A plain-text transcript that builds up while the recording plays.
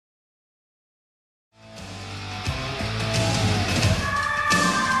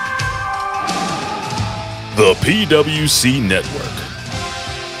The PWC Network.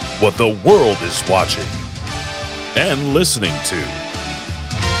 What the world is watching and listening to.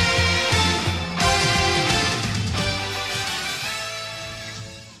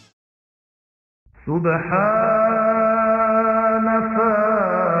 سبحان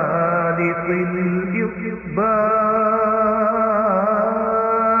فالق الإصباح.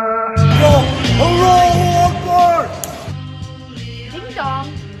 Ding dong.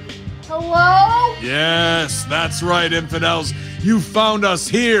 Hello? Yes, that's right, infidels. You found us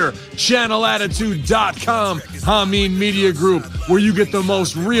here, channelattitude.com, Hameen Media Group, where you get the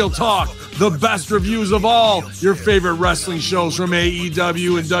most real talk, the best reviews of all your favorite wrestling shows from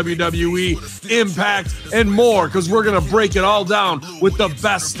AEW and WWE, Impact, and more, because we're going to break it all down with the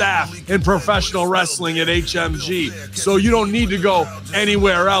best staff in professional wrestling at HMG. So you don't need to go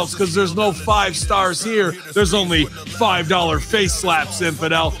anywhere else, because there's no 5 stars here. There's only $5 face slaps,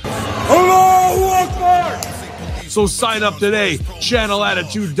 infidel. Allahu Akbar! So sign up today,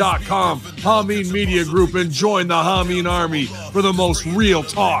 channelattitude.com, Hameen Media Group, and join the Hameen Army for the most real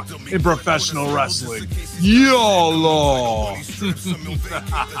talk in professional wrestling. YOLO!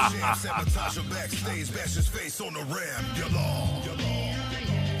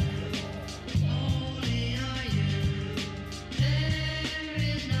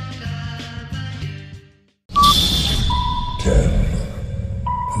 Ten,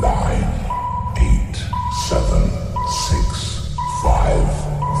 9, 8, 7, 6,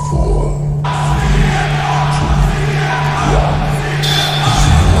 5, 4, 3, 2, 1, 0.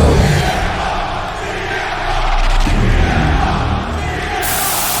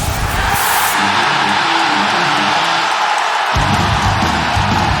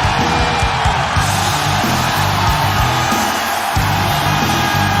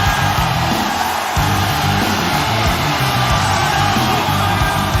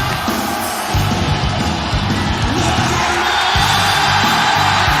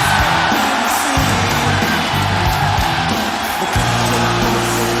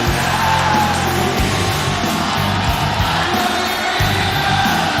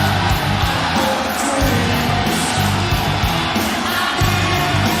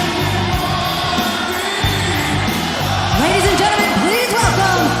 Ladies and gentlemen, please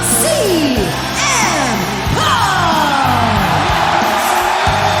welcome CM Punk!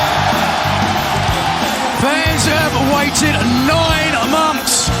 Fans have waited 9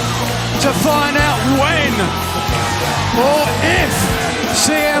 months to find out when or if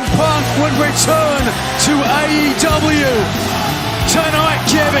CM Punk would return to AEW. Tonight,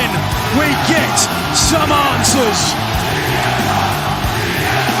 Kevin, we get some answers.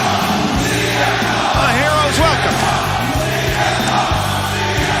 A hero's welcome.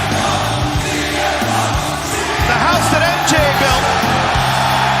 The house that MJ built.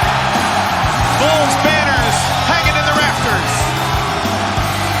 Bulls banners hanging in the rafters.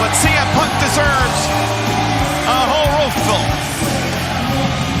 But CM Punk deserves a whole roof full.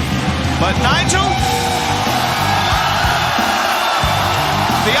 But Nigel?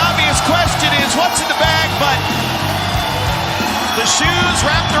 The obvious question is what's in the bag, but the shoes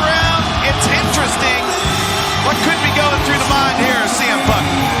wrapped around, it's interesting. What could be going through the mind here of CM Punk?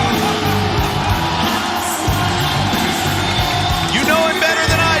 You know him better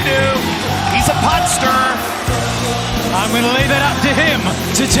than I do. He's a pot stirrer. I'm going to leave it up to him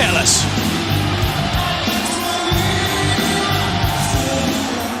to tell us.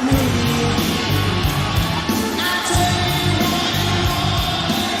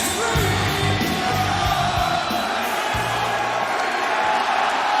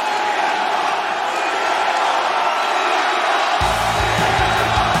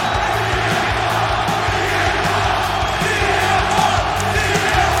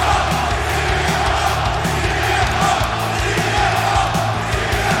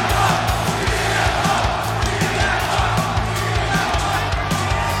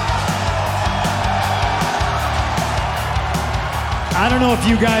 I don't know if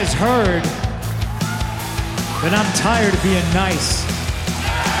you guys heard, but I'm tired of being nice.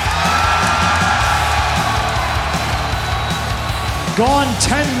 Gone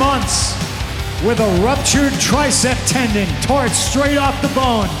 10 months with a ruptured tricep tendon, tore it straight off the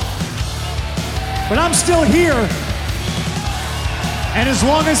bone. But I'm still here. And as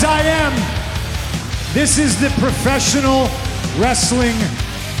long as I am, this is the professional wrestling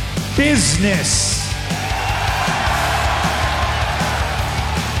business.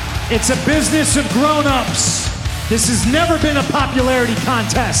 It's a business of grown-ups. This has never been a popularity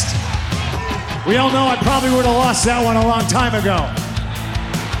contest. We all know I probably would have lost that one a long time ago.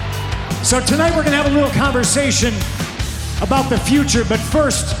 So tonight we're gonna have a little conversation about the future, but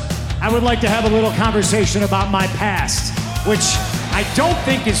first, I would like to have a little conversation about my past, which I don't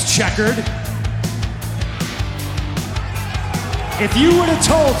think is checkered. If you would have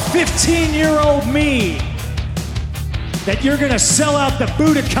told 15-year-old me that you're gonna sell out the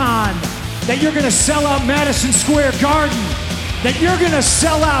Budokan, that you're gonna sell out Madison Square Garden, that you're gonna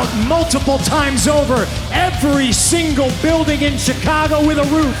sell out multiple times over every single building in Chicago with a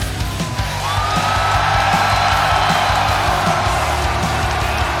roof.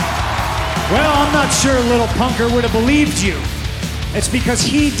 Well, I'm not sure little punker would have believed you. It's because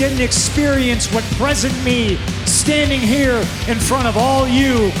he didn't experience what present me, standing here in front of all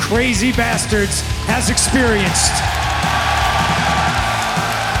you crazy bastards, has experienced.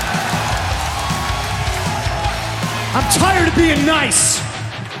 I'm tired of being nice.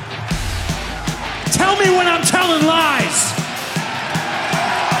 Tell me when I'm telling lies.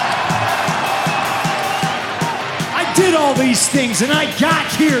 I did all these things and I got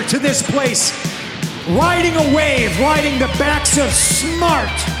here to this place, riding a wave, riding the backs of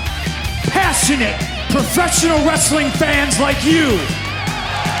smart, passionate, professional wrestling fans like you.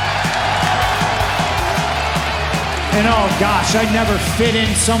 And oh gosh, I never fit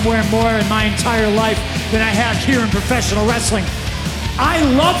in somewhere more in my entire life than I have here in professional wrestling. I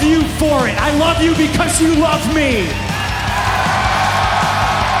love you for it. I love you because you love me.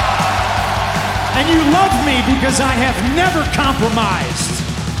 And you love me because I have never compromised.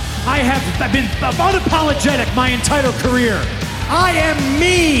 I've been unapologetic my entire career. I am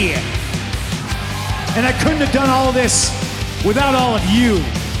me. And I couldn't have done all this without all of you.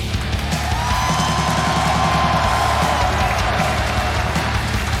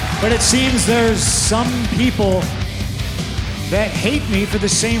 But it seems there's some people that hate me for the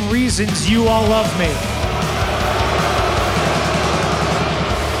same reasons you all love me.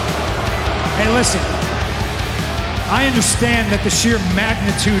 Hey, listen. I understand that the sheer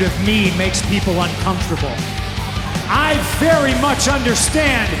magnitude of me makes people uncomfortable. I very much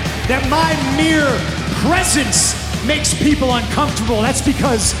understand that my mere presence makes people uncomfortable. That's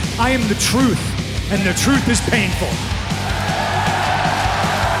because I am the truth, and the truth is painful.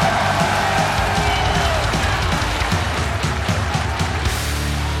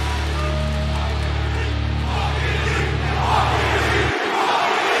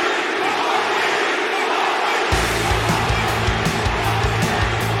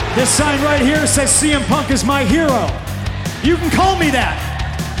 This sign right here says CM Punk is my hero. You can call me that.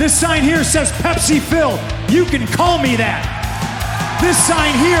 This sign here says Pepsi Phil. You can call me that. This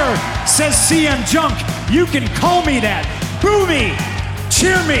sign here says CM Junk. You can call me that. Boo me,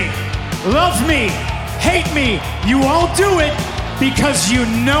 cheer me, love me, hate me. You all do it because you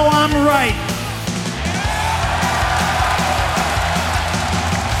know I'm right.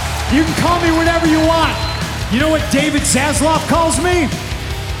 You can call me whatever you want. You know what David Zasloff calls me?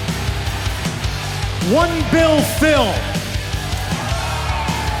 One Bill Phil.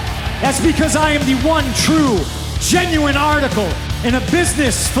 That's because I am the one true, genuine article in a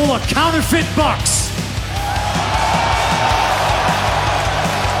business full of counterfeit bucks.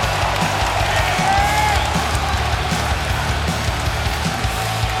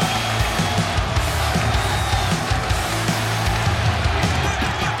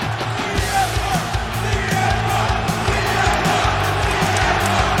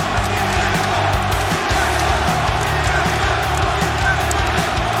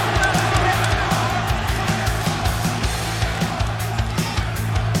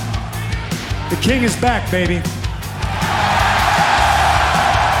 The king is back, baby.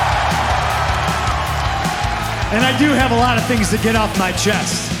 And I do have a lot of things to get off my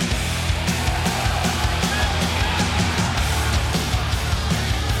chest.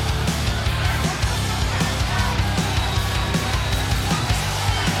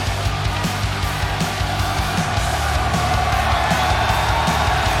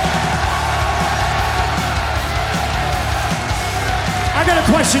 I got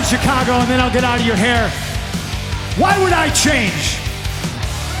a question, Chicago, and then I'll get out of your hair. Why would I change?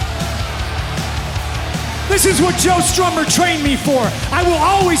 This is what Joe Strummer trained me for. I will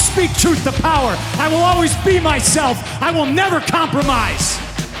always speak truth to power. I will always be myself. I will never compromise.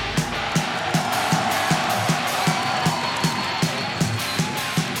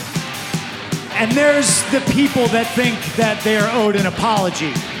 And there's the people that think that they are owed an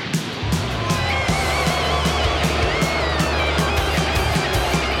apology.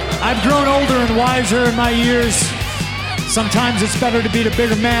 I've grown older and wiser in my years. Sometimes it's better to be the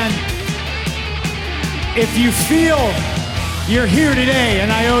bigger man. If you feel you're here today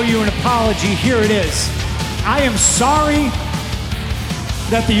and I owe you an apology, here it is. I am sorry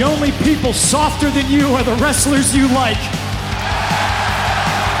that the only people softer than you are the wrestlers you like.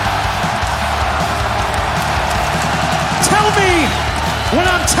 Tell me when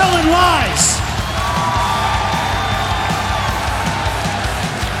I'm telling lies.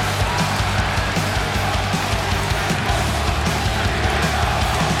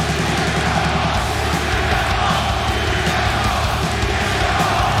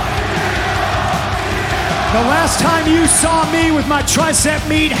 The last time you saw me with my tricep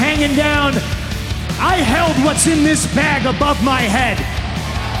meat hanging down, I held what's in this bag above my head.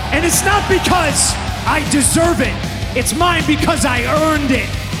 And it's not because I deserve it. It's mine because I earned it.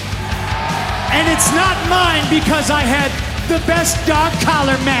 And it's not mine because I had the best dog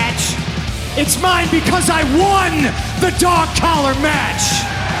collar match. It's mine because I won the dog collar match.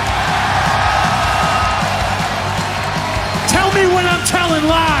 Tell me when I'm telling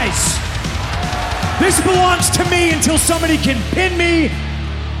lies. This belongs to me until somebody can pin me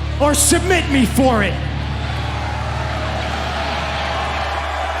or submit me for it.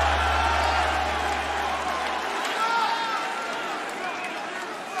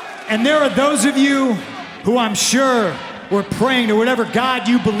 And there are those of you who I'm sure were praying to whatever God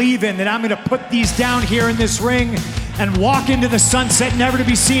you believe in that I'm going to put these down here in this ring and walk into the sunset never to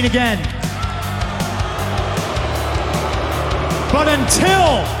be seen again. But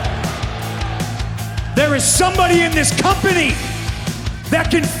until there is somebody in this company that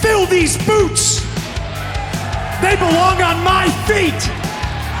can fill these boots, they belong on my feet.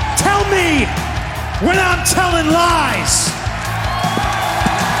 Tell me when I'm telling lies.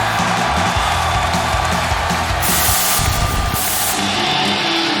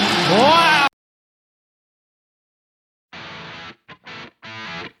 Wow.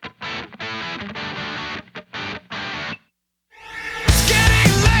 It's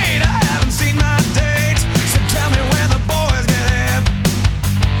getting late, I haven't seen my date. So tell me when the boys get in.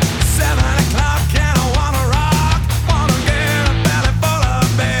 7 o'clock and I wanna rock. Wanna get a belly full of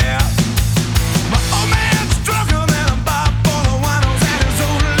beer. My old man's drunker than a bar full of winos, and his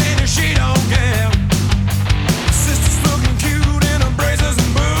old lady, she don't care. Sister's looking cute in her braces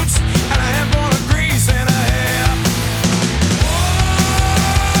and boots, and a handful of grease in her hair.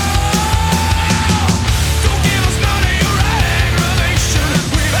 Don't give us none of your aggravation.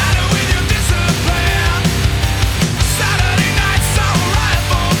 We've had it with your discipline. Saturday night's alright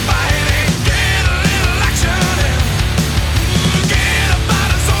for fighting. Get a little action in. Get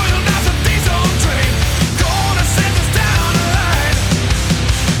about us or you'll dance a diesel train. Gonna set this down the line.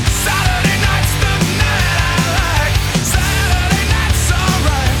 Saturday night's the night I like. Saturday night's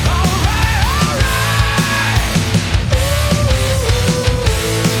alright, alright, alright.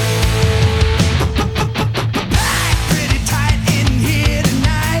 Pretty tight in here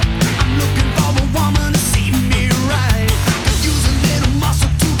tonight. I'm looking for a woman to see me right. I could use a little muscle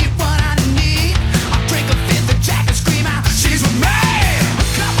to get what I need. I'll drink a fifth of Jack and scream out, she's with me. A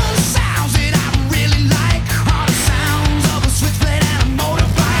couple of sounds that I really like are the sounds of a switchblade and a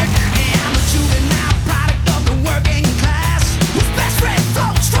motorbike. Hey, I'm a juvenile product of the working class, whose best friend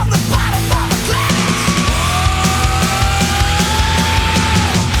floats from the bottom of a glass.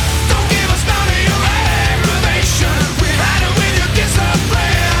 Don't give us none of your aggravation. We've had it with your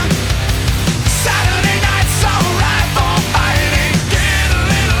discipline. Saturday night's alright for fighting. Get a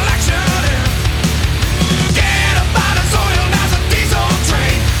little action in. Get about us or you'll dance a diesel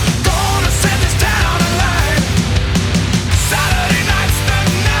train. Gonna set this down the line. Saturday night's the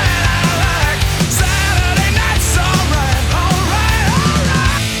night I like. Saturday night's alright, alright,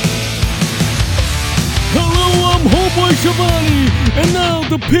 alright. Hello, I'm Homeboy Shivani, and now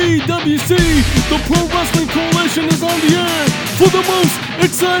the PWC, the Pro Wrestling Coalition, is on the air for the most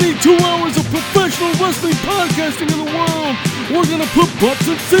exciting 2 hours of professional wrestling podcasting in the world. We're gonna put butts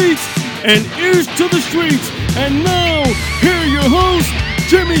in seats and ears to the streets. And now, here are your hosts,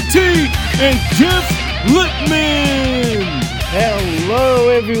 Jimmy T and Jeff Lippman. Hello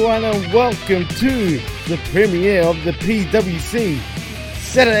everyone and welcome to the premiere of the PWC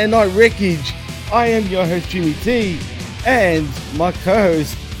Saturday Night Wreckage. I am your host Jimmy T, and my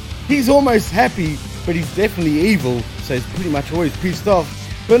co-host, he's almost happy but he's definitely evil, so he's pretty much always pissed off,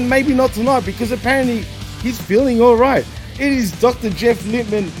 but maybe not tonight because apparently he's feeling alright. It is Dr. Jeff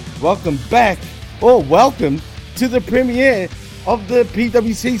Lippman. Welcome back, or welcome to the premiere of the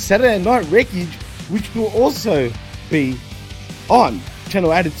PWC Saturday Night Wreckage, which will also be on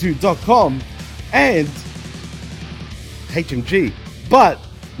channelattitude.com and HMG, but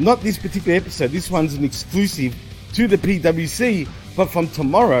not this particular episode. This one's an exclusive to the PWC, but from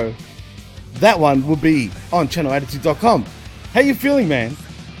tomorrow that one will be on channelattitude.com. How you feeling, man?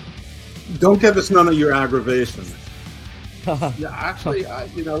 Don't give us none of your aggravation. Yeah, actually,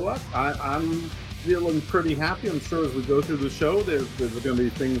 you know what? I'm feeling pretty happy. I'm sure as we go through the show, there's going to be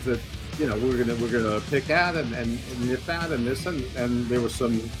things that we're gonna pick at and nip at and this and there were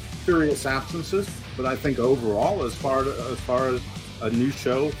some curious absences, but I think overall, as far as a new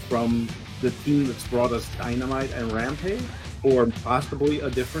show from the team that's brought us Dynamite and Rampage, or possibly a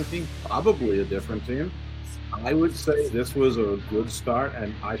different team, I would say this was a good start,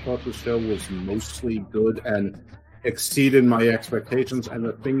 and I thought the show was mostly good and exceeded my expectations, and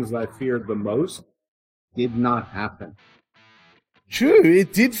the things I feared the most did not happen. True,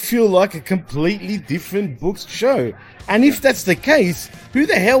 it did feel like a completely different booked show. And if that's the case, who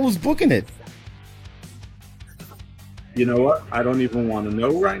the hell was booking it? You know what? I don't even want to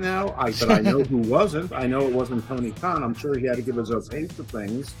know right now. But I know who wasn't. I know it wasn't Tony Khan. I'm sure he had to give his okay to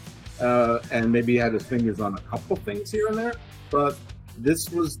things. And maybe he had his fingers on a couple things here and there. But this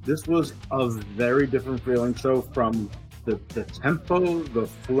was a very different feeling show from the tempo, the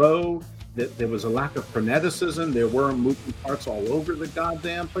flow. There was a lack of freneticism. There weren't moving parts all over the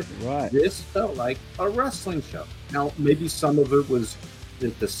goddamn place. Right. This felt like a wrestling show. Now, maybe some of it was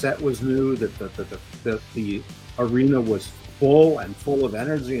that the set was new, that the arena was full of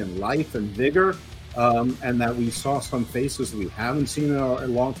energy and life and vigor, and that we saw some faces we haven't seen in a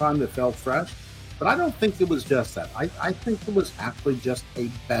long time that felt fresh. But I don't think it was just that. I think it was actually just a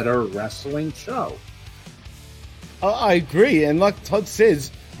better wrestling show. I agree. And like Todd says,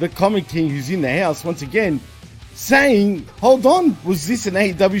 the Comic King who's in the house, once again, saying, hold on, was this an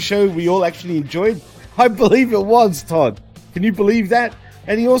AEW show we all actually enjoyed? I believe it was, Todd. Can you believe that?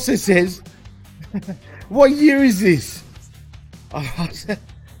 And he also says, what year is this?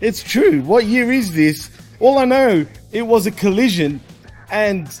 It's true. What year is this? All I know, it was a collision,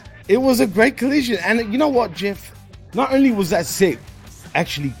 and it was a great collision. And you know what, Jeff? Not only was that set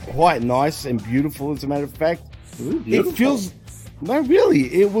actually quite nice and beautiful, as a matter of fact, it feels... No,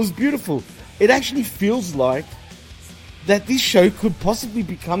 really, it was beautiful. It actually feels like that this show could possibly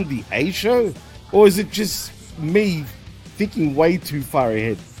become the A show, or is it just me thinking way too far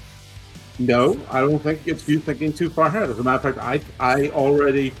ahead? No, I don't think it's you thinking too far ahead. As a matter of fact, I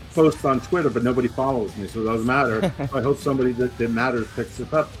already post on Twitter, but nobody follows me, so it doesn't matter. I hope somebody that matters picks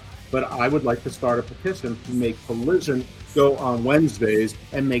it up. But I would like to start a petition to make Collision go on Wednesdays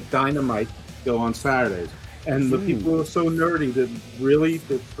and make Dynamite go on Saturdays. And the people who are so nerdy that really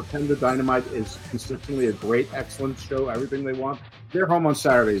pretend that Dynamite is consistently a great, excellent show, everything they want, they're home on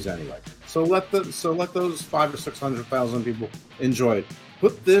Saturdays anyway. So let those 500,000 or 600,000 people enjoy it.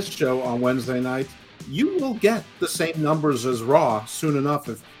 Put this show on Wednesday night. You will get the same numbers as Raw soon enough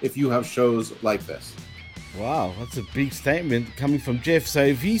if you have shows like this. Wow, that's a big statement coming from Jeff. So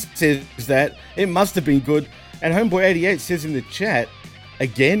if he says that, it must have been good. And Homeboy88 says in the chat,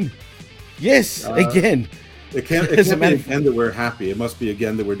 again? Yes, again. It can't be again that we're happy. It must be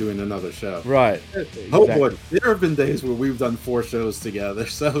again that we're doing another show. Right. Oh boy, there have been days where we've done 4 shows together.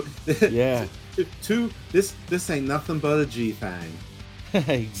 So yeah, this ain't nothing but a G thing.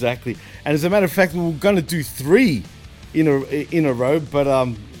 Exactly. And as a matter of fact, we were going to do 3 in a row,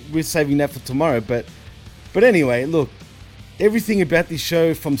 but we're saving that for tomorrow. But anyway, look, everything about this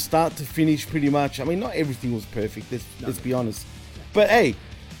show from start to finish, pretty much. I mean, not everything was perfect. Let's be honest. But hey,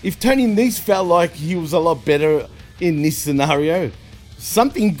 if Tony Nese felt like he was a lot better in this scenario,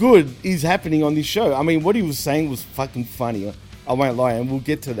 something good is happening on this show. I mean, what he was saying was fucking funny. I won't lie, and we'll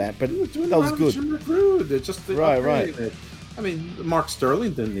get to that. But that was good. It's just right. I mean, Mark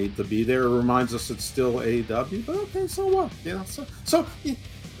Sterling didn't need to be there. It reminds us it's still AEW, but okay, so what? You know, so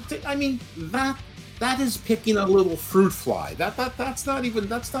I mean that is picking a little fruit fly. That's not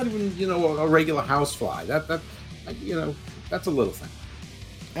even a regular house fly. That that's a little thing.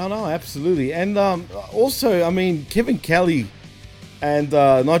 Oh no, absolutely. And also, I mean, Kevin Kelly and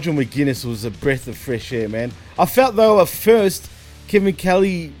Nigel McGuinness was a breath of fresh air, man. I felt though at first Kevin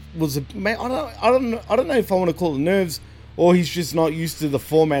Kelly was I don't know if I want to call it nerves, or he's just not used to the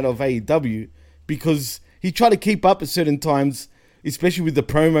format of AEW, because he tried to keep up at certain times, especially with the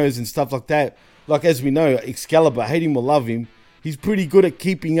promos and stuff like that. Like, as we know, Excalibur, hate him or love him, he's pretty good at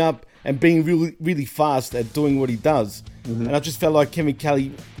keeping up and being really, really fast at doing what he does. Mm-hmm. And I just felt like Kevin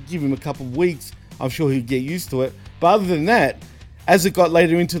Kelly, give him a couple of weeks, I'm sure he'd get used to it. But other than that, as it got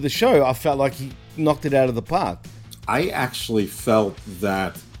later into the show, I felt like he knocked it out of the park. I actually felt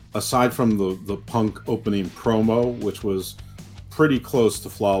that, aside from the Punk opening promo, which was pretty close to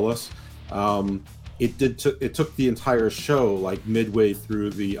flawless, it took the entire show, like midway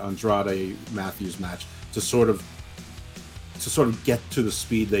through the Andrade Matthews match, to sort of get to the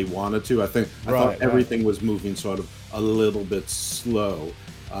speed they wanted to. I thought everything was moving sort of a little bit slow,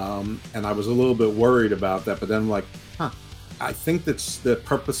 and I was a little bit worried about that. But then I'm like, I think they're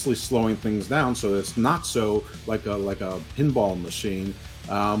purposely slowing things down so it's not so like a pinball machine,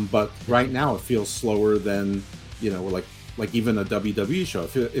 But right now it feels slower than, like even a WWE show.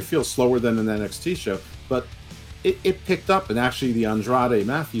 It feels slower than an NXT show, but it picked up. And actually the Andrade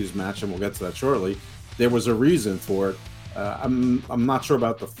Matthews match, and we'll get to that shortly, there was a reason for it. I'm not sure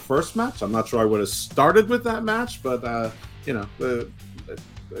about the first match. I'm not sure I would have started with that match, but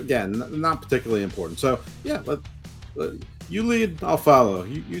again, not particularly important. So yeah, you lead, I'll follow.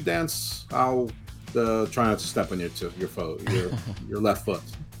 You dance, I'll try not to step on your left foot.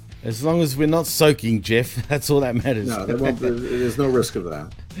 As long as we're not soaking, Jeff, that's all that matters. No, there's no risk of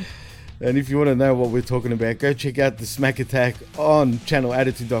that. And if you want to know what we're talking about, go check out the Smack Attack on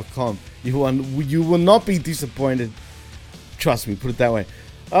channelattitude.com. You will not be disappointed. Trust me, put it that way.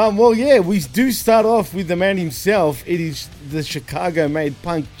 Well, yeah, we do start off with the man himself. It is the Chicago-made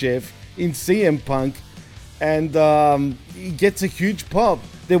Punk, Jeff, in CM Punk. And he gets a huge pop.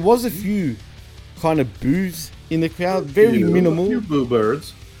 There was a few kind of boos in the crowd, very minimal. A few boo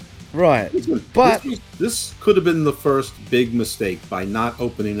birds. Right. But this could have been the first big mistake by not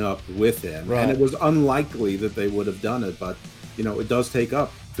opening up with him. Right. And it was unlikely that they would have done it, but it does take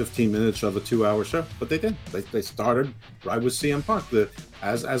up 15 minutes of a 2-hour show, but they did. They started right with CM Punk.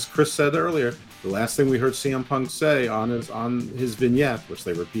 As Chris said earlier, the last thing we heard CM Punk say on his vignette, which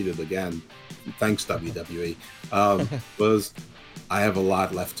they repeated again, thanks WWE, was, "I have a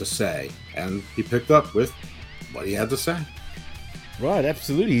lot left to say," and he picked up with what he had to say. Right,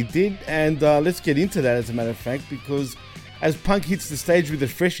 absolutely, he did, and let's get into that as a matter of fact, because as Punk hits the stage with a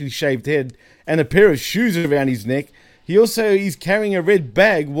freshly shaved head and a pair of shoes around his neck, he also is carrying a red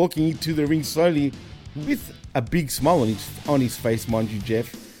bag, walking into the ring slowly with a big smile on his face, mind you,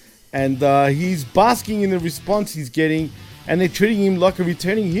 Jeff. And he's basking in the response he's getting, and they're treating him like a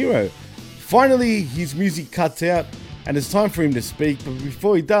returning hero. Finally, his music cuts out, and it's time for him to speak. But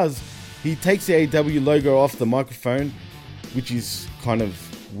before he does, he takes the AEW logo off the microphone, which is kind of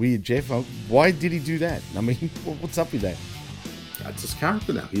weird, Jeff. Why did he do that? I mean, what's up with that? That's his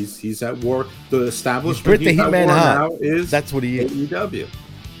character now. He's at war. The establishment Bret the Hitman Hart. That's what he is. AEW.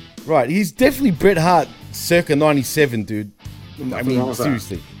 Right, he's definitely Bret Hart circa 97, dude. Nothing wrong with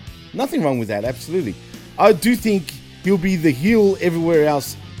seriously. Nothing wrong with that, absolutely. I do think he'll be the heel everywhere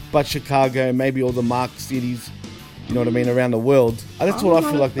else but Chicago, maybe all the Mark cities, you know what I mean, around the world. That's what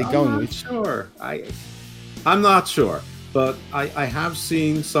I feel like they're going with. Sure. I'm not sure. But I have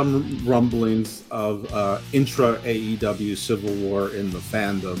seen some rumblings of intra-AEW civil war in the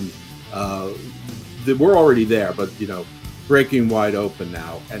fandom. We're already there, but, breaking wide open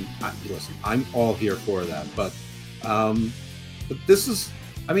now. And listen, I'm all here for that. But this is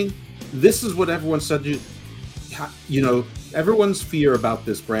what everyone said. Everyone's fear about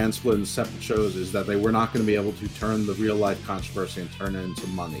this brand split and separate shows is that they were not going to be able to turn the real-life controversy and turn it into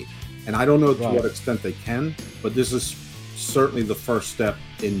money. And I don't know to what extent they can, but this is certainly the first step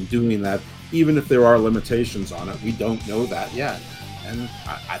in doing that, even if there are limitations on it. We don't know that yet, and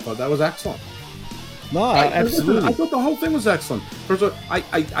I thought that was excellent. No, absolutely. I thought the whole thing was excellent. First of all,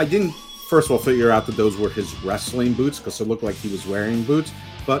 I didn't figure out that those were his wrestling boots, because it looked like he was wearing boots,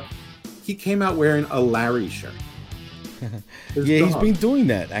 but he came out wearing a Larry shirt. He's been doing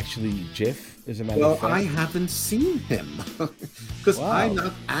that, actually, Jeff, as a matter of fact. Well, I haven't seen him, because I'm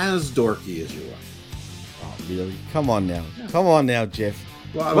not as dorky as you are. Oh, really? Come on now, Jeff.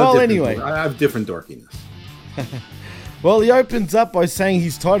 Well, anyway. I have different dorkiness. Well, he opens up by saying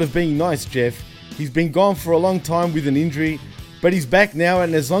he's tired of being nice, Jeff. He's been gone for a long time with an injury, but he's back now,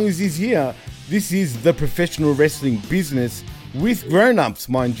 and as long as he's here, this is the professional wrestling business with grown-ups,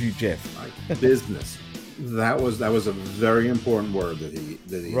 mind you, Jeff. Business. That was a very important word that he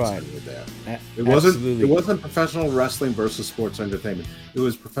inserted there. It wasn't professional wrestling versus sports entertainment. It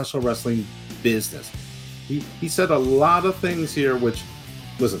was professional wrestling business. He said a lot of things here, which,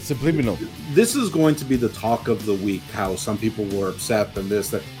 listen, subliminal. This is going to be the talk of the week. How some people were upset and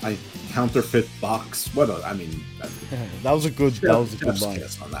that I counterfeit bucks. That was a good line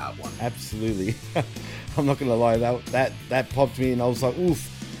on that one. Absolutely. I'm not gonna lie, that popped me, and I was like, oof.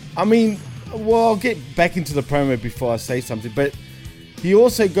 I mean, well, I'll get back into the promo before I say something, but he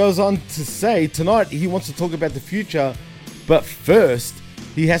also goes on to say tonight he wants to talk about the future, but first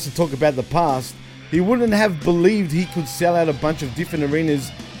he has to talk about the past. He wouldn't have believed he could sell out a bunch of different arenas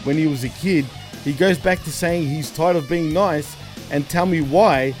when he was a kid. He goes back to saying he's tired of being nice and tell me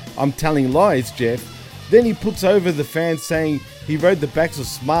why I'm telling lies, Jeff. Then he puts over the fans, saying he rode the backs of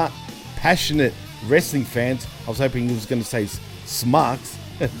smart, passionate wrestling fans. I was hoping he was going to say smarks,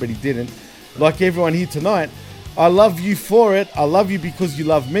 but he didn't. Like everyone here tonight, I love you for it. I love you because you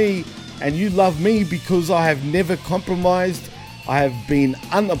love me, and you love me because I have never compromised. I have been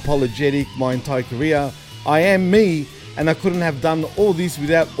unapologetic my entire career. I am me, and I couldn't have done all this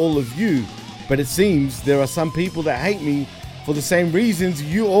without all of you. But it seems there are some people that hate me for the same reasons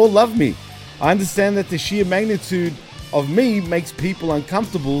you all love me. I understand that the sheer magnitude of me makes people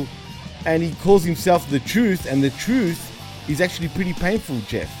uncomfortable, and he calls himself the truth, and the truth is actually pretty painful,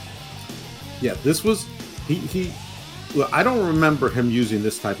 Jeff. Yeah, this was he. Well, I don't remember him using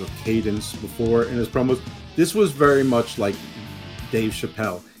this type of cadence before in his promos. This was very much like Dave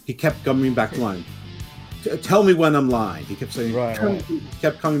Chappelle. He kept coming back to line. Tell me when I'm lying. He kept saying, He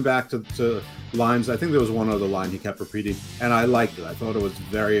kept coming back to lines. I think there was one other line he kept repeating, and I liked it. I thought it was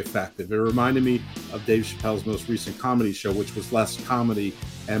very effective. It reminded me of Dave Chappelle's most recent comedy show, which was less comedy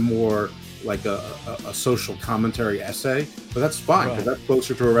and more like a social commentary essay. But that's fine, because that's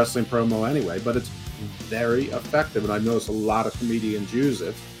closer to a wrestling promo anyway. But it's very effective, and I've noticed a lot of comedians use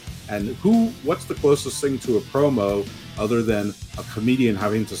it. And what's the closest thing to a promo other than a comedian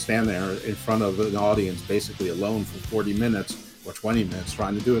having to stand there in front of an audience basically alone for 40 minutes or 20 minutes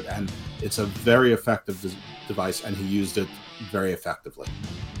trying to do it? And it's a very effective device, and he used it very effectively.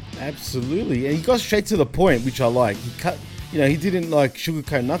 Absolutely. And he got straight to the point, which I like. He didn't like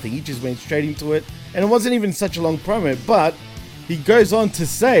sugarcoat nothing. He just went straight into it. And it wasn't even such a long promo, but he goes on to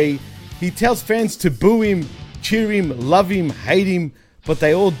say he tells fans to boo him, cheer him, love him, hate him, but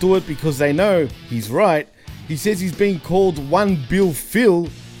they all do it because they know he's right. He says he's being called One Bill Phil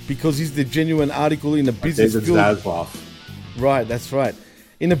because he's the genuine article in a business field. Right, that's right.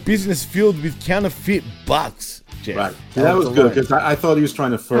 In a business field with counterfeit bucks, Jeff. Right. That was good, because I thought he was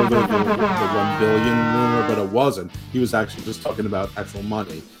trying to further the 1 billion rumor, but it wasn't. He was actually just talking about actual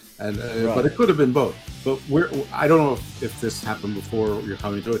money. And But it could have been both. But I don't know if this happened before you're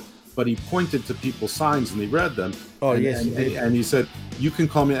coming to it, but he pointed to people's signs and he read them. Oh, and, yes, and, he did. And he said, you can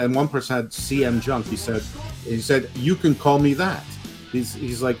call me, and one person had CM Junk. He said, you can call me that.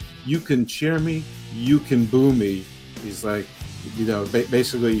 He's like, you can cheer me, you can boo me. He's like,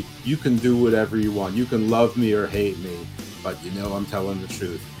 basically, you can do whatever you want. You can love me or hate me, but I'm telling the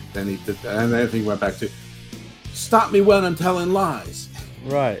truth. Then he went back to, stop me when I'm telling lies.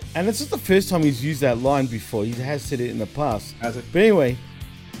 Right. And it's not the first time he's used that line before. He has said it in the past. Has it? But anyway,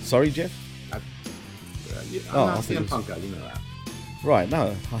 sorry, Jeff? I'm not CM Punk guy, you know that. Right,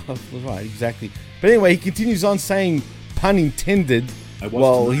 no. Right, exactly. But anyway, he continues on saying, pun intended.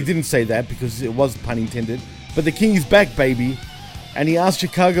 Well, he didn't say that because it was pun intended. But the king is back, baby. And he asked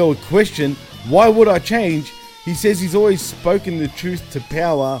Chicago a question, why would I change? He says he's always spoken the truth to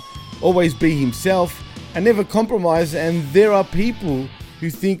power, always be himself, and never compromise. And there are people who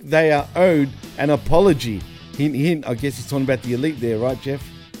think they are owed an apology. Hint, hint. I guess he's talking about the elite there, right, Jeff?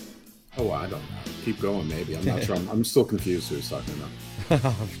 Oh, I don't know. Keep going, maybe. I'm not sure. I'm still confused who he's talking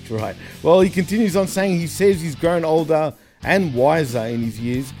about. Right. Well, he continues on saying he says he's grown older and wiser in his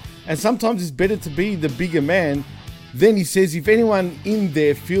years, and sometimes it's better to be the bigger man. Then he says if anyone in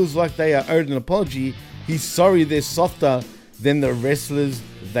there feels like they are owed an apology, he's sorry they're softer than the wrestlers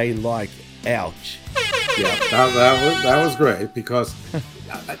they like. Ouch. Yeah, that was great, because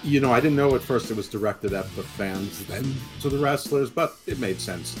I didn't know at first it was directed at the fans, then to the wrestlers, but it made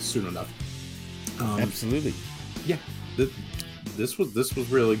sense soon enough. Absolutely. Yeah, this was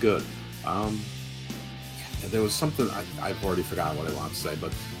really good. There was something I've already forgotten what I want to say,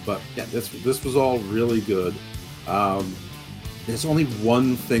 but yeah, this was all really good. There's only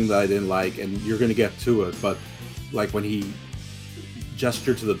one thing that I didn't like, and you're going to get to it, but like when he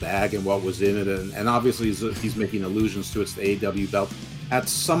gestured to the bag and what was in it, and obviously he's making allusions to it's the AEW belt. At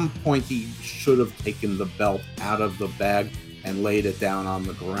some point, he should have taken the belt out of the bag and laid it down on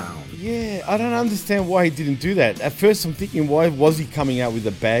the ground. Yeah, I don't understand why he didn't do that. At first, I'm thinking, why was he coming out with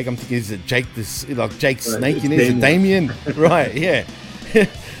a bag? I'm thinking, is it Jake Snake in it? Is it Damien? Right, yeah.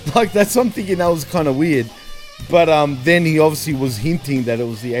 Like, that's what I'm thinking. That was kind of weird. But then he obviously was hinting that it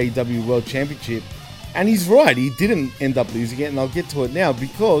was the AEW World Championship. And he's right. He didn't end up losing it. And I'll get to it now,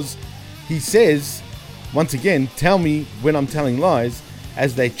 because he says, once again, tell me when I'm telling lies,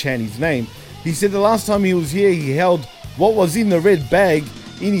 as they chant his name. He said the last time he was here, he held what was in the red bag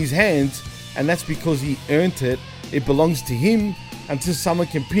in his hands, and that's because he earned it. It belongs to him until someone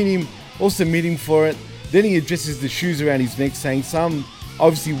can pin him or submit him for it. Then he addresses the shoes around his neck, saying some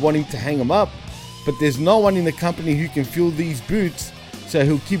obviously want him to hang them up, but there's no one in the company who can fill these boots, so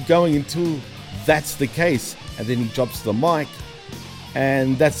he'll keep going until that's the case. And then he drops the mic,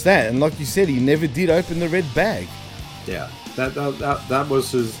 and that's that. And like you said, he never did open the red bag. Yeah, that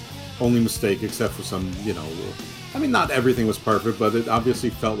was his only mistake, except for some, I mean, not everything was perfect, but it obviously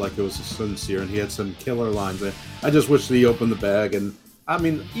felt like it was sincere, and he had some killer lines there. I just wish that he opened the bag, and I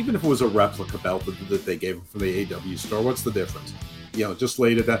mean, even if it was a replica belt that they gave him from the AEW store, what's the difference? just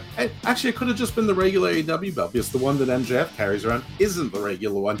laid it down. And actually, it could have just been the regular AEW belt, because the one that MJF carries around isn't the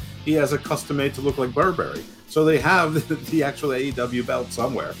regular one. He has a custom made to look like Burberry. So they have the actual AEW belt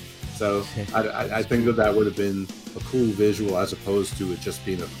somewhere. So I think that would have been a cool visual, as opposed to it just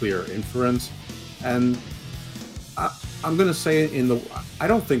being a clear inference. And I'm going to say I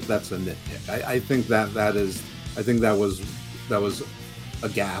don't think that's a nitpick. I think that was a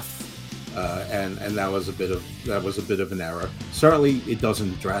gaffe. And that was a bit of an error. Certainly, it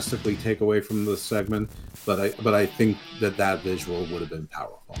doesn't drastically take away from the segment, but I think that visual would have been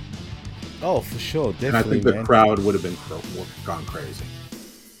powerful. Oh, for sure, definitely. And I think the crowd would have been gone crazy.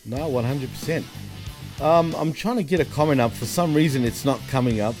 No, 100%. I'm trying to get a comment up. For some reason, it's not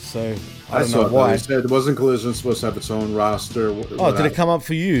coming up, so I don't know why. It said, wasn't Collision supposed to have its own roster? Oh, did it come up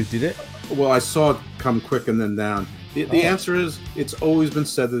for you? Did it? Well, I saw it come quick and then down. The answer is, it's always been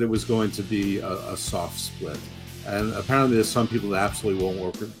said that it was going to be a soft split. And apparently there's some people that absolutely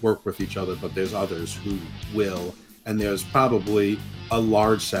won't work with each other, but there's others who will. And there's probably a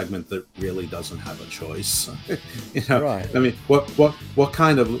large segment that really doesn't have a choice. Right. I mean, what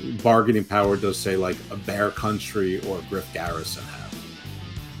kind of bargaining power does, say, like a Bear Country or Griff Garrison have?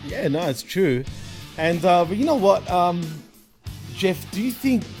 Yeah, no, it's true. And but you know what, Jeff, do you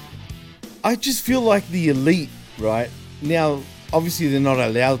think... I just feel like the Elite, right? Now, obviously they're not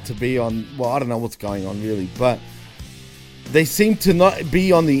allowed to be on... Well, I don't know what's going on, really. But they seem to not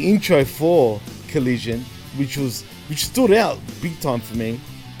be on the intro for Collision, which stood out big time for me.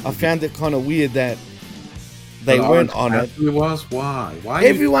 I found it kind of weird that they weren't on it. It was? Why?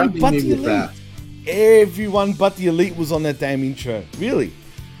 Everyone but the Elite. Everyone but the Elite was on that damn intro. Really?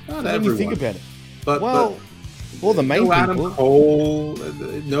 Not when everyone. you think about it. But all the main people. Adam Cole.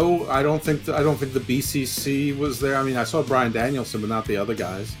 No, I don't think the BCC was there. I mean, I saw Bryan Danielson, but not the other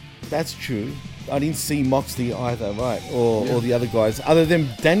guys. That's true. I didn't see Moxley either, right? Or the other guys, other than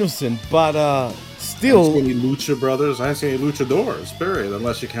Danielson. But still, I didn't see any Lucha Brothers. I didn't see any Luchadors. Period.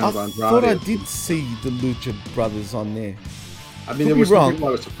 Unless you count Andrade. I thought I did see the Lucha Brothers on there. I mean, there was some people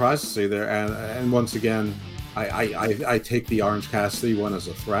I was surprised to see there, and once again, I take the Orange Cassidy one as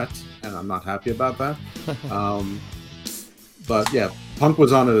a threat, and I'm not happy about that. But yeah, Punk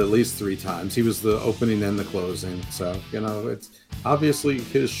was on it at least 3 times. He was the opening and the closing, so it's obviously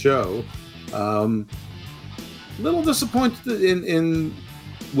his show. Little disappointed in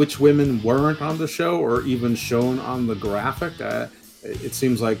which women weren't on the show or even shown on the graphic. It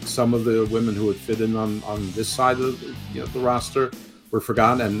seems like some of the women who would fit in on this side of the roster were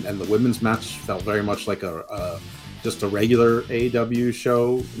forgotten, and the women's match felt very much like just a regular AEW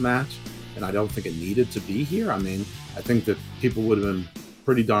show match, and I don't think it needed to be here. I mean, I think that people would have been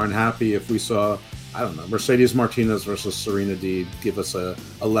pretty darn happy if we saw, I don't know, Mercedes Martinez versus Serena Deeb give us a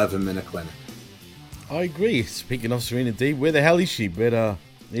 11-minute clinic. I agree. Speaking of Serena Deeb, where the hell is she? But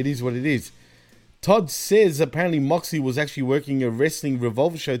it is what it is. Todd says apparently Moxley was actually working a wrestling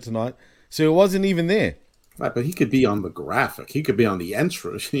revolver show tonight, so it wasn't even there. Right, but he could be on the graphic. He could be on the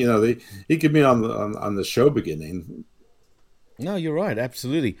intro. He could be on the show beginning. No, you're right.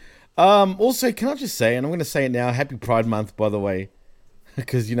 Absolutely. Also, can I just say, and I'm going to say it now, Happy Pride Month, by the way,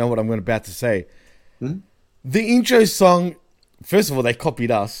 because you know what I'm about to say. Hmm? The intro song, first of all, they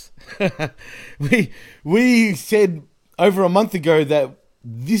copied us. we said over a month ago that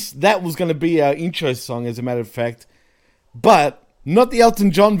that was going to be our intro song, as a matter of fact, but not the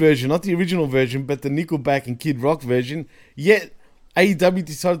Elton John version, not the original version, but the Nickelback and Kid Rock version. Yet AEW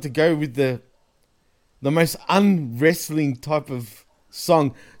decided to go with the most unwrestling type of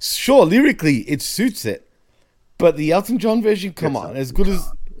song. Sure, lyrically it suits it, but the Elton John version, come on, as good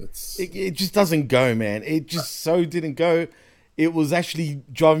as it just doesn't go, man. It just so didn't go. It was actually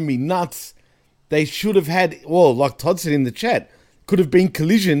driving me nuts. They should have had, well, like Todd said in the chat, could have been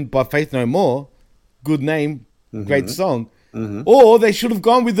Collision by Faith No More. Good name, great song. Mm-hmm. Or they should have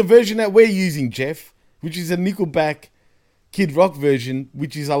gone with the version that we're using, Jeff, which is a Nickelback Kid Rock version,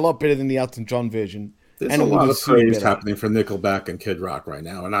 which is a lot better than the Elton John version. There's a lot of praise happening for Nickelback and Kid Rock right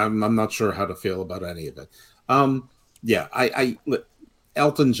now, and I'm not sure how to feel about any of it. I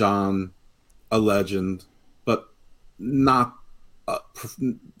Elton John, a legend, but not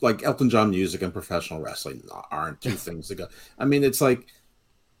like Elton John music and professional wrestling aren't two things that go. I mean, it's like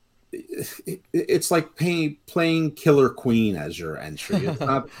playing Killer Queen as your entry. It's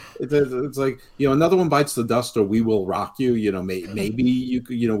not. It's like, another one bites the dust, or We Will Rock You. Maybe you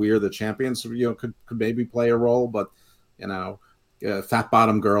could, We Are the Champions. Could maybe play a role, but Fat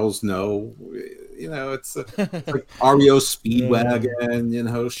Bottom Girls, no. It's like REO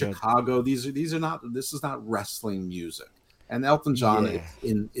Speedwagon. Chicago. These are not. This is not wrestling music. And Elton John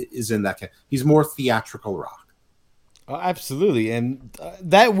is in that. He's more theatrical rock. Oh, absolutely, and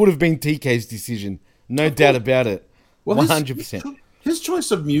that would have been TK's decision, no doubt about it. Well, 100%. His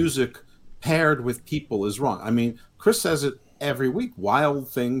choice of music paired with people is wrong. I mean, Chris says it every week. Wild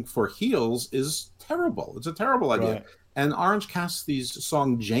Thing for heels is terrible. It's a terrible idea. Right. And Orange Cassidy's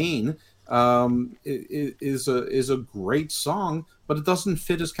song Jane is a great song, but it doesn't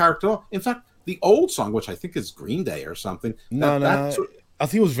fit his character at all. In fact, the old song, which I think is Green Day or something. No, I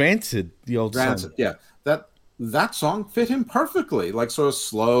think it was Rancid, the old Rancid, song. yeah. That song fit him perfectly, like sort of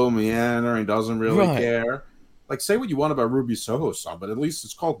slow, meandering, doesn't really care. Like, say what you want about Ruby Soho's song, but at least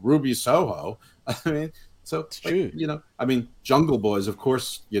it's called Ruby Soho. I mean, so it's true. I mean, Jungle Boys, of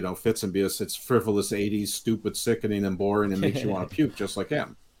course, fits him because it's frivolous 80s, stupid, sickening, and boring, and makes you want to puke, just like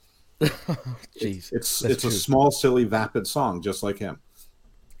him. Jeez, it's a small, silly, vapid song, just like him.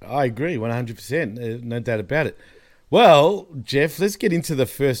 I agree, 100%, no doubt about it. Well, Jeff, let's get into the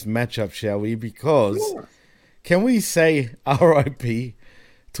first matchup, shall we? Because can we say R.I.P.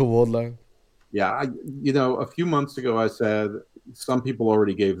 to Wardlow? Yeah, a few months ago I said some people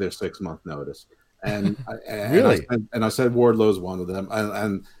already gave their 6-month notice, and really, I said Wardlow's one of them,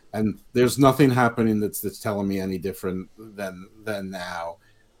 and there's nothing happening that's telling me any different than now.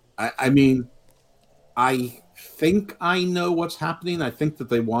 I mean, I think I know what's happening. I think that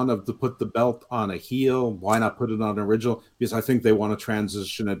they want to put the belt on a heel. Why not put it on an original? Because I think they want to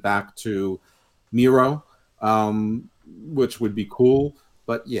transition it back to Miro, which would be cool.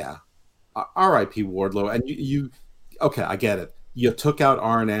 But yeah. R.I.P. Wardlow, and you okay, I get it. You took out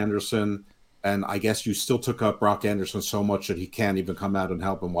Arn Anderson, and I guess you still took up Brock Anderson so much that he can't even come out and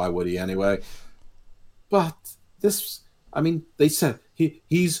help him. Why would he anyway? But they said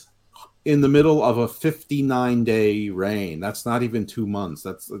he's in the middle of a 59-day reign. That's not even 2 months.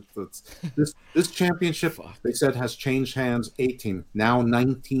 That's this championship. They said has changed hands 18, now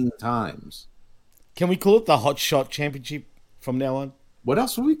 19 times. Can we call it the Hot Shot Championship from now on? What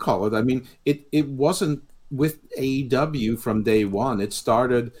else would we call it? I mean, it wasn't with AEW from day one. It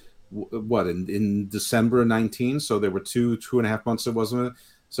started in December 19, so there were two and a half months. It wasn't.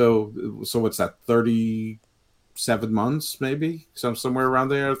 So what's that? 37 months, maybe somewhere around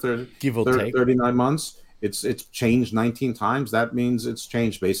there. Give or take 39 months. It's changed 19 times. That means it's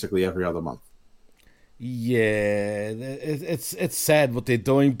changed basically every other month. Yeah, it's sad what they're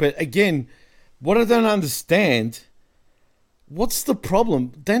doing, but again, what I don't understand. What's the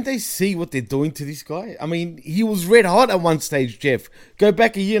problem? Don't they see what they're doing to this guy? I mean, he was red hot at one stage, Jeff. Go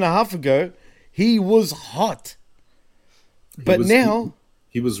back a year and a half ago, he was hot. But now...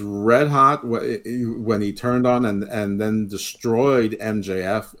 He was red hot when he turned on and then destroyed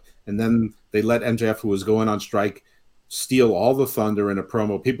MJF. And then they let MJF, who was going on strike, steal all the thunder in a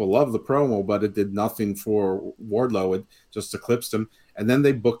promo. People love the promo, but it did nothing for Wardlow. It just eclipsed him. And then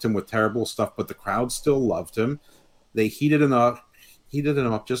they booked him with terrible stuff, but the crowd still loved him. They heated him up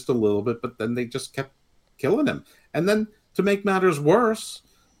just a little bit, but then they just kept killing him. And then to make matters worse,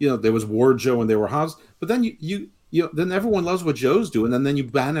 there was Ward Joe and there were Hobbs. But then then everyone loves what Joe's doing, and then you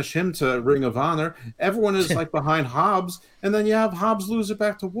banish him to Ring of Honor. Everyone is like behind Hobbs, and then you have Hobbs lose it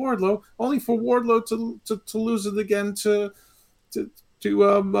back to Wardlow, only for Wardlow to lose it again to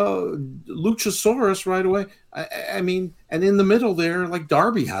Luchasaurus right away. I mean, and in the middle there, like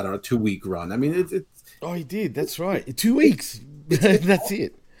Darby had a 2-week run. I mean, Oh, he did. That's right. 2 weeks. That's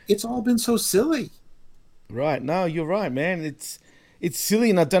it. It's all been so silly. Right. No, you're right, man. It's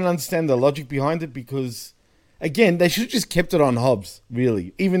silly, and I don't understand the logic behind it because, again, they should have just kept it on Hobbs,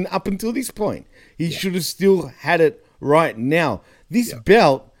 really. Even up until this point. He should have still had it right now. This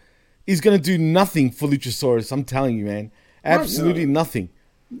belt is going to do nothing for Luchasaurus. I'm telling you, man. Absolutely nothing.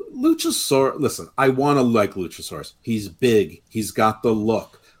 Luchasaurus, listen, I want to like Luchasaurus. He's big. He's got the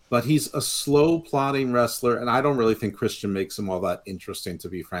look. But he's a slow, plodding wrestler, and I don't really think Christian makes him all that interesting, to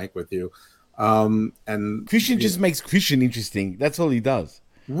be frank with you. And Christian just makes Christian interesting. That's all he does.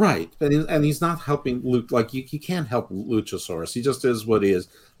 Right. And he's not helping Luke. Like, he can't help Luchasaurus. He just is what he is.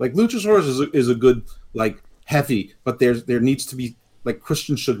 Like, Luchasaurus is a good, like, heavy, but there needs to be, like,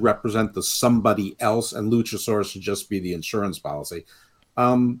 Christian should represent the somebody else, and Luchasaurus should just be the insurance policy.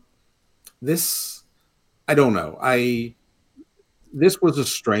 This, I don't know. This was a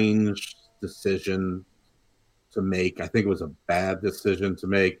strange decision to make. I think it was a bad decision to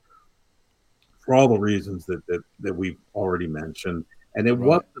make for all the reasons that we've already mentioned. And it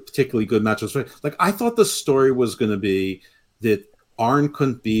wasn't a particularly good match. Like, I thought the story was going to be that Arn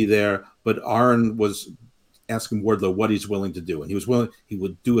couldn't be there, but Arn was asking Wardlow what he's willing to do. And he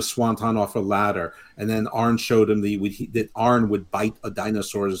would do a swanton off a ladder. And then Arn showed him that Arn would bite a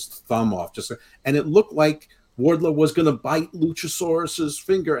dinosaur's thumb off. And it looked like Wardlow was going to bite Luchasaurus's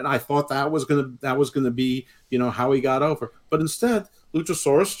finger, and I thought that was going to be, how he got over. But instead,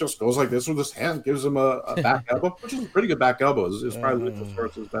 Luchasaurus just goes like this with his hand, gives him a back elbow, which is a pretty good back elbow. It's probably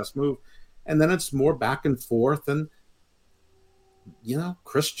Luchasaurus's best move. And then it's more back and forth, and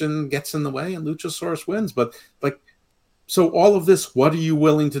Christian gets in the way, and Luchasaurus wins. But so all of this, what are you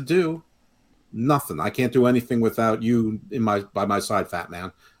willing to do? Nothing. I can't do anything without you by my side, fat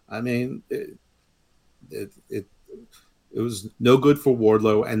man. I mean, it was no good for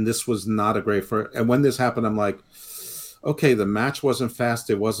Wardlow, and this was not a great for. And when this happened, I'm like, okay, the match wasn't fast,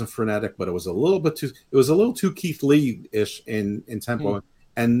 it wasn't frenetic, but it was a little too Keith Lee-ish in tempo.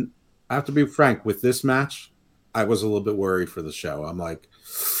 And I have to be frank, with this match, I was a little bit worried for the show. I'm like,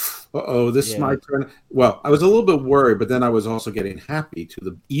 this is my turn. Well, I was a little bit worried, but then I was also getting happy to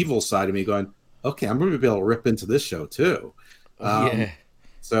the evil side of me going, okay, I'm going to be able to rip into this show too.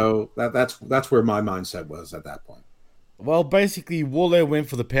 So that's where my mindset was at that point. Well, basically, Wardlow went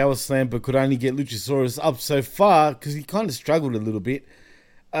for the power slam, but could only get Luchasaurus up so far because he kind of struggled a little bit,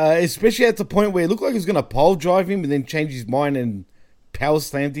 especially at the point where it looked like he was going to pole drive him and then change his mind and power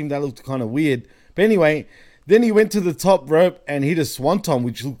slammed him. That looked kind of weird. But anyway, then he went to the top rope and hit a swanton,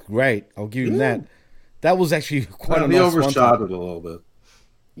 which looked great. I'll give him that. That was actually quite a nice swanton. He overshot it a little bit.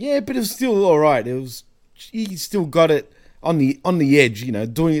 Yeah, but it was still all right. He still got it on the edge,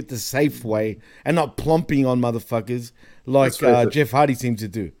 doing it the safe way and not plomping on motherfuckers like Jeff Hardy seemed to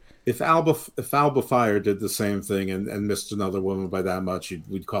do. If Alba Fire did the same thing and missed another woman by that much,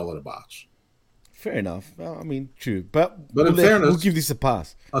 we'd call it a botch. Fair enough. Well, I mean, true. But in fairness, we'll give this a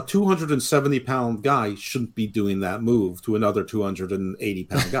pass. A 270-pound guy shouldn't be doing that move to another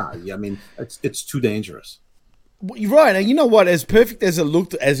 280-pound guy. I mean, it's too dangerous. Well, you're right. And you know what? As perfect as it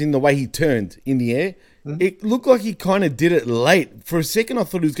looked, as in the way he turned in the air, it looked like he kind of did it late. For a second, I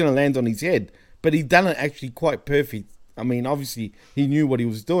thought he was going to land on his head. But he done it actually quite perfect. I mean, obviously, he knew what he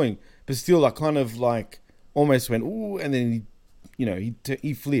was doing. But still, I kind of almost went, ooh, and then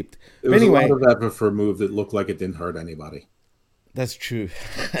he flipped. It was a lot of effort for a move that looked like it didn't hurt anybody. That's true.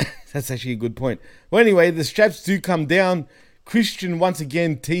 That's actually a good point. Well, anyway, the straps do come down. Christian once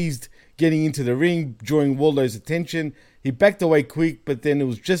again teased getting into the ring, drawing Wardlow's attention. He backed away quick, but then it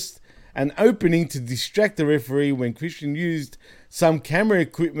was just an opening to distract the referee when Christian used some camera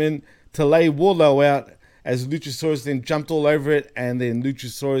equipment to lay Wardlow out as Luchasaurus then jumped all over it, and then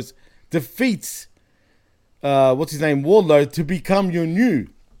Luchasaurus defeats Wardlow to become your new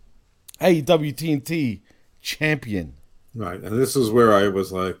AEW TNT champion. Right, and this is where I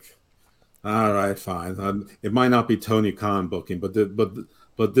was like, all right, fine. It might not be Tony Khan booking,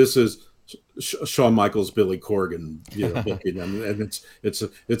 but this is Shawn Michaels, Billy Corgan, booking, and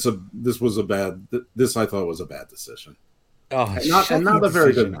this I thought was a bad decision. And not a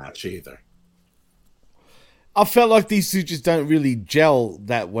very good match either. I felt like these two just don't really gel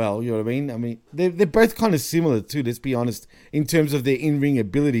that well, you know what I mean? I mean, they're both kind of similar too, let's be honest, in terms of their in-ring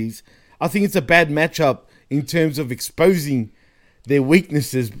abilities. I think it's a bad matchup in terms of exposing their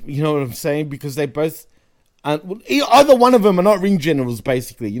weaknesses, you know what I'm saying? Because they both, either one of them are not ring generals,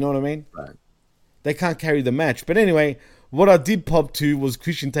 basically, you know what I mean? Right. They can't carry the match. But anyway, what I did pop to was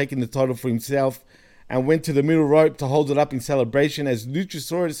Christian taking the title for himself and went to the middle rope to hold it up in celebration as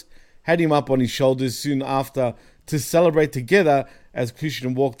Luchasaurus had him up on his shoulders soon after to celebrate together as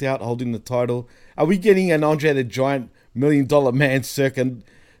Christian walked out holding the title. Are we getting an Andre the Giant $1 Million Man circa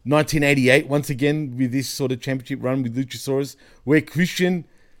 1988 once again with this sort of championship run with Luchasaurus where Christian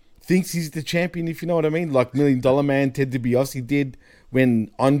thinks he's the champion, if you know what I mean? Like $1 Million Man, Ted DiBiase did when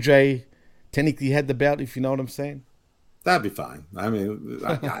Andre technically had the belt, if you know what I'm saying? That'd be fine. I mean,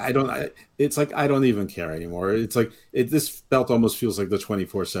 it's like I don't even care anymore. It's like this belt almost feels like the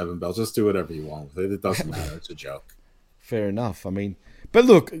 24/7 belt. Just do whatever you want with it. It doesn't matter. It's a joke. Fair enough. I mean, but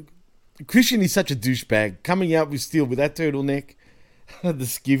look, Christian is such a douchebag. Coming out with steel with that turtleneck, the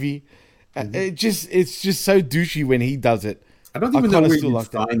skivvy, it's just so douchey when he does it. I don't even know where you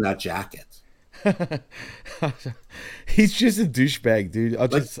find that jacket. He's just a douchebag, dude.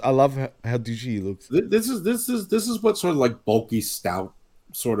 I love how douchey he looks. This is what sort of like bulky, stout,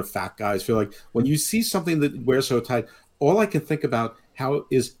 sort of fat guys feel like. When you see something that wears so tight, all I can think about how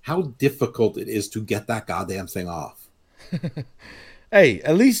difficult it is to get that goddamn thing off. Hey,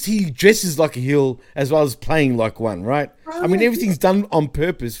 at least he dresses like a heel as well as playing like one, right? I mean, everything's done on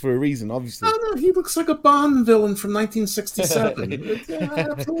purpose for a reason, obviously. No, he looks like a Bond villain from 1967.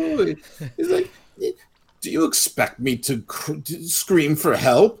 Absolutely. He's like, do you expect me to scream for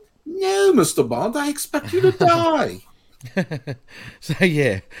help? No, Mr. Bond, I expect you to die. So,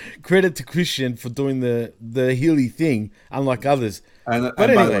 yeah, credit to Christian for doing the Healy thing, unlike others. And by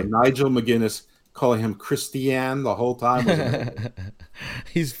the way, Nigel McGuinness, calling him Christiane the whole time. Was amazing.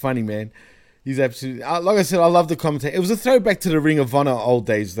 He's funny, man. He's absolutely, like I said, I love the commentator. It was a throwback to the Ring of Honor old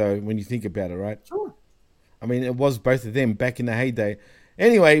days, though, when you think about it, right? Sure. I mean, it was both of them back in the heyday.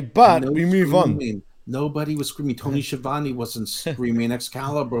 Anyway, but we move on. Nobody was screaming. Tony Schiavone wasn't screaming.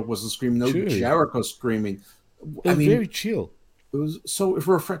 Excalibur wasn't screaming. No True. Jericho screaming. It was very chill. It was so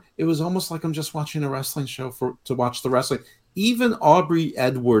it was almost like I'm just watching a wrestling show to watch the wrestling. Even Aubrey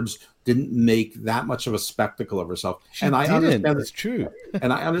Edwards didn't make that much of a spectacle of herself. She and I didn't. understand That's true.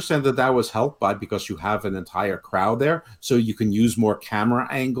 And I understand that was helped by because you have an entire crowd there, so you can use more camera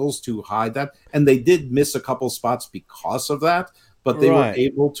angles to hide that. And they did miss a couple spots because of that, but they were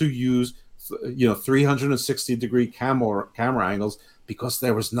able to use 360-degree camera angles because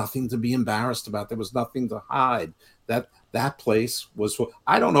there was nothing to be embarrassed about. There was nothing to hide. That place was.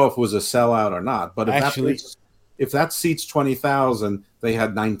 I don't know if it was a sellout or not, but if that seats 20,000, they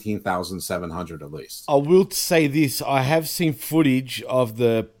had 19,700 at least. I will say this: I have seen footage of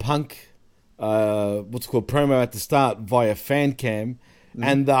the Punk, promo at the start via fan cam,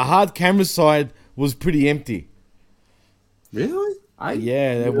 and the hard camera side was pretty empty. Really?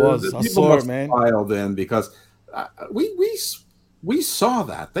 There was. I saw it, man. Filed in because we saw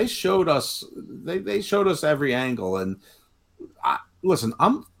that they showed us. They showed us every angle, and listen,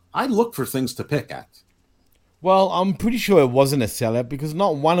 I look for things to pick at. Well, I'm pretty sure it wasn't a sellout because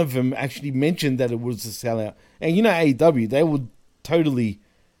not one of them actually mentioned that it was a sellout. And AEW, they would totally,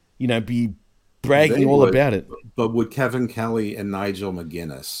 be bragging about it. But would Kevin Kelly and Nigel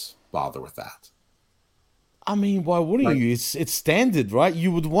McGuinness bother with that? I mean, why wouldn't you? It's standard, right?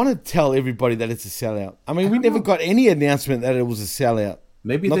 You would want to tell everybody that it's a sellout. I mean, we never got any announcement that it was a sellout.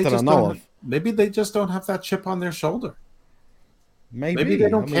 Maybe they just don't have that chip on their shoulder. Maybe they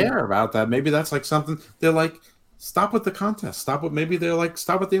don't care about that. Maybe that's like something they're like, stop with the contest. Stop with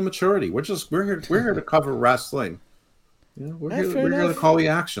the immaturity. We're here to cover wrestling. We're here to call the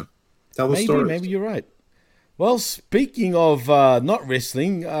action. Tell the story. Maybe you're right. Well, speaking of not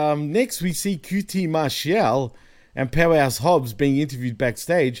wrestling, next we see QT Marshall and Powerhouse Hobbs being interviewed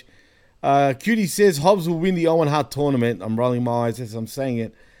backstage. QT says Hobbs will win the Owen Hart tournament. I'm rolling my eyes as I'm saying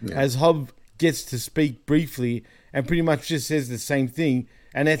it. Yeah. As Hobbs gets to speak briefly and pretty much just says the same thing.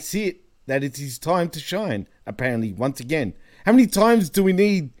 And that's it. That it's his time to shine, apparently, once again. How many times do we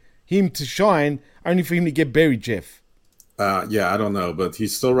need him to shine only for him to get buried, Jeff? I don't know, but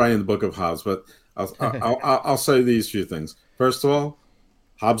he's still writing the book of Hobbs. But I'll say these few things. First of all,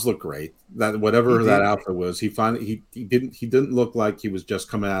 Hobbs looked great. That whatever that outfit was, he didn't look like he was just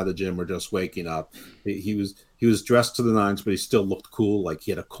coming out of the gym or just waking up. He was dressed to the nines, but he still looked cool. Like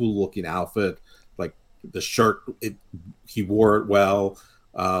he had a cool looking outfit. Like the shirt, he wore it well.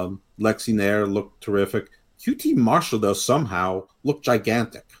 Lexi Nair looked terrific. QT Marshall though somehow looked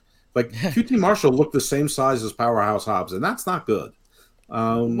gigantic. Like QT Marshall looked the same size as Powerhouse Hobbs, and that's not good.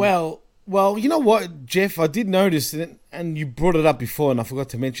 Well, you know what, Jeff? I did notice it, and you brought it up before, and I forgot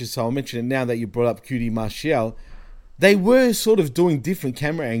to mention, so I'll mention it now that you brought up QT Marshall. They were sort of doing different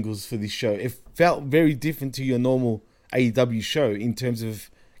camera angles for this show. It felt very different to your normal AEW show in terms of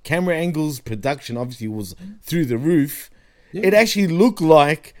camera angles. Production obviously was through the roof. Yeah. It actually looked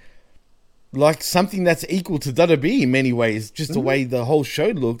like something that's equal to WWE in many ways, just the way the whole show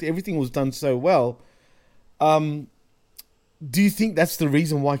looked. Everything was done so well. Do you think that's the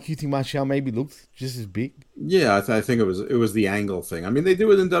reason why QT Marshall maybe looked just as big? Yeah, I think it was the angle thing. I mean, they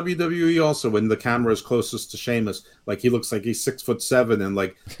do it in WWE also when the camera is closest to Sheamus. Like he looks like he's 6'7", and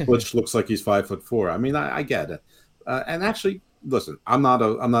like Butch looks like he's 5'4". I mean, I get it. And actually, listen, I'm not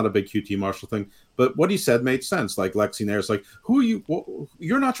a big QT Marshall thing, but what he said made sense. Like Lexi Nair's like, who are you? Well,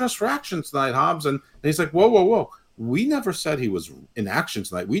 you're not dressed for action tonight, Hobbs. And he's like, whoa. We never said he was in action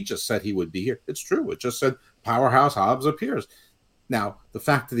tonight. We just said he would be here. It's true. It just said Powerhouse Hobbs appears. Now, the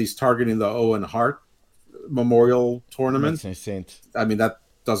fact that he's targeting the Owen Hart Memorial Tournament, makes no sense. I mean, that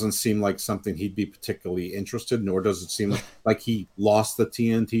doesn't seem like something he'd be particularly interested in, nor does it seem like he lost the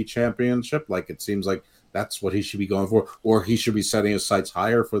TNT Championship. Like, it seems like that's what he should be going for, or he should be setting his sights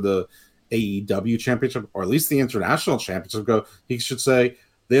higher for the AEW Championship, or at least the International Championship. He should say,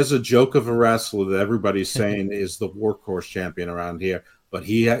 there's a joke of a wrestler that everybody's saying is the workhorse champion around here, but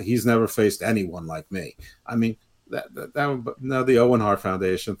he's never faced anyone like me. I mean, the Owen Hart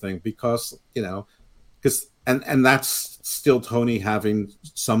Foundation thing, because and that's still Tony having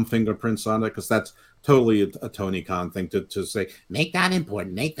some fingerprints on it, because that's totally a Tony Khan thing to say, make that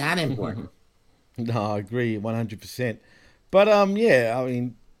important. No, I agree 100%. But yeah, I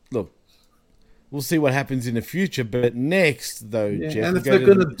mean, look, we'll see what happens in the future. But next, though, Jeff, and if they're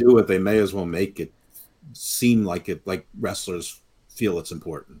going to do it, they may as well make it seem like wrestlers feel it's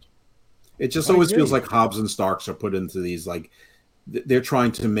important. It just I always agree. feels like Hobbs and Starks are put into these, like, they're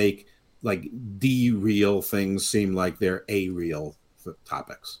trying to make, like, the real things seem like they're a real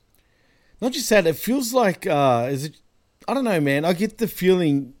topics. Not just that, it feels like, I don't know, man. I get the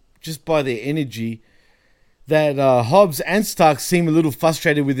feeling just by their energy that Hobbs and Starks seem a little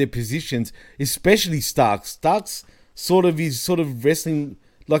frustrated with their positions, especially Starks. Starks he's sort of wrestling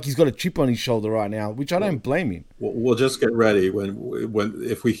like he's got a chip on his shoulder right now, which I don't blame him. We'll just get ready when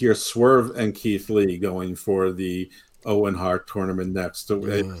if we hear Swerve and Keith Lee going for the Owen Hart tournament next,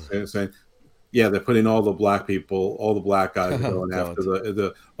 saying, yeah, they're putting all the black people, all the black guys going after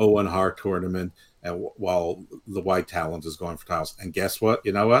the Owen Hart tournament, and while the white talent is going for titles. And guess what?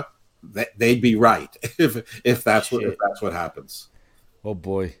 You know what? They'd be right if that's what happens. Oh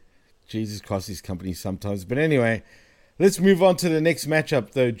boy, Jesus Christ, these companies sometimes. But anyway, let's move on to the next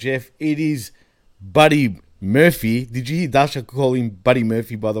matchup, though, Jeff. It is Buddy Murphy. Did you hear Dasha call him Buddy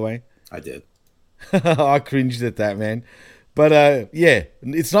Murphy, by the way? I did. I cringed at that, man. But yeah,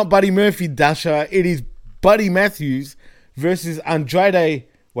 it's not Buddy Murphy, Dasha. It is Buddy Matthews versus Andrade.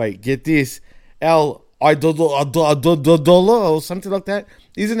 Wait, get this. El Idolo or something like that.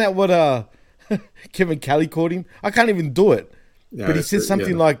 Isn't that what Kevin Kelly called him? I can't even do it. Yeah, but he said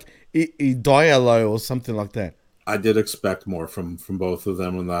something like Idolo or something like that. I did expect more from both of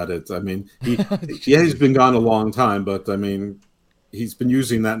them on that. I mean, he's been gone a long time, but I mean, he's been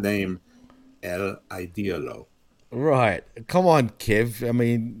using that name, El Idolo. Right. Come on, Kev. I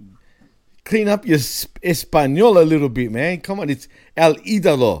mean, clean up your Espanol a little bit, man. Come on, it's El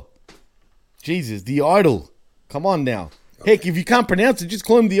Idolo. Jesus, the idol. Come on now. Okay. Heck, if you can't pronounce it, just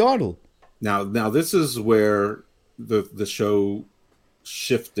call him the idol. Now this is where the show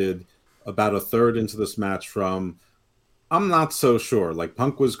shifted about a third into this match from, I'm not so sure. Like,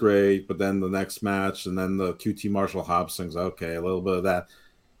 Punk was great, but then the next match, and then the QT Marshall Hobbs things, okay, a little bit of that.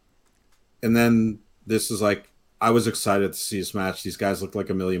 And then this is like, I was excited to see this match. These guys look like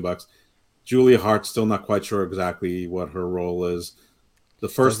 $1 million. Julia Hart, still not quite sure exactly what her role is. The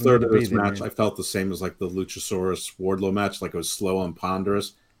first third of this match, I felt the same as like the Luchasaurus Wardlow match, like it was slow and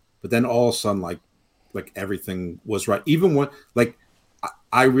ponderous. But then all of a sudden, like everything was right. Even when, like,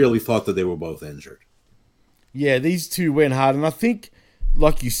 I really thought that they were both injured. Yeah, these two went hard. And I think,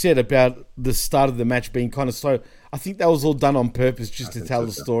 like you said about the start of the match being kind of slow, I think that was all done on purpose just to tell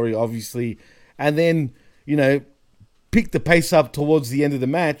the story, obviously. And then, you know, pick the pace up towards the end of the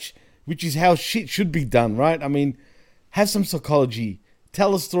match, which is how shit should be done, right? I mean, have some psychology.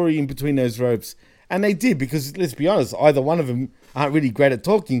 Tell a story in between those ropes. And they did, because let's be honest, either one of them aren't really great at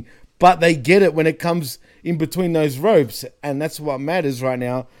talking, but they get it when it comes in between those ropes. And that's what matters right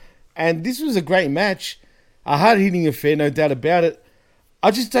now. And this was a great match. A hard-hitting affair, no doubt about it.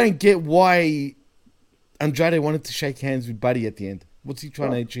 I just don't get why Andrade wanted to shake hands with Buddy at the end. What's he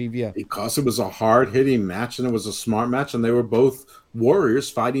trying to achieve here? Because it was a hard-hitting match, and it was a smart match, and they were both warriors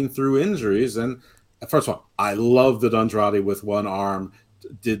fighting through injuries. And first of all, I love that Andrade with one arm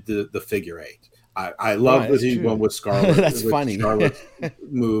did the figure eight. I love that he went with Scarlett. That's funny. Scarlett's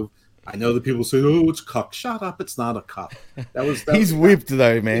move. I know that people say, "Oh, it's cuck." Shut up! It's not a cuck. He's whipped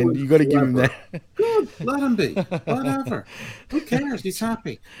though, man. You got to give him that. Good, let him be. Whatever. Who cares? He's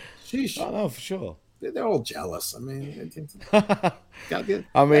happy. Sheesh. Oh no, for sure. They're all jealous. I mean,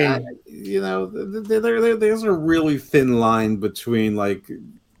 you know, there's a really thin line between, like,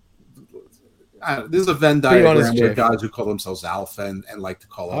 there's a Venn diagram where guys who call themselves alpha and like to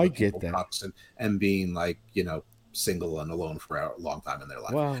call other people cucks and being, like, you know, single and alone for a long time in their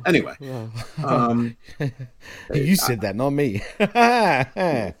life. Wow. Anyway, you said that, not me.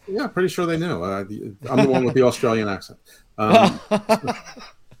 Yeah, pretty sure they knew. I'm the one with the Australian accent.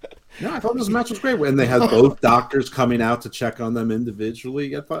 No, I thought this match was great, and they had both doctors coming out to check on them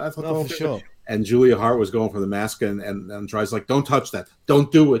individually. I thought for sure. And Julia Hart was going for the mask, and tries like, "Don't touch that!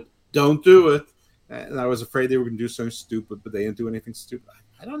 Don't do it! Don't do it!" And I was afraid they were going to do something stupid, but they didn't do anything stupid.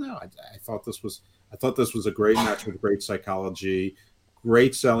 I don't know. I thought this was a great match with great psychology,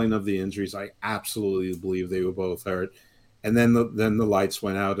 great selling of the injuries. I absolutely believe they were both hurt. And then the lights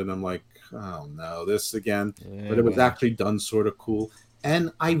went out, and I'm like, oh no, this again. Yeah, but it was actually done sort of cool.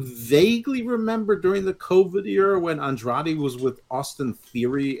 And I vaguely remember during the COVID era when Andrade was with Austin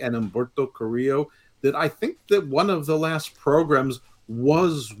Theory and Humberto Carrillo that I think that one of the last programs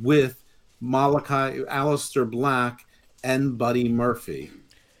was with Malachi, Aleister Black, and Buddy Murphy.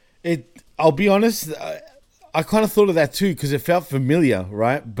 I'll be honest, I kind of thought of that too because it felt familiar,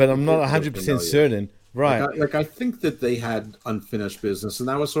 right? But I'm not 100% certain, right? Like I think that they had unfinished business, and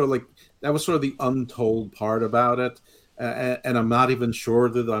that was sort of the untold part about it. And I'm not even sure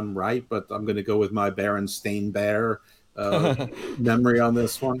that I'm right, but I'm going to go with my Berenstain Bear memory on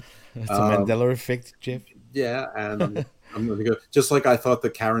this one. It's a Mandela effect, Jeff. Yeah, and I'm going to go. Just like I thought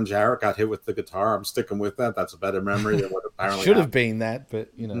that Karen Jarrett got hit with the guitar, I'm sticking with that. That's a better memory than what apparently should have been that, but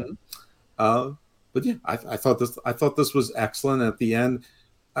But yeah, I thought this was excellent. At the end,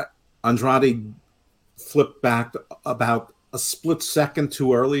 Andrade flipped back about a split second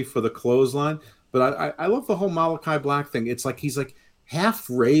too early for the clothesline. But I love the whole Malachi Black thing. It's like he's like half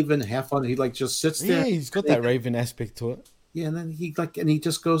Raven, half on. He like just sits there. Yeah, he's got that Raven aspect to it. Yeah, and then he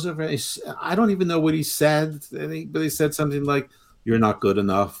just goes over. I don't even know what he said, but he said something like, "You're not good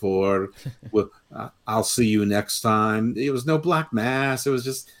enough," or well, "I'll see you next time." It was no black mass. It was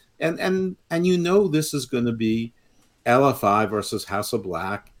just and this is going to be LFI versus House of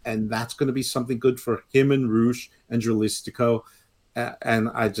Black, and that's going to be something good for him and Roosh and Jalistico. And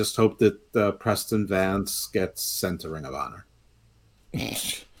I just hope that Preston Vance gets sent to Ring of Honor.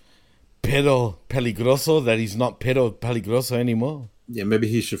 Pero Peligroso, that he's not Pero Peligroso anymore. Yeah, maybe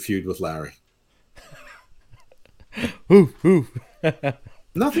he should feud with Larry. Who?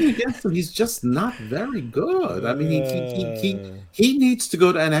 Nothing against him. He's just not very good. I mean, he needs to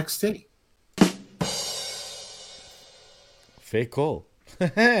go to NXT. Fair call.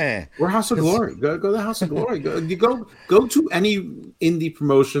 Or House of Glory. Go to House of Glory. Go to any indie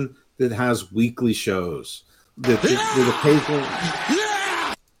promotion that has weekly shows. That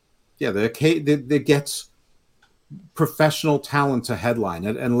gets professional talent to headline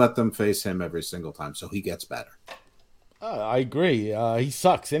it and let them face him every single time so he gets better. I agree. He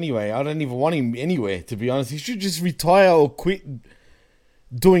sucks anyway. I don't even want him anywhere, to be honest. He should just retire or quit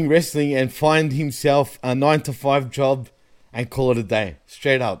doing wrestling and find himself a 9-to-5 job and call it a day.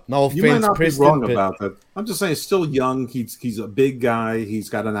 Straight up. No offense, you might not Preston, be wrong about that. I'm just saying, still young. He's a big guy. He's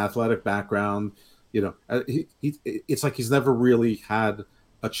got an athletic background. It's like he's never really had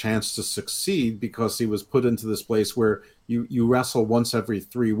a chance to succeed because he was put into this place where you wrestle once every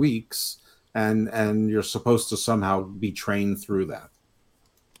 3 weeks and you're supposed to somehow be trained through that.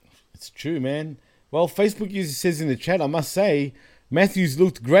 It's true, man. Well, Facebook user says in the chat, I must say, Matthews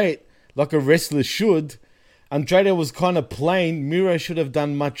looked great, like a wrestler should. Andrade was kind of plain. Miro should have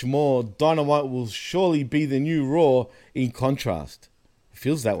done much more. Dynamite will surely be the new Raw in contrast. It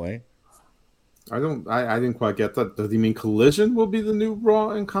feels that way. I didn't quite get that. Does he mean Collision will be the new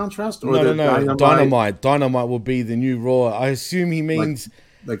Raw in contrast? Or No. Dynamite will be the new Raw. I assume he means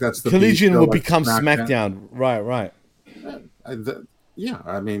like that's the Collision will become SmackDown. Right. Yeah,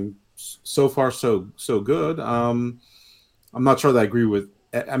 I mean, so far so good. I'm not sure that I agree with.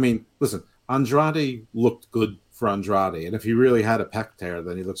 I mean, listen, Andrade looked good for Andrade, and if he really had a pec tear,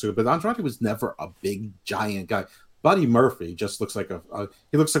 then he looks good. But Andrade was never a big giant guy. Buddy Murphy just looks like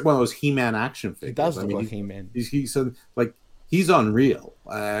he looks like one of those He-Man action figures. He does look like He-Man. He's unreal.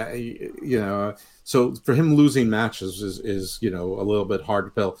 So for him losing matches is a little bit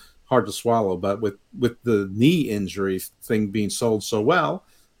hard to swallow. But with the knee injury thing being sold so well,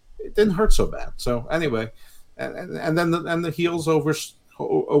 it didn't hurt so bad. So anyway, and then the heels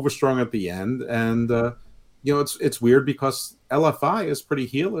overstrong at the end, and it's weird because LFI is pretty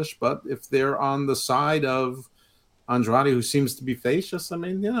heelish, but if they're on the side of Andrade, who seems to be facious, I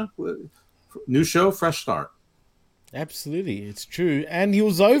mean, new show, fresh start. Absolutely, it's true. And he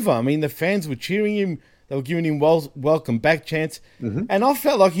was over. I mean, the fans were cheering him. They were giving him welcome back chants. Mm-hmm. And I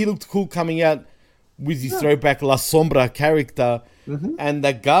felt like he looked cool coming out with his throwback La Sombra character. Mm-hmm. And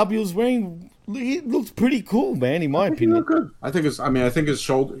that garb he was wearing, he looked pretty cool, man, in my opinion. Good. I think his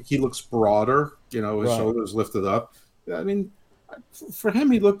shoulder, he looks broader. His shoulders lifted up. I mean, for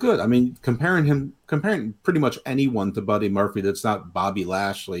him, he looked good. I mean, comparing pretty much anyone to Buddy Murphy that's not Bobby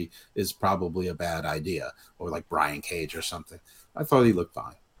Lashley is probably a bad idea, or like Brian Cage or something. I thought he looked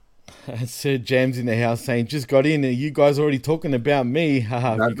fine. Sir James in the house saying, just got in and you guys already talking about me.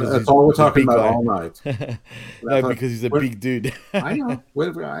 That's all we're talking about all night. No, because he's a big dude. I know.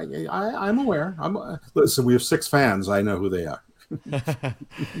 I'm aware. Listen, we have 6 fans. I know who they are.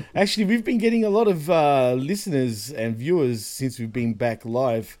 Actually, we've been getting a lot of listeners and viewers since we've been back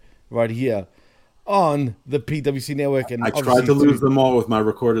live right here on the PWC network. And I tried to lose them all with my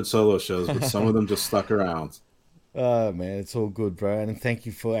recorded solo shows, but some of them just stuck around. Oh, man, it's all good, bro. And thank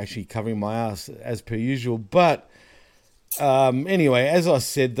you for actually covering my ass as per usual. But anyway, as I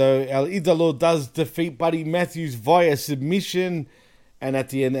said, though, El Idolo does defeat Buddy Matthews via submission. And at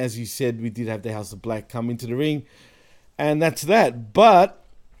the end, as you said, we did have the House of Black come into the ring. And that's that. But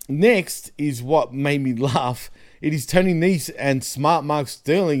next is what made me laugh. It is Tony Nese and Smart Mark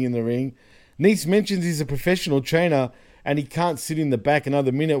Sterling in the ring. Nese mentions he's a professional trainer and he can't sit in the back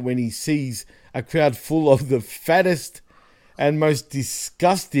another minute when he sees a crowd full of the fattest and most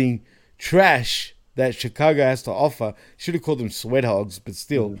disgusting trash that Chicago has to offer. Should have called them sweat hogs, but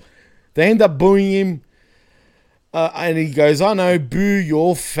still. They end up booing him. And he goes, "I know, boo,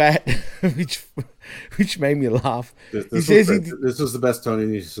 you're fat," which made me laugh. This was the best Tony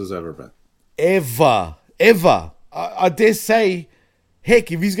Nese has ever been. Ever. I dare say,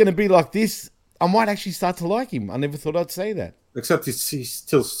 heck, if he's going to be like this, I might actually start to like him. I never thought I'd say that. Except he's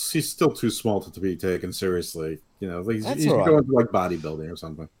still too small to be taken seriously. You know, he's right. going to like bodybuilding or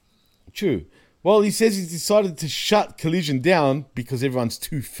something. True. Well, he says he's decided to shut Collision down because everyone's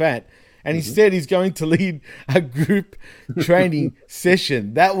too fat. And instead, he's going to lead a group training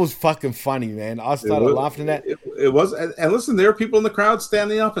session. That was fucking funny, man. I started laughing at that. It was. And listen, there are people in the crowd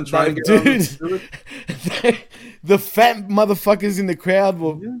standing up and trying to get on. The fat motherfuckers in the crowd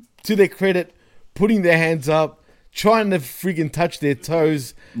were, to their credit, putting their hands up, trying to friggin' touch their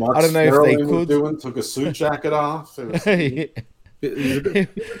toes. I don't know Sterling if they could. took a suit jacket off. He's a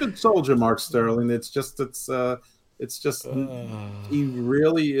good soldier, Mark Sterling. It's just he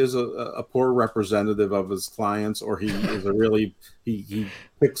really is a poor representative of his clients, or he is he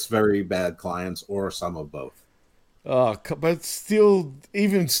picks very bad clients, or some of both. But still,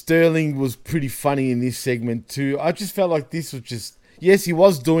 even Sterling was pretty funny in this segment too. I just felt like this was just, yes, he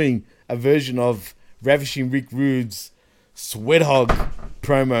was doing a version of Ravishing Rick Rude's Sweat Hog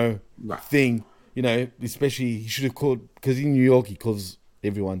promo thing. You know, especially he should have called, because in New York he calls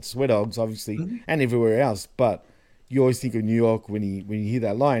everyone Sweat Hogs, obviously, and everywhere else. But you always think of New York when you hear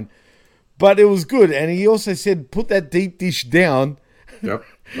that line. But it was good. And he also said, put that deep dish down. Yep,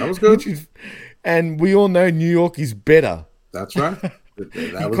 that was good. And we all know New York is better. That's right.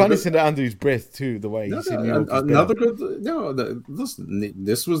 He kind of said it under his breath, too, the way he said New York is another better. good... No, listen,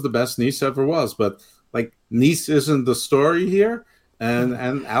 this was the best Nice ever was. But, like, Nice isn't the story here.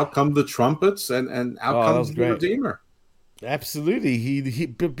 And out come the trumpets, and out comes the Redeemer. Absolutely.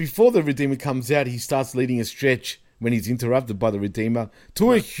 But before the Redeemer comes out, he starts leading a stretch when he's interrupted by the Redeemer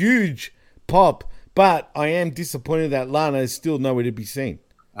to a huge pop. But I am disappointed that Lana is still nowhere to be seen.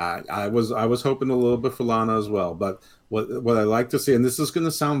 I was hoping a little bit for Lana as well. But what I like to see, and this is going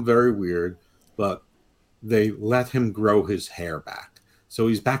to sound very weird, but they let him grow his hair back. So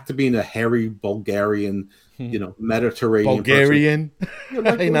he's back to being a hairy Bulgarian, Mediterranean Bulgarian,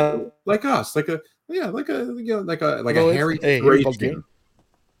 like us, like a hairy Thracian.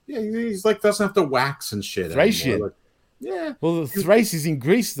 Yeah, he's like doesn't have to wax and shit. Thracian. Like, yeah. Well, Thrace is in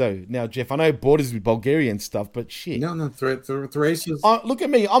Greece though now, Jeff. I know it borders with Bulgaria and stuff, but shit. No, Thrace is. Look at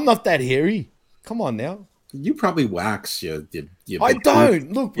me. I'm not that hairy. Come on now. You probably wax you I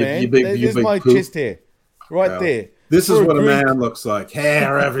don't. Look, man. There's my chest hair right there. This is what a man looks like.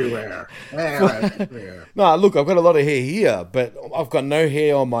 Hair everywhere. No, look, I've got a lot of hair here, but I've got no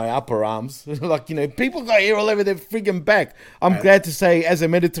hair on my upper arms. Like, people got hair all over their friggin' back. I'm glad to say, as a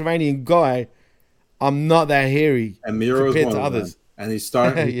Mediterranean guy, I'm not that hairy compared to others. And he's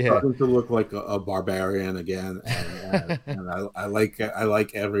starting to look like a barbarian again. And I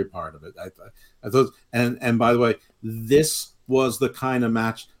like every part of it. I thought, and by the way, this was the kind of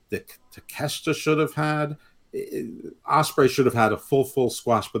match that Takeshita should have had. Ospreay should have had a full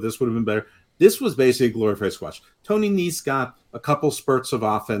squash, but this would have been better. This was basically a glorified squash. Tony Nese got a couple spurts of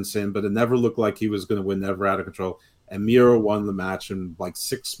offense in, but it never looked like he was going to win, never out of control. And Miro won the match in like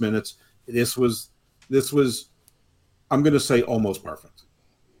 6 minutes. This was I'm going to say almost perfect.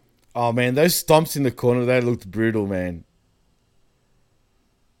 Oh man, those stomps in the corner, they looked brutal, man.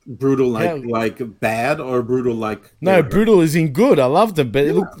 Brutal like bad, or brutal like... No, brutal is in good. I loved them,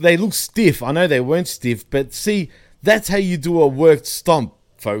 but they look stiff. I know they weren't stiff, but see, that's how you do a worked stomp,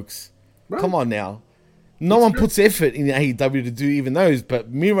 folks. Right. Come on now. No one puts effort in AEW to do even those,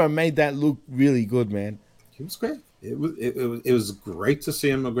 but Miro made that look really good, man. He was great. It was great to see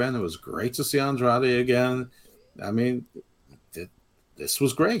him again. It was great to see Andrade again. I mean, this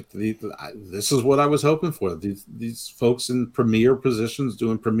was great. This is what I was hoping for. These folks in premier positions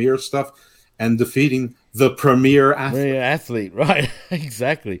doing premier stuff and defeating the premier athlete. Right?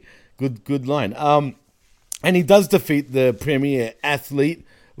 Exactly. Good line. And he does defeat the premier athlete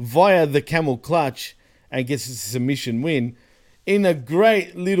via the camel clutch and gets a submission win in a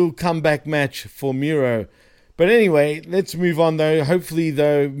great little comeback match for Miro. But anyway, let's move on though. Hopefully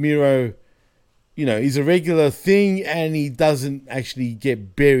though, Miro, he's a regular thing and he doesn't actually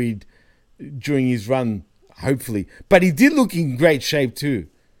get buried during his run, hopefully. But he did look in great shape too.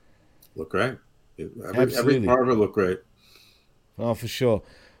 Look great. Every part of it looked great. Oh, for sure.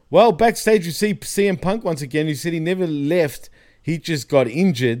 Well, backstage you see CM Punk once again, who said he never left. He just got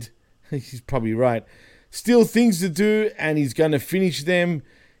injured. He's probably right. Still things to do and he's going to finish them.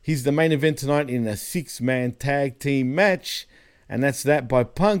 He's the main event tonight in a 6-man tag team match. And that's that by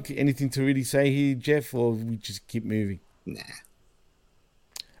Punk. Anything to really say here, Jeff, or we just keep moving? Nah.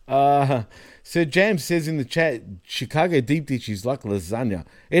 Sir Jam says in the chat, Chicago deep dish is like lasagna.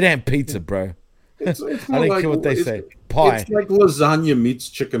 It ain't pizza, bro. It's I don't care what they say. Pie. It's like lasagna meets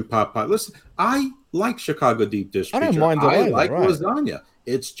chicken pot pie. Listen, I like Chicago deep dish. I don't pizza. mind it I either, like right. lasagna.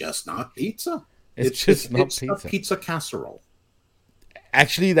 It's just not pizza. It's just not it's pizza. a pizza casserole.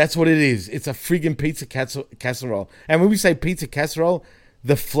 Actually, that's what it is. It's a friggin' pizza casserole. And when we say pizza casserole,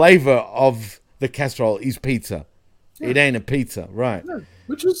 the flavor of the casserole is pizza. Yeah. It ain't a pizza, right? Yeah,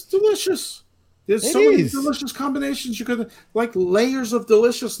 which is delicious. There's so many delicious combinations you could, like layers of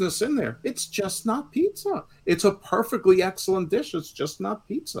deliciousness in there. It's just not pizza. It's a perfectly excellent dish. It's just not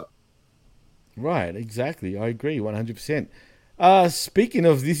pizza. Right, exactly. I agree 100%. Speaking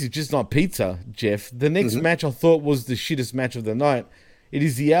of this is just not pizza, Jeff, the next match I thought was the shittest match of the night. It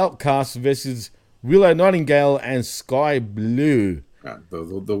is the Outcasts versus Willow Nightingale and Sky Blue. Yeah,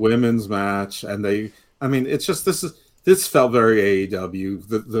 the women's match, and it's just this felt very AEW.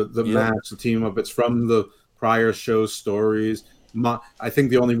 The match, the team up, it's from the prior show stories. I think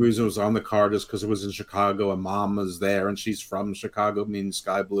the only reason it was on the card is because it was in Chicago and Mom was there, and she's from Chicago, meaning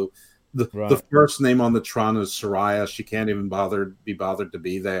Sky Blue. The first name on the Tron is Soraya. She can't even be bothered to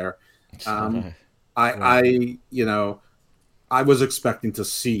be there. I was expecting to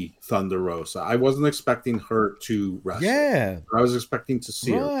see Thunder Rosa. I wasn't expecting her to wrestle. Yeah. I was expecting to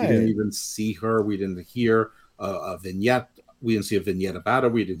see her. We didn't even see her. We didn't hear a vignette. We didn't see a vignette about her.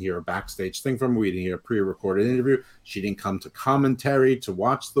 We didn't hear a backstage thing from her. We didn't hear a pre-recorded interview. She didn't come to commentary to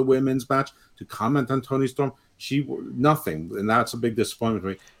watch the women's match, to comment on Toni Storm. Nothing. And that's a big disappointment to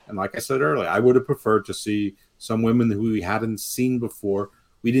me. And like I said earlier, I would have preferred to see some women who we hadn't seen before.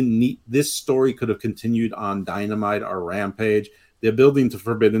 We didn't need this story could have continued on Dynamite or Rampage. They're building to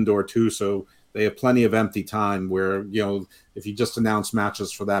Forbidden Door too, so they have plenty of empty time where, if you just announce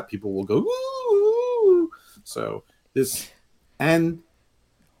matches for that, people will go, woo! So this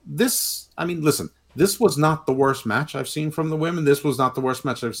was not the worst match I've seen from the women. This was not the worst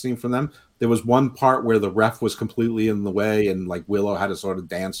match I've seen from them. There was one part where the ref was completely in the way, and like Willow had to sort of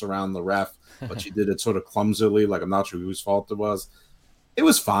dance around the ref, but she did it sort of clumsily, like I'm not sure whose fault it was. It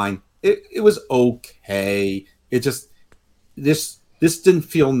was fine. It was okay. It just this didn't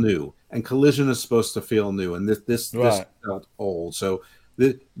feel new, and Collision is supposed to feel new, and this felt old. So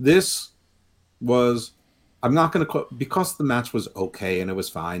this was. I'm not going to because the match was okay and it was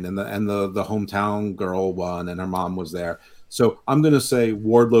fine, and the hometown girl won and her mom was there. So I'm going to say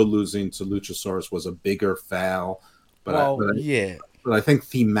Wardlow losing to Luchasaurus was a bigger fail, but I think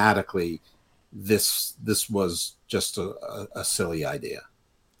thematically this was just a silly idea.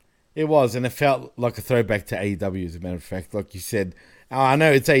 It was, and it felt like a throwback to AEW, as a matter of fact. Like you said, I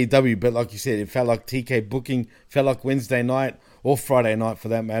know it's AEW, but like you said, it felt like TK booking, felt like Wednesday night or Friday night for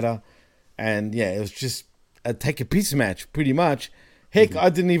that matter. And yeah, it was just a take a piss match, pretty much. Heck, I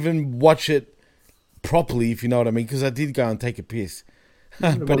didn't even watch it properly, if you know what I mean, because I did go and take a piss.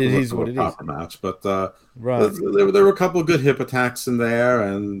 But it is what it is. Match, but there were a couple of good hip attacks in there,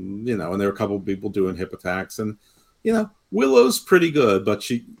 and and there were a couple of people doing hip attacks, and Willow's pretty good, but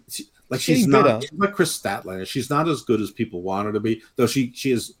she's not like Chris Statlander. She's not as good as people want her to be, though she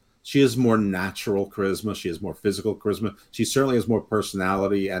has more natural charisma. She has more physical charisma. She certainly has more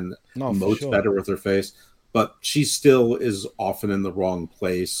personality and emotes better with her face. But she still is often in the wrong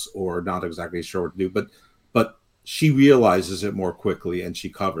place or not exactly sure what to do. But she realizes it more quickly and she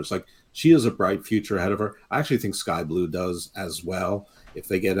covers. Like, she has a bright future ahead of her. I actually think Sky Blue does as well if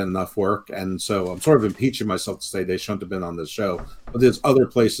they get enough work. And so I'm sort of impeaching myself to say they shouldn't have been on this show. But there's other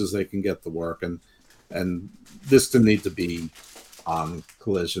places they can get the work. And this didn't need to be on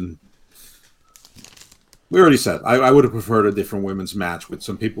Collision. We already said I would have preferred a different women's match with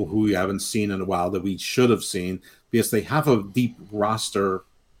some people who we haven't seen in a while that we should have seen, because they have a deep roster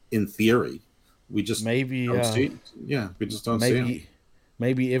in theory. We just don't see. Yeah, we just don't see them.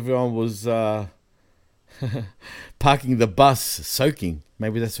 Maybe everyone was parking the bus soaking.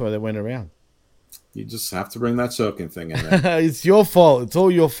 Maybe that's why they went around. You just have to bring that soaking thing in there. It's your fault. It's all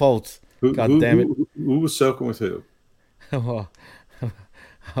your fault. God damn it. Who was soaking with who?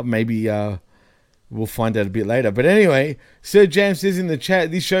 Maybe we'll find out a bit later. But anyway, Sir Jam says in the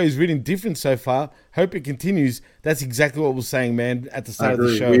chat, this show is really different so far. Hope it continues. That's exactly what we're saying, man, at the start of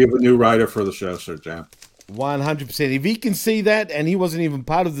the show. We have a new writer for the show, Sir Jam. 100%. If he can see that, and he wasn't even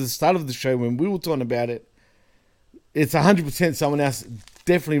part of the start of the show when we were talking about it, it's 100% someone else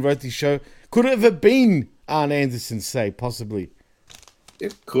definitely wrote this show. Could it have been Arn Anderson, say, possibly?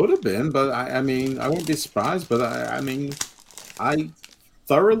 It could have been, but I mean, I wouldn't be surprised. But I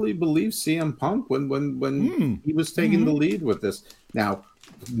thoroughly believe CM Punk when he was taking the lead with this. Now,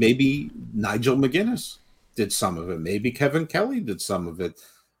 maybe Nigel McGuinness did some of it. Maybe Kevin Kelly did some of it.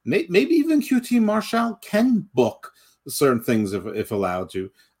 Maybe even QT Marshall can book certain things if allowed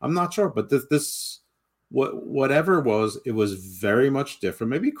to. I'm not sure, but whatever it was very much different.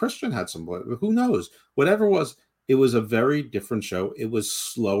 Maybe Christian had some, who knows? Whatever it was a very different show. It was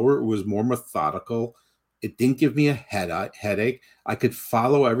slower. It was more methodical. It didn't give me a headache. I could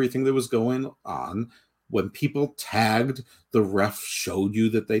follow everything that was going on. When people tagged, the ref showed you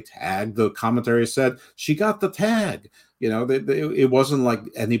that they tagged. The commentary said, she got the tag. It wasn't like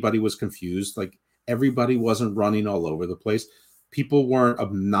anybody was confused. Like, everybody wasn't running all over the place. People weren't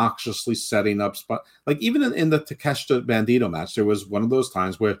obnoxiously setting up spot. Like, even in the Takeshita Bandito match, there was one of those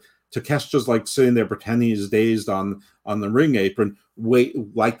times where Takeshita's like sitting there pretending he's dazed on the ring apron,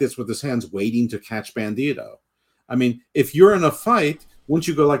 like this with his hands, waiting to catch Bandito. I mean, if you're in a fight, wouldn't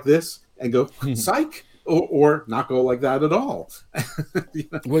you go like this and go, psych? Or not go like that at all.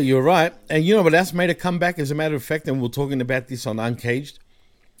 Well, you're right. And you know what else made a comeback, as a matter of fact, and we're talking about this on Uncaged,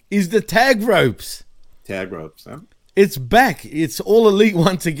 is the tag ropes. Tag ropes, huh? It's back. It's all elite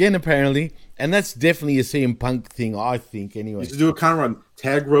once again, apparently. And that's definitely a CM Punk thing, I think, anyway. You should do a kind of run.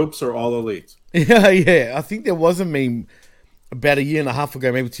 Tag ropes are all elite. Yeah. I think there was a meme about a year and a half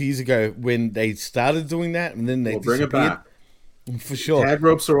ago, maybe 2 years ago, when they started doing that, and then they bring it back. For sure. Tag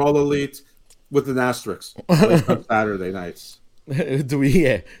ropes are all elite with an asterisk. On Saturday nights. Do we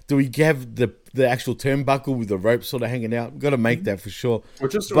have the actual turnbuckle with the rope sort of hanging out? We've got to make that for sure. Or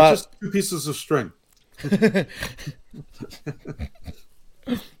just 2 pieces of string.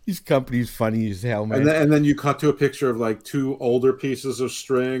 This company's funny as hell, man. And then you cut to a picture of like 2 older pieces of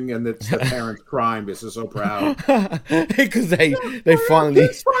string, and it's the parents crying because they're so proud because they finally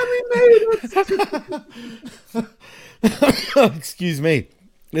made it. Excuse me.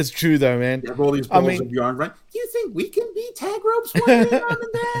 It's true though, man. You have all these balls of yarn, right? Do you think we can be tag ropes one day, Mom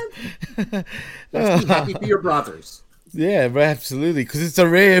and Dad? Let's be happy for your brothers. Yeah, absolutely. Because it's a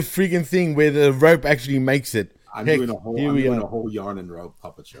rare freaking thing where the rope actually makes it. I'm doing a whole yarn and rope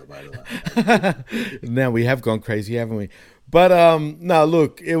puppet show, by the way. Now we have gone crazy, haven't we? But no,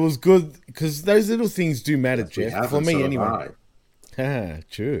 look, it was good because those little things do matter, Jeff. For me, anyway.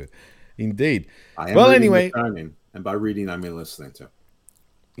 True, indeed. I am anyway, and by reading, I mean listening to.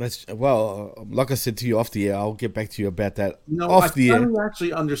 Like I said to you off the air, I'll get back to you about that I don't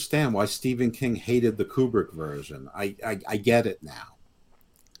actually understand why Stephen King hated the Kubrick version. I get it now.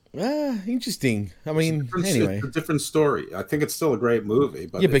 Interesting. I mean, anyway. It's a different story. I think it's still a great movie.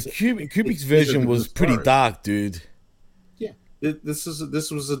 But Kubrick's version was pretty dark, dude. Yeah. This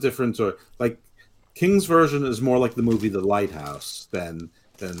was a different story. Like, King's version is more like the movie The Lighthouse than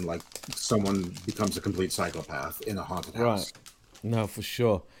like someone becomes a complete psychopath in a haunted house. Right. No, for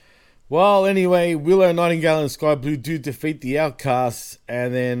sure. Well, anyway, Willow Nightingale and Sky Blue do defeat the Outcasts.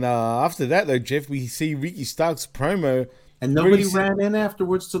 And then after that, though, Jeff, we see Ricky Stark's promo. And nobody ran in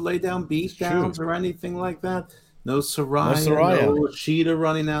afterwards to lay down beat downs or anything like that. No Saraya, no Sheeta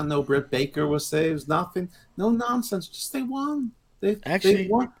running out, no Britt Baker was saved, nothing. No nonsense. Just they won.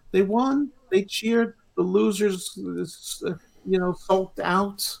 They won. They cheered. The losers, sulked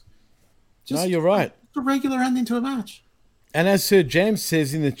out. No, you're right. Just a regular ending to a match. And as Sir James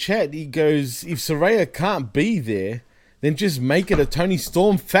says in the chat, he goes, if Saraya can't be there, then just make it a Tony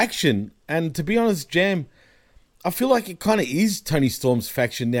Storm faction. And to be honest, Jam, I feel like it kind of is Tony Storm's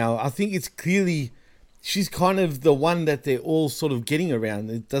faction now. I think it's clearly, she's kind of the one that they're all sort of getting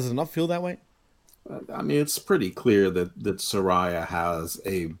around. Does it not feel that way? I mean, it's pretty clear that Saraya has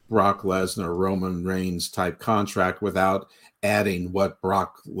a Brock Lesnar, Roman Reigns type contract without adding what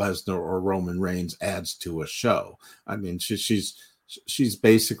Brock Lesnar or Roman Reigns adds to a show. I mean, she's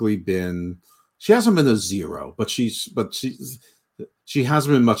basically been, she hasn't been a zero, but she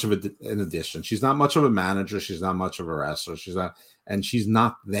hasn't been much of an addition. She's not much of a manager. She's not much of a wrestler. She's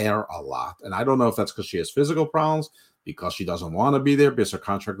not there a lot. And I don't know if that's because she has physical problems, because she doesn't want to be there, because her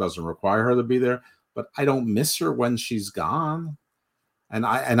contract doesn't require her to be there. But I don't miss her when she's gone. And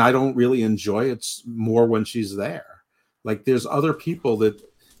I don't really enjoy it more when she's there. Like, there's other people that,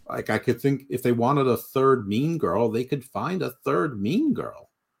 like, I could think if they wanted a third Mean Girl, they could find a third Mean Girl.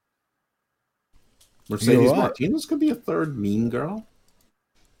 Mercedes Martinez could be a third Mean Girl.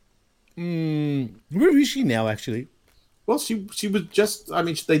 Where is she now, actually? Well, she was just, I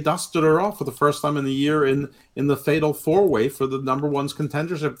mean, they dusted her off for the first time in the year in the Fatal 4-Way for the number one's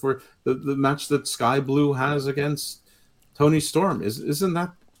contendership for the match that Sky Blue has against Tony Storm. Isn't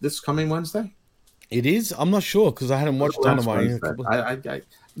that this coming Wednesday? It is? I'm not sure because I hadn't watched Dynamite.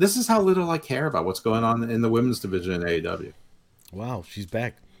 This is how little I care about what's going on in the women's division in AEW. Wow, she's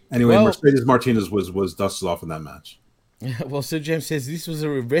back. Anyway, Mercedes Martinez was dusted off in that match. Well, Sir James says this was a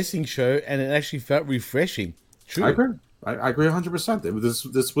wrestling show and it actually felt refreshing. True. I agree. I agree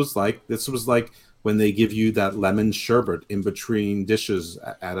 100%. This was like when they give you that lemon sherbet in between dishes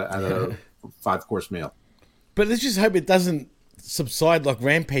at a 5-course meal. But let's just hope it doesn't subside like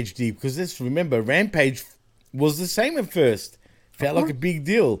Rampage did, because let's remember, Rampage was the same at first. Felt like a big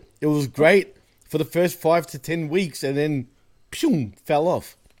deal. It was great for the first 5 to 10 weeks, and then fell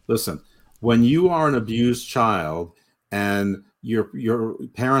off. Listen, when you are an abused child and your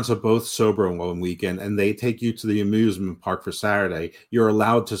parents are both sober on one weekend and they take you to the amusement park for Saturday, you're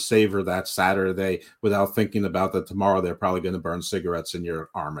allowed to savor that Saturday without thinking about that tomorrow they're probably going to burn cigarettes in your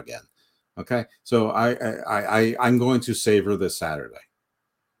arm again. Okay, so I'm going to savor this Saturday.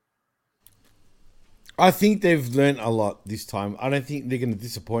 I think they've learned a lot this time. I don't think they're going to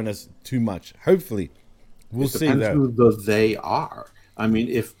disappoint us too much. Hopefully, we'll see. Depends who they are. I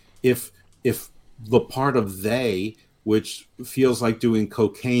mean, if the part of they which feels like doing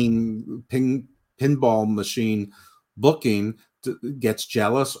cocaine pinball machine booking gets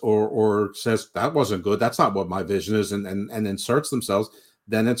jealous or says that wasn't good, that's not what my vision is, and inserts themselves,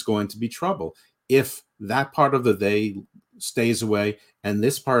 then it's going to be trouble. If that part of the they stays away and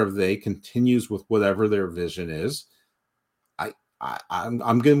this part of they continues with whatever their vision is,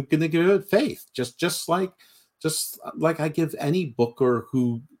 I'm going to give it faith, just like I give any booker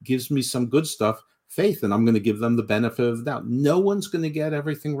who gives me some good stuff faith, and I'm going to give them the benefit of the doubt. No one's going to get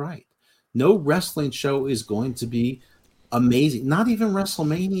everything right. No wrestling show is going to be amazing. Not even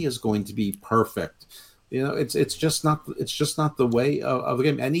WrestleMania is going to be perfect. You know, it's just not the way of the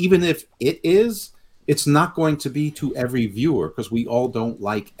game. And even if it is, it's not going to be to every viewer, because we all don't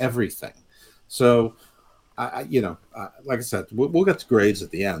like everything. So, like I said, we'll get to grades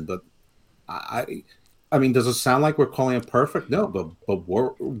at the end. But I mean, does it sound like we're calling it perfect? No, but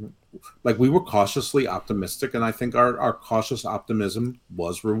we were cautiously optimistic, and I think our cautious optimism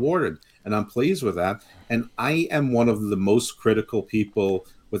was rewarded, and I'm pleased with that. And I am one of the most critical people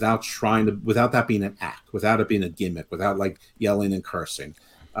without that being an act, without it being a gimmick, without like yelling and cursing,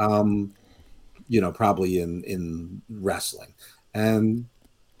 probably in wrestling. And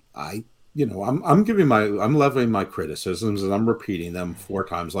I'm leveling my criticisms and I'm repeating them 4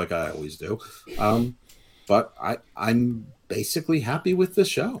 times like I always do. But I'm basically happy with the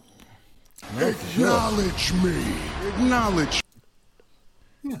show. Acknowledge me. Acknowledge.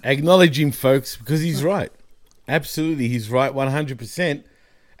 Yeah. Acknowledge him, folks, because he's right. Absolutely, he's right, 100%.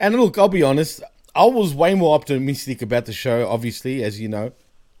 And look, I'll be honest, I was way more optimistic about the show, obviously, as you know.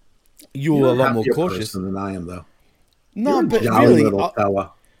 You're a lot more cautious than I am, though. No, You're but a jolly really, little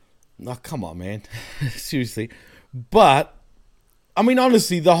fella. No, come on, man. Seriously. But, I mean,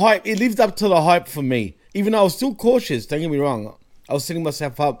 honestly, the hype, it lived up to the hype for me. Even though I was still cautious, don't get me wrong. I was setting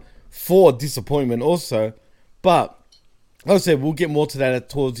myself up for disappointment also. But, like I said, we'll get more to that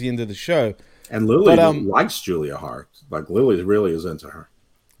towards the end of the show. And Lily likes Julia Hart. Like, Lily really is into her.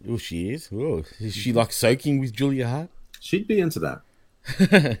 Oh, she is? Oh, is she like soaking with Julia Hart? She'd be into that.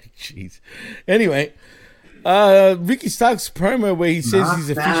 Jeez. Anyway, Ricky Starks promo where he says he's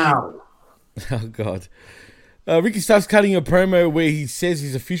officially... Oh, God. Ricky Starks cutting a promo where he says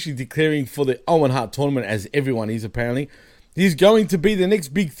he's officially declaring for the Owen Hart tournament, as everyone is apparently. He's going to be the next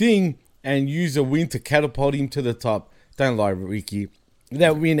big thing and use a win to catapult him to the top. Don't lie, Ricky.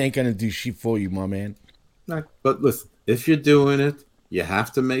 That win ain't going to do shit for you, my man. No, but listen, if you're doing it, you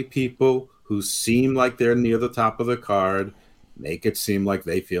have to make people who seem like they're near the top of the card make it seem like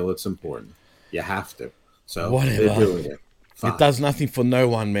they feel it's important. You have to. So whatever. They're doing it. Fine. It does nothing for no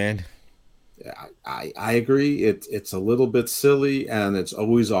one, man. I agree. It's a little bit silly, and it's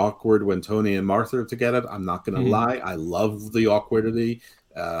always awkward when Tony and Martha are together. I'm not going to lie. I love the awkwardity.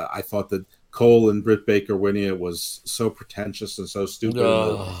 I thought that Cole and Britt Baker winning it was so pretentious and so stupid.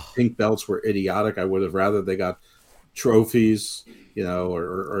 And the pink belts were idiotic. I would have rather they got trophies,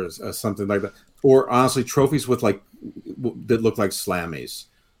 or something like that. Or honestly, trophies with that look like slammies,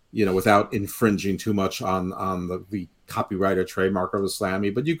 without infringing too much on the copyright or trademark of the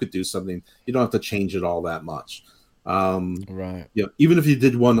slammy. But you could do something. You don't have to change it all that much. Right. Even if you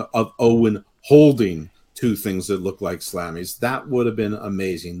did one of Owen holding 2 things that look like slammies, that would have been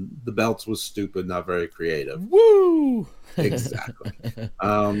amazing. The belts was stupid, not very creative. Woo! Exactly.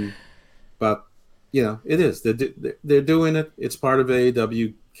 But it is. They're doing it. It's part of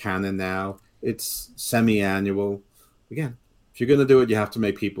AEW canon now. It's semi-annual. Again, if you're going to do it, you have to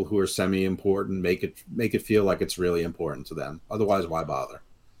make people who are semi-important make it feel like it's really important to them. Otherwise, why bother?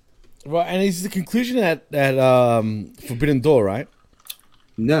 Right, and it's the conclusion at Forbidden Door, right?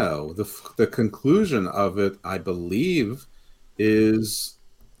 No, the conclusion of it, I believe, is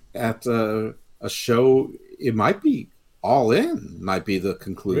at a show. It might be All In. Might be the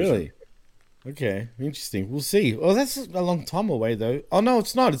conclusion. Really? Okay, interesting. We'll see. Well, that's a long time away, though. Oh, no,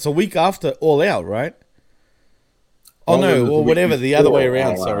 it's not. It's a week after All Out, right? Oh, All In no, is or the week whatever, the other way before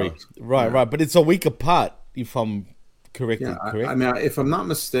around, All sorry. Out. Right, Yeah. right. But it's a week apart, if I'm correct. I mean, if I'm not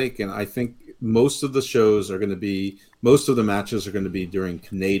mistaken, I think most of the matches are going to be during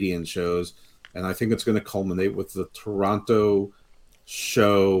Canadian shows, and I think it's going to culminate with the Toronto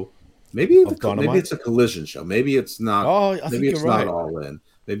show. Maybe it's a Collision show. Maybe it's not. Oh, I think maybe it's you're right. not All In.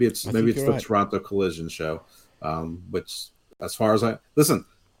 Maybe it's I the think you're right. Toronto Collision show, which, as far as I listen,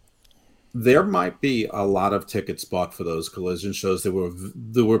 there might be a lot of tickets bought for those Collision shows that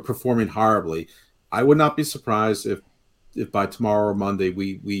were performing horribly. I would not be surprised if by tomorrow or Monday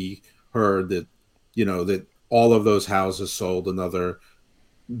we heard that, that all of those houses sold another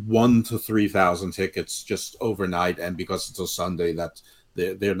 1,000 to 3,000 tickets just overnight, and because it's a Sunday, that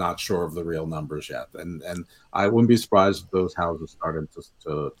they're not sure of the real numbers yet, and I wouldn't be surprised if those houses started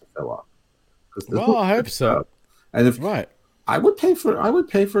to fill up. Well, I hope so. And if right, I would pay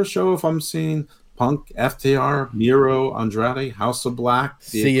for a show if I'm seeing Punk, FTR, Miro, Andrade, House of Black,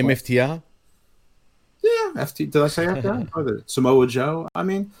 CMFTR. Yeah, did I say FTR? Samoa Joe. I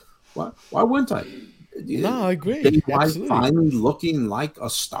mean, why wouldn't I? No, I agree. Why finally looking like a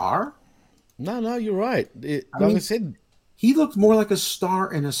star? No, you're right. I said, he looked more like a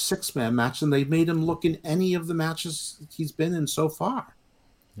star in a 6-man match than they made him look in any of the matches he's been in so far.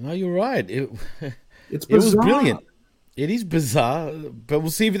 No, you're right. It was brilliant. It is bizarre, but we'll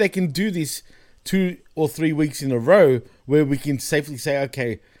see if they can do this 2 or 3 weeks in a row where we can safely say,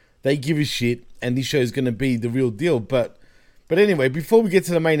 okay, they give a shit and this show is going to be the real deal. But anyway, before we get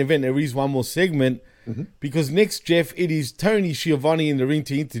to the main event, there is one more segment, because next, Jeff, it is Tony Schiavone in the ring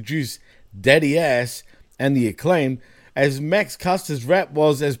to introduce Daddy Ass and the Acclaimed, as Max Custer's rap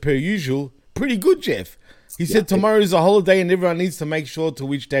was, as per usual, pretty good, Jeff. He said tomorrow is a holiday and everyone needs to make sure to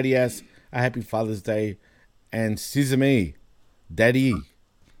wish Daddy Ass a happy Father's Day and Sesame, Daddy.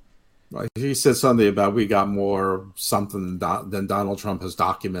 Right. He said something about we got more something than Donald Trump has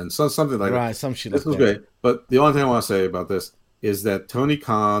documents, something like that. Right, some shit This like was that. great. But the only thing I want to say about this is that Tony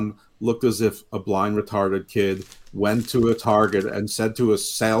Khan looked as if a blind, retarded kid went to a Target and said to a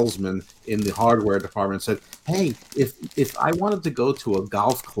salesman in the hardware department, said, hey, if I wanted to go to a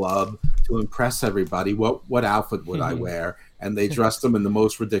golf club to impress everybody, what outfit would I wear? And they dressed him in the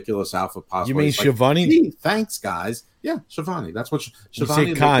most ridiculous outfit possible. You mean He's Schiavone? Hey, thanks, guys. Yeah, Schiavone. That's what Schiavone.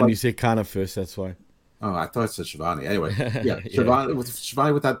 You said Khan. Like. You said Khan at first. That's why. Oh, I thought it said Schiavone. Anyway, yeah, Schiavone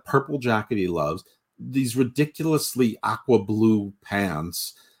with that purple jacket he loves, these ridiculously aqua blue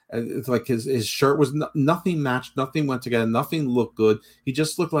pants. It's like his shirt was nothing matched, nothing went together, nothing looked good. He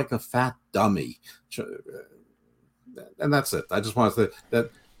just looked like a fat dummy, and that's it. I just wanted to say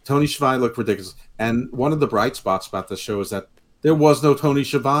that Tony Schiavone looked ridiculous. And one of the bright spots about this show is that there was no Tony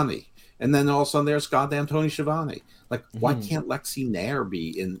Schiavone. And then all of a sudden there's goddamn Tony Schiavone. Like, why can't Lexi Nair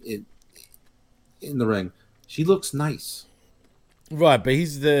be in the ring? She looks nice. Right, but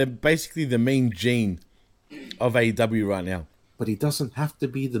he's basically the mean gene of AEW right now. But he doesn't have to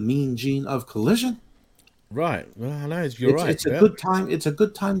be the mean gene of Collision. Right. Well, I know, you're right. It's a good time. It's a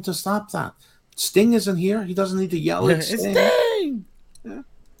good time to stop that. Sting isn't here. He doesn't need to yell at Sting. Sting! Yeah.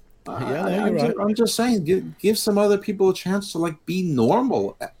 You're right. I'm just saying, give some other people a chance to be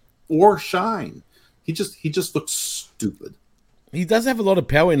normal or shine. He just looks stupid. He does have a lot of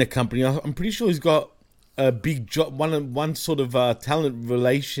power in the company. I'm pretty sure he's got a big job, one sort of talent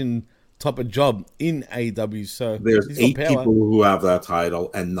relation type of job in AEW. So there's 8 people who have that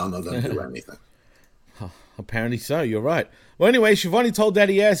title, and none of them do anything. Apparently so. You're right. Well, anyway, Schiavone told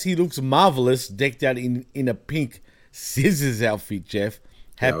Daddy Ass he looks marvelous, decked out in a pink scissors outfit. Jeff,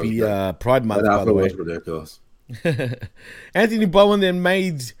 happy Pride Month, by the way. That was ridiculous. Anthony Bowen then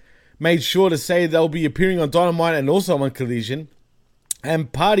made sure to say they'll be appearing on Dynamite and also on Collision,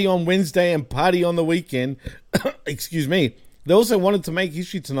 and party on Wednesday and party on the weekend. Excuse me. They also wanted to make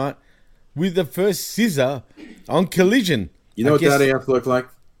history tonight with the first scissor on Collision. You know what Daddy Ass looked like?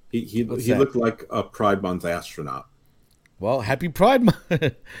 He looked like a Pride Month astronaut. Well, happy Pride Month.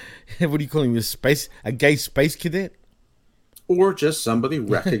 What do you call him? A gay space cadet? Or just somebody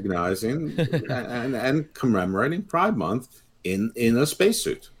recognizing and commemorating Pride Month in a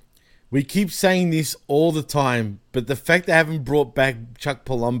spacesuit. We keep saying this all the time, but the fact they haven't brought back Chuck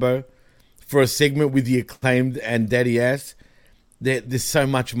Palumbo for a segment with the Acclaimed and Daddy Ass, there's so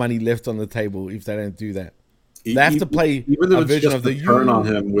much money left on the table if they don't do that. They have to play even a version of the turn on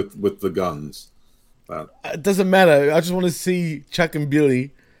him with the guns. But it doesn't matter. I just want to see Chuck and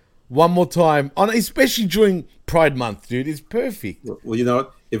Billy one more time, especially during Pride Month, dude. It's perfect. Well, you know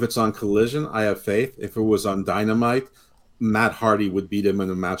what? If it's on Collision, I have faith. If it was on Dynamite, Matt Hardy would beat him in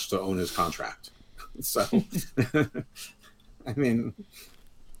a match to own his contract. So, I mean,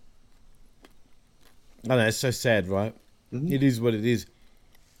 I know, it's so sad, right? Mm-hmm. It is what it is.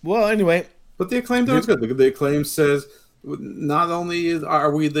 Well, anyway. But the Acclaimed are good. The Acclaimed says, not only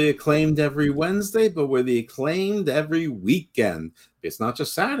are we the Acclaimed every Wednesday, but we're the Acclaimed every weekend. It's not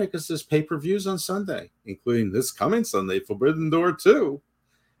just Saturday, because there's pay-per-views on Sunday, including this coming Sunday, Forbidden Door 2,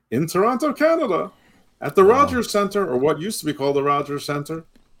 in Toronto, Canada, at the Rogers Center, or what used to be called the Rogers Center.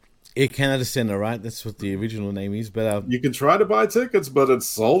 Air Canada Center, right? That's what the original name is. But you can try to buy tickets, but it's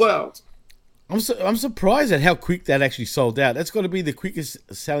sold out. I'm surprised at how quick that actually sold out. That's got to be the quickest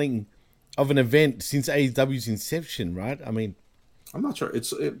selling of an event since AEW's inception, right? I mean, I'm not sure. It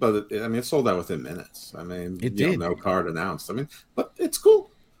sold out within minutes. I mean, it did. No card announced. I mean, but it's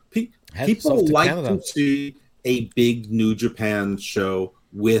cool. People like to see a big New Japan show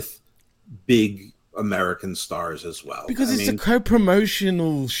with big American stars as well. Because it's a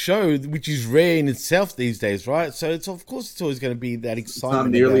co-promotional show, which is rare in itself these days, right? So it's always going to be that excitement. It's not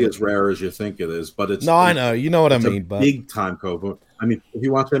nearly as rare as you think it is, but it's... No, I know. You know what I mean. But big time co. I mean, if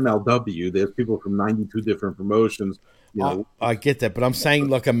you watch MLW, there's people from 92 different promotions. You know, I get that, but I'm saying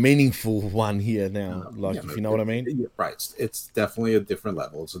like a meaningful one here now. If you know what I mean. Right. It's definitely a different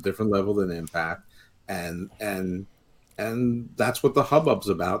level. It's a different level than Impact, and that's what the hubbub's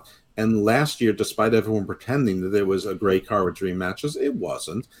about. And last year, despite everyone pretending that there was a great card with dream matches, it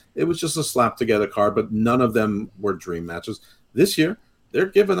wasn't. It was just a slap together card, but none of them were dream matches. This year, they're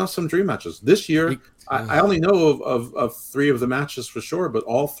giving us some dream matches. This year, I only know of 3 of the matches for sure, but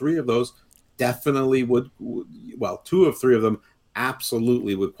all 3 of those definitely would, well, 2 of 3 of them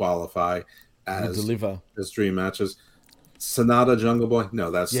absolutely would qualify as dream matches. Sonata Jungle Boy,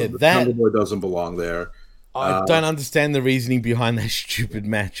 no, Jungle Boy doesn't belong there. I don't understand the reasoning behind that stupid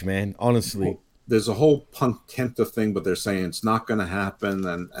match, man. Honestly, there's a whole Punk Kenta thing, but they're saying it's not going to happen,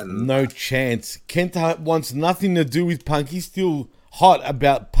 and no chance. Kenta wants nothing to do with Punk. He's still hot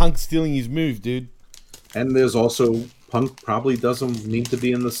about Punk stealing his move, dude. And there's also Punk probably doesn't need to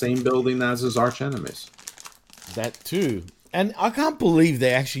be in the same building as his arch enemies. That too, and I can't believe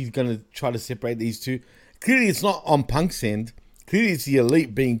they're actually going to try to separate these two. Clearly, it's not on Punk's end. Clearly, it's the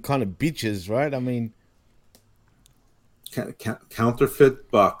Elite being kind of bitches, right? I mean. Counterfeit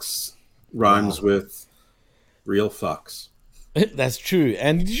bucks rhymes with real fucks. That's true.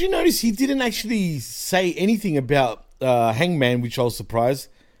 And did you notice he didn't actually say anything about Hangman, which I was surprised,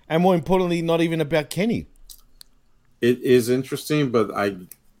 and more importantly, not even about Kenny. It is interesting, but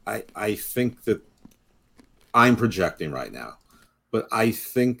I think that I'm projecting right now, but I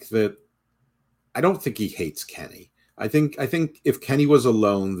think that I don't think he hates Kenny. I think if Kenny was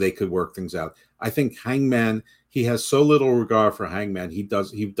alone, they could work things out. I think Hangman. He has so little regard for Hangman. He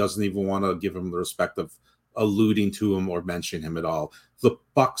doesn't even want to give him the respect of alluding to him or mentioning him at all. The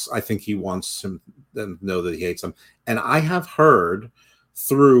Bucks, I think he wants him to know that he hates him. And I have heard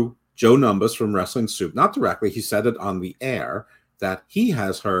through Joe Numbers from Wrestling Soup, not directly, he said it on the air, that he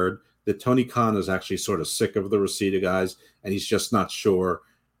has heard that Tony Khan is actually sort of sick of the Reseda guys, and he's just not sure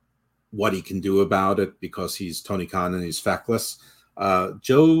what he can do about it because he's Tony Khan and he's feckless.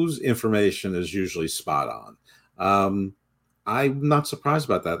 Joe's information is usually spot on. I'm not surprised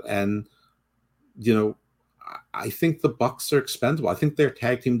about that. And, I think the Bucks are expendable. I think their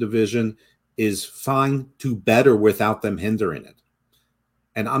tag team division is fine to better without them hindering it.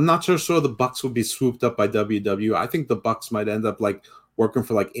 And I'm not so sure the Bucks will be swooped up by WWE. I think the Bucks might end up working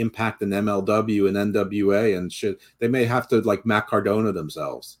for Impact and MLW and NWA and shit. They may have to Matt Cardona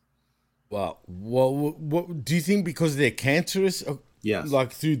themselves. Well, what do you think because they're cancerous? Yes.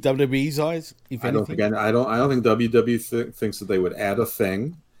 Through WWE's eyes, if anything? I don't think WWE thinks that they would add a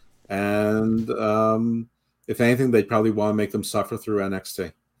thing. And if anything, they'd probably want to make them suffer through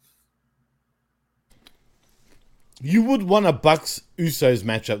NXT. You would want a Bucks Usos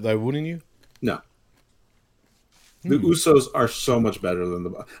matchup, though, wouldn't you? No. The Usos are so much better than the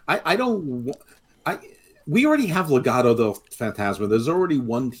Bucks. We already have Legado del Fantasma. There's already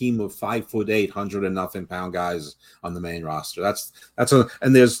one team of 5'8", 100-and-nothing-pound guys on the main roster.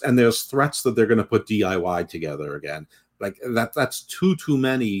 And there's threats that they're going to put DIY together again. That's too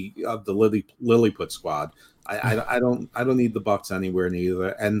many of the Lilliput squad. I don't need the Bucks anywhere neither.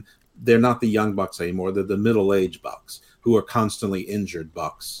 And they're not the young Bucks anymore. They're the middle-aged Bucks who are constantly injured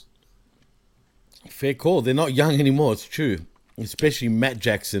Bucks. Fair call. They're not young anymore. It's true, especially Matt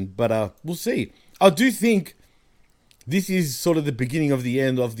Jackson. But we'll see. I do think this is sort of the beginning of the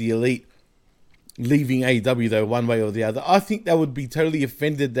end of the Elite leaving AEW, though, one way or the other. I think they would be totally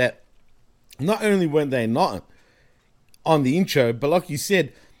offended that not only weren't they not on the intro, but like you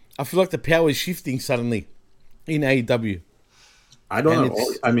said, I feel like the power is shifting suddenly in AEW. I don't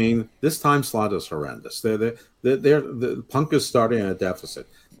know. I mean, this time slot is horrendous. The Punk is starting at a deficit,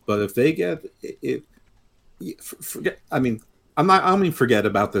 but if they get it, forget. I mean, I'm not. I mean, forget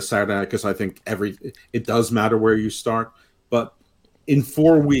about this Saturday night because I think it does matter where you start. But in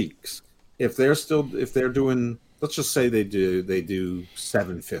 4 weeks, if they're doing, let's just say they do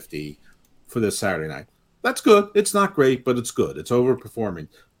 750 for this Saturday night. That's good. It's not great, but it's good. It's overperforming.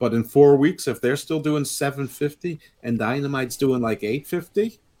 But in 4 weeks, if they're still doing 750 and Dynamite's doing like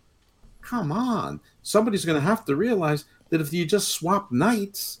 850, come on. Somebody's going to have to realize that if you just swap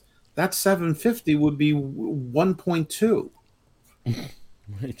nights, that 750 would be 1.2.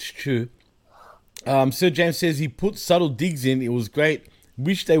 It's true. Sir James says he put subtle digs in. It was great.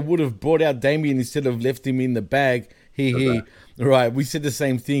 Wish they would have brought out Damien instead of left him in the bag. He. Right. We said the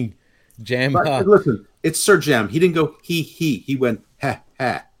same thing. Jam. But, listen, it's Sir Jam. He didn't go he. He went ha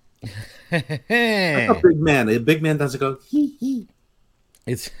ha. That's a big man. A big man doesn't go he.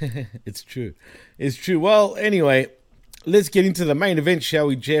 It's true. It's true. Well, anyway, let's get into the main event, shall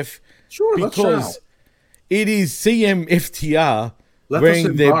we, Jeff? Sure. Because it is CMFTR. Let us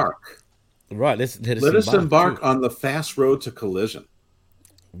embark. Right. Let us embark on the fast road to Collision.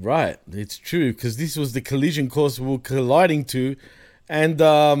 Right. It's true because this was the collision course we were colliding to, and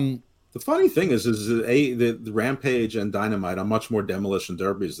the funny thing is the Rampage and Dynamite are much more demolition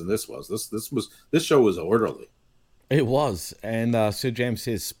derbies than this was. This show was orderly. It was, and Sir James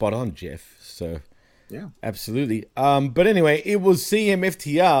says spot on, Jeff. So yeah, absolutely. But anyway, it was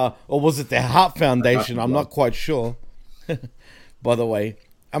CMFTR, or was it the Heart Foundation? I'm not quite sure. By the way,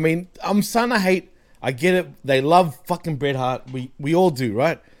 I mean, I'm starting to hate. I get it. They love fucking Bret Hart. We all do,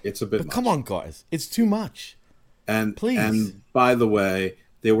 right? It's a bit. But come on, guys, it's too much. And please. And by the way,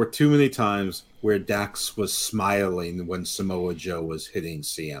 there were too many times where Dax was smiling when Samoa Joe was hitting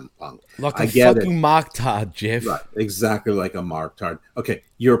CM Punk. Like a fucking marktard, Jeff. Right, exactly like a marktard. Okay,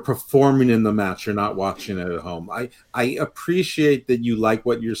 you're performing in the match. You're not watching it at home. I appreciate that you like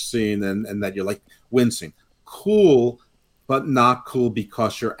what you're seeing and that you're like wincing. Cool, but not cool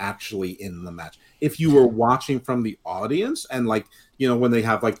because you're actually in the match. If you were watching from the audience and like, you know, when they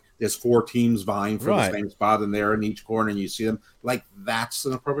have like there's 4 teams vying for the same spot and they're in each corner and you see them, like that's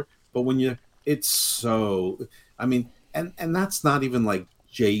inappropriate. But when it's so, I mean, and that's not even like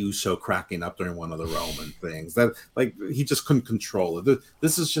Jey Uso cracking up during one of the Roman things. That like he just couldn't control it.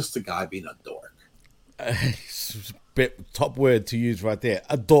 This is just a guy being a dork. Top word to use right there,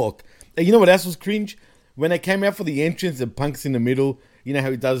 a dork. And you know what else was cringe? When they came out for the entrance and Punk's in the middle, you know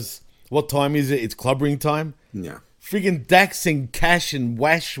how he does, what time is it? It's clubbering time. Yeah. Friggin' Dax and Cash and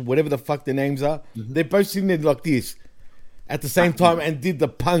Wash, whatever the fuck their names are, they're both sitting there like this at the same time and did the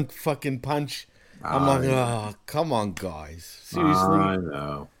Punk fucking punch. I'm like, oh, come on, guys. Seriously?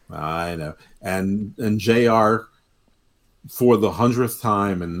 I know. And JR, for the 100th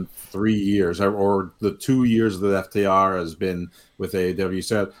time in 3 years, or the 2 years that FTR has been with AEW,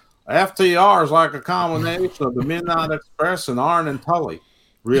 said, FTR is like a combination of the Midnight Express and Arn and Tully.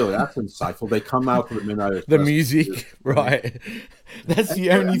 Really, that's insightful. They come out to the Midnight Express. The music, right. That's the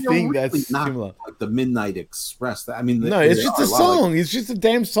only thing really that's similar. Like the Midnight Express. I mean, no, it's just a song. It's just a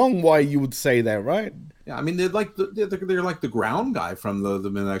damn song why you would say that, right? Yeah, I mean, they're like the ground guy from the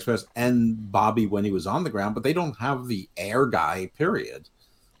Midnight Express and Bobby when he was on the ground, but they don't have the air guy, period.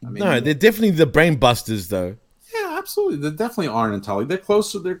 I mean, no, they're definitely the brain busters, though. Yeah, absolutely. They're definitely Arn and Tully. They're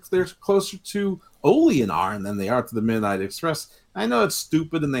closer. They're closer to Ole and Arn than they are to the Midnight Express. I know it's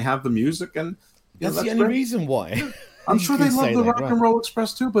stupid, and they have the music, and that's the only reason why. I'm sure they love the Rock and Roll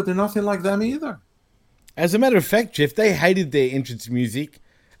Express too, but they're nothing like them either. As a matter of fact, Jeff, they hated their entrance music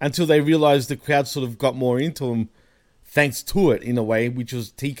until they realized the crowd sort of got more into them, thanks to it in a way, which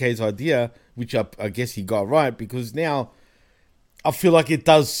was TK's idea, which I guess he got right, because now I feel like it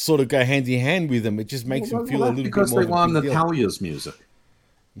does sort of go hand in hand with them. It just makes them feel a little bit more. Because they want Natalia's music.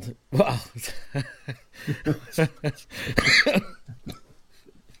 Well,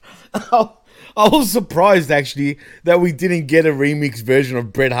 I was surprised actually that we didn't get a remix version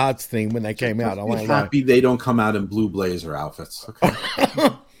of Bret Hart's thing when they came out. I'm happy they don't come out in blue blazer outfits. Okay.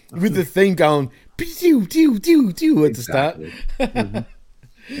 With the theme going pew pew pew pew at the start. Mm-hmm.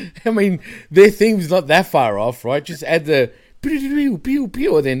 I mean, their theme's not that far off, right? Just add the pew pew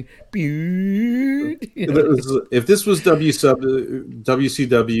pew and then pew. If this was WCW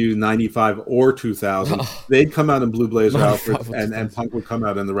 95 or 2000, they'd come out in blue blazer outfits and Punk would come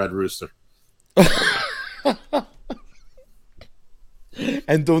out in the Red Rooster.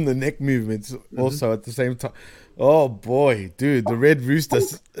 And doing the neck movements also at the same time. Oh boy, dude, the Red Rooster.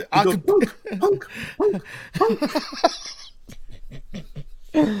 Punk.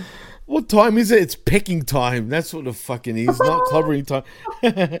 What time is it? It's pecking time. That's what the fucking is, not clobbering time.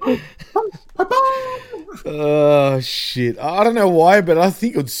 Oh, shit. I don't know why, but I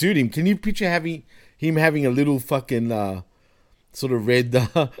think it would suit him. Can you picture him having a little fucking sort of red,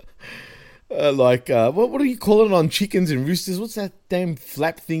 what do you call it on chickens and roosters? What's that damn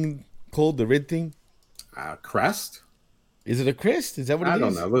flap thing called, the red thing? Crest? Is it a crest? Is that what it is? I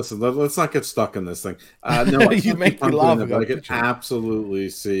don't know. Listen, let's not get stuck in this thing. No, you make me laugh. But I could absolutely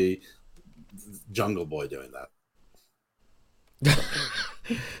see Jungle Boy doing that.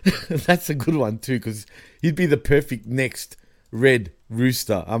 That's a good one too, because he'd be the perfect next red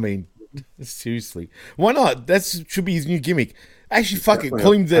rooster. I mean, seriously, why not? That should be his new gimmick. Actually, fuck it,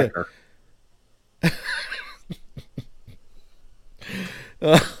 call him the.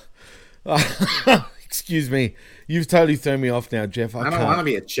 Excuse me, you've totally thrown me off now, Jeff. I don't want to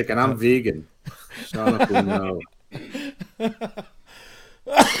be a chicken. I'm vegan. Shut up and no.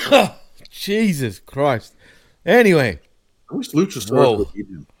 Jesus Christ. Anyway. I wish Luchasaurus would eat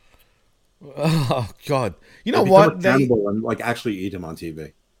him. Oh, God. You know what? And actually eat him on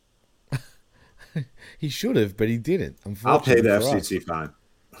TV. He should have, but he didn't. I'll pay the FCC fine.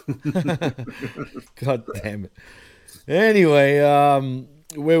 God damn it. Anyway,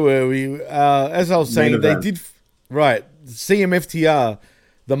 where were we? As I was saying, they did... Right. CMFTR,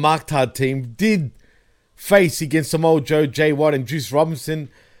 the Mark Tard team, did face against Samoa Joe, Jay White, and Juice Robinson.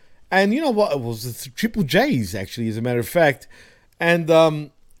 And you know what? It was the Triple J's, actually, as a matter of fact. And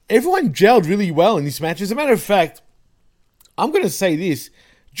everyone gelled really well in this match. As a matter of fact, I'm going to say this.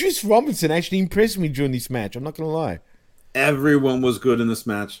 Juice Robinson actually impressed me during this match. I'm not going to lie. Everyone was good in this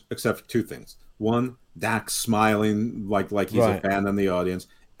match, except for two things. One, Dax smiling like he's a fan in the audience.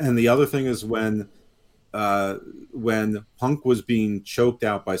 And the other thing is when Punk was being choked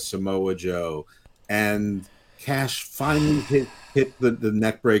out by Samoa Joe and Cash finally hit the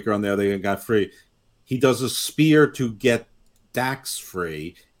neck breaker on the other and got free. He does a spear to get Dax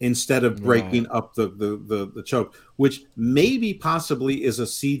free instead of breaking up the choke, which maybe possibly is a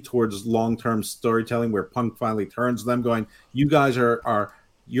seed towards long-term storytelling where Punk finally turns them going, you guys you're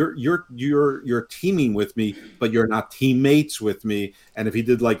teaming with me, but you're not teammates with me. And if he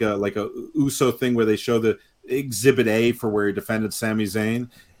did like a Uso thing where they show the Exhibit A for where he defended Sami Zayn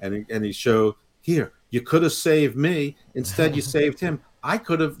and he showed here, you could have saved me. Instead, you saved him.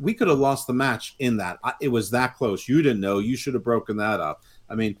 We could have lost the match in that. It was that close. You didn't know. You should have broken that up.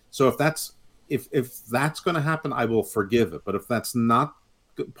 I mean, so if that's going to happen, I will forgive it. But if that's not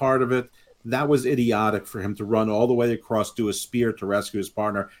part of it, that was idiotic for him to run all the way across, do a spear to rescue his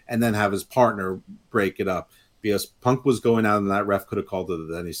partner, and then have his partner break it up. Because Punk was going out, and that ref could have called it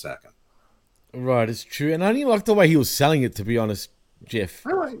at any second. Right, it's true. And I didn't like the way he was selling it, to be honest, Jeff.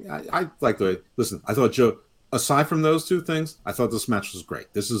 I like the way. Listen, I thought Joe. Aside from those two things, I thought this match was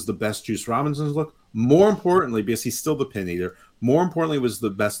great. This is the best Juice Robinson's look. More importantly, because he's still the pin eater. More importantly, was the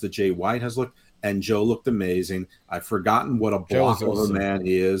best that Jay White has looked, and Joe looked amazing. I've forgotten what a block of a man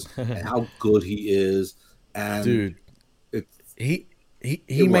he is and how good he is. And dude, he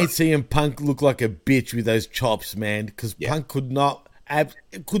made CM Punk look like a bitch with those chops, man. Because Punk could not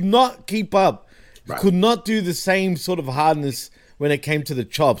keep up. Right. Could not do the same sort of hardness when it came to the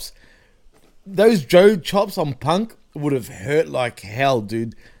chops. Those Joe chops on Punk would have hurt like hell,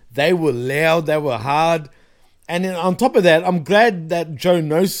 dude. They were loud, they were hard. And then on top of that, I'm glad that Joe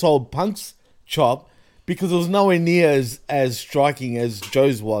no-sold Punk's chop because it was nowhere near as striking as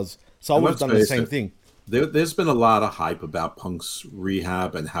Joe's was. So I would have done the same thing. There's been a lot of hype about Punk's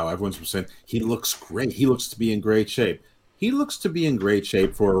rehab and how everyone's been saying he looks great. He looks to be in great shape. He looks to be in great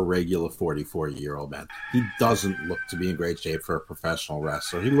shape for a regular 44-year-old man. He doesn't look to be in great shape for a professional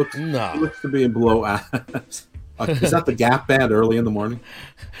wrestler. He looks to be in below ass. Is that the Gap band early in the morning?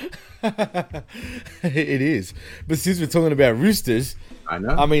 It is. But since we're talking about roosters, I know.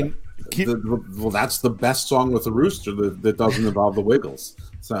 I mean, that's the best song with the rooster that doesn't involve the Wiggles.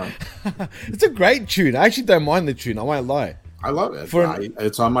 So it's a great tune. I actually don't mind the tune. I won't lie. I love it.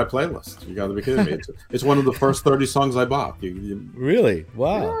 It's on my playlist. You got to be kidding me. It's one of the first 30 songs I bought. Really?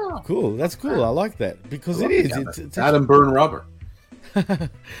 Wow. Yeah. Cool. That's cool. I like that because it is. It's Adam Burn Rubber. Oh,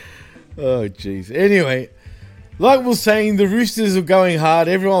 jeez. Anyway, like we were saying, the Roosters are going hard.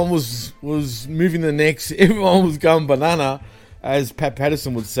 Everyone was moving the necks. Everyone was going banana, as Pat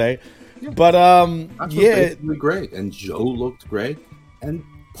Patterson would say. But basically great. And Joe looked great. And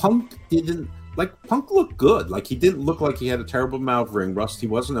Punk didn't. Punk looked good. He didn't look like he had a terrible amount of ring rust. He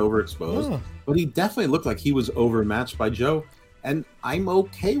wasn't overexposed. But he definitely looked like he was overmatched by Joe. And I'm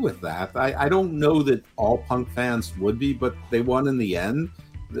okay with that. I don't know that all Punk fans would be, but they won in the end.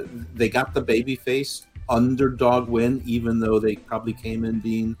 They got the babyface underdog win, even though they probably came in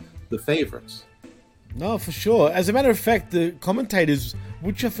being the favorites. No, for sure. As a matter of fact, the commentators,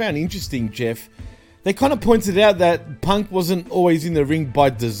 which I found interesting, Jeff, they kind of pointed out that Punk wasn't always in the ring by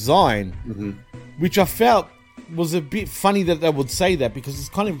design, which I felt was a bit funny that they would say that, because it's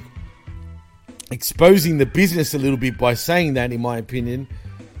kind of exposing the business a little bit by saying that, in my opinion.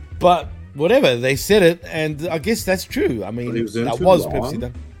 But whatever, they said it, and I guess that's true. I mean, that was Pepsi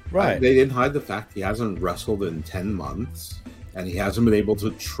done. Right. They didn't hide the fact he hasn't wrestled in 10 months. And he hasn't been able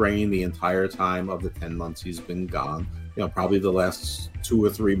to train the entire time of the 10 months he's been gone. Probably the last 2 or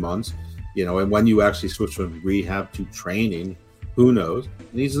 3 months. And when you actually switch from rehab to training, who knows?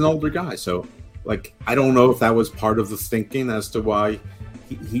 And he's an older guy. So, I don't know if that was part of the thinking as to why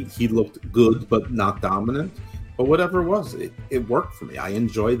he looked good but not dominant. But whatever it was, it worked for me. I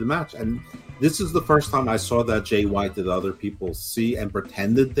enjoyed the match. And this is the first time I saw that Jay White that other people see and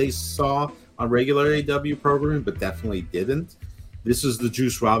pretended they saw on regular AEW programming, but definitely didn't. This is the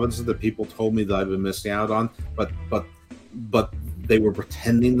Juice Robinson that people told me that I've been missing out on, but they were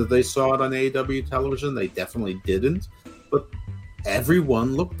pretending that they saw it on AEW television. They definitely didn't. But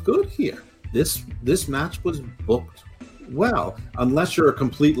everyone looked good here. This match was booked well, unless you're a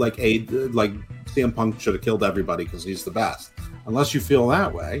complete like CM Punk should have killed everybody because he's the best. Unless you feel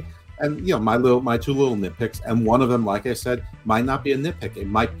that way. And my two little nitpicks, and one of them, like I said, might not be a nitpick. It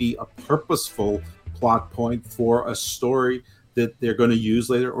might be a purposeful plot point for a story that they're going to use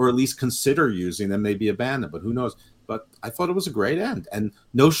later, or at least consider using, and maybe abandon. But who knows? But I thought it was a great end, and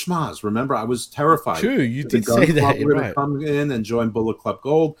no schmaz. Remember, I was terrified. True, you did say that. Were going to come in and join Bullet Club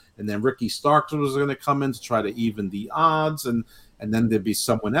Gold, and then Ricky Starks was going to come in to try to even the odds, and then there'd be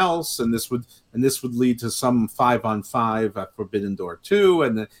someone else, and this would lead to some 5-on-5 at Forbidden Door 2,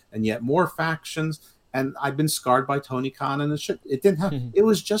 and yet more factions. And I've been scarred by Tony Khan and the shit. It didn't have. It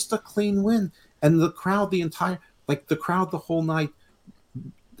was just a clean win, and the crowd, the crowd the whole night.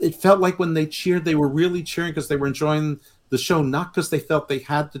 It felt like when they cheered, they were really cheering because they were enjoying the show, not because they felt they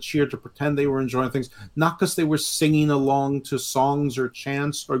had to cheer to pretend they were enjoying things, not because they were singing along to songs or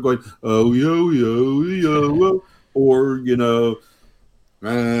chants or going, oh, yo, yo, yo, yo, or,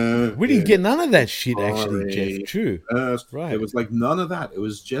 we didn't get none of that shit, actually, Jeff. True. Right. It was like none of that. It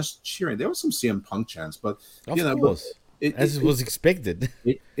was just cheering. There was some CM Punk chants, but, of course. As it was expected.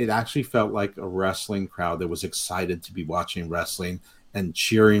 It actually felt like a wrestling crowd that was excited to be watching wrestling and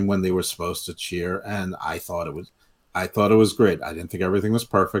cheering when they were supposed to cheer. And I thought it was great. I didn't think everything was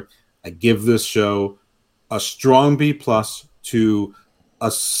perfect. I give this show a strong B+ to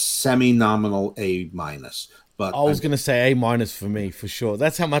a semi-nominal A-. But I was going to say A- for me, for sure.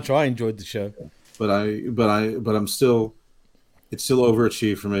 That's how much I enjoyed the show. But I'm still, it's still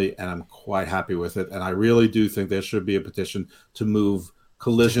overachieved for me, and I'm quite happy with it. And I really do think there should be a petition to move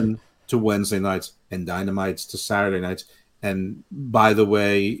Collision to Wednesday nights and Dynamites to Saturday nights. And by the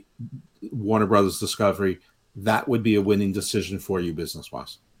way, Warner Brothers Discovery, that would be a winning decision for you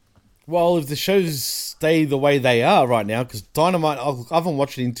business-wise. Well, if the shows stay the way they are right now, because Dynamite, I haven't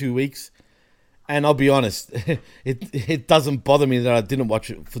watched it in 2 weeks, and I'll be honest, it doesn't bother me that I didn't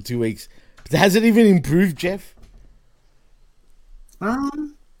watch it for 2 weeks. But has it even improved, Jeff?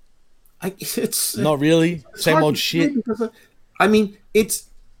 It's not really. Same old shit.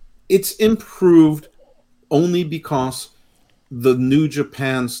 It's improved only because the New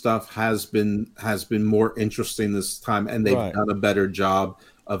Japan stuff has been more interesting this time, and they've done a better job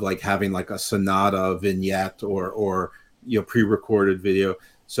of having a Sonata vignette or pre-recorded video.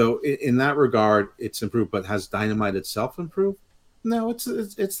 So in that regard, it's improved. But has Dynamite itself improved? No, it's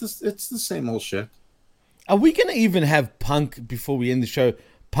the same old shit. Are we going to even have Punk, before we end the show,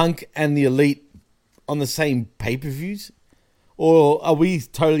 Punk and the Elite on the same pay-per-views? Or are we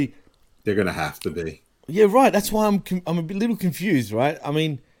totally... They're going to have to be. Yeah, right. That's why I'm a little confused, right? I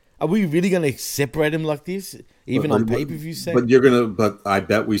mean, are we really going to separate them like this, even on pay-per-view sake? But I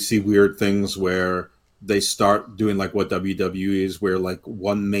bet we see weird things where they start doing what WWE is, where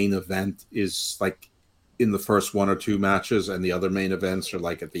one main event is in the first 1 or 2 matches, and the other main events are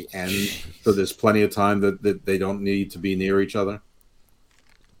at the end. So there's plenty of time that they don't need to be near each other.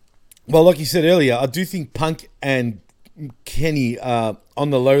 Well, like you said earlier, I do think Punk and Kenny are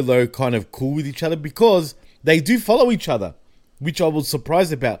on the low kind of cool with each other because they do follow each other, which I was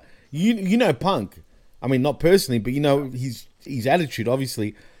surprised about. You know Punk. I mean, not personally, but his attitude,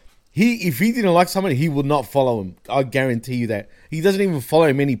 obviously. If he didn't like somebody, he would not follow him. I guarantee you that. He doesn't even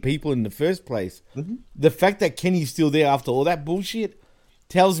follow many people in the first place. Mm-hmm. The fact that Kenny's still there after all that bullshit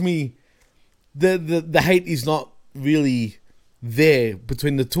tells me the hate is not really there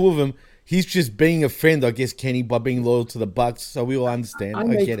between the two of them. He's just being a friend, I guess, Kenny, by being loyal to the Bucks, so we all understand. I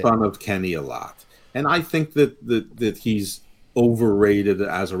make fun of Kenny a lot. And I think that he's overrated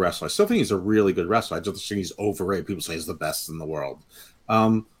as a wrestler. I still think he's a really good wrestler. I just think he's overrated. People say he's the best in the world.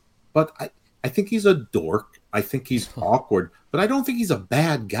 But I think he's a dork. I think he's awkward, but I don't think he's a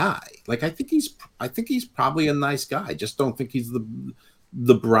bad guy. Like I think he's probably a nice guy. I just don't think he's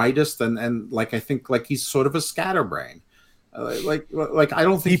the brightest, and like I think like he's sort of a scatterbrain. Like I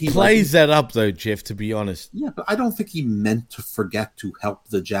don't think he plays that up though, Jeff. To be honest, yeah, but I don't think he meant to forget to help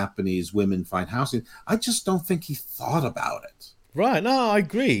the Japanese women find housing. I just don't think he thought about it. Right? No, I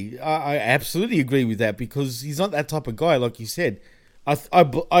agree. I absolutely agree with that because he's not that type of guy, like you said.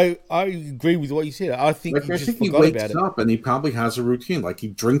 I agree with what you said. I think like, he just he forgot wakes about it. up and he probably has a routine. Like he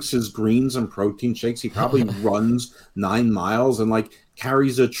drinks his greens and protein shakes. He probably runs 9 miles and like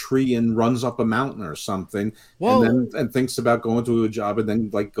carries a tree and runs up a mountain or something. Well, and thinks about going to a job and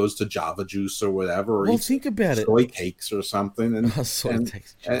then like goes to Java Juice or whatever. Or think about it. Soy cakes or something. And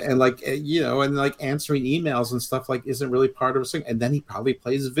and like and like answering emails and stuff like isn't really part of his thing. And then he probably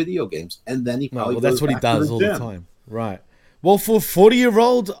plays video games. And then he probably that's what he does all the time. Right. Well, for a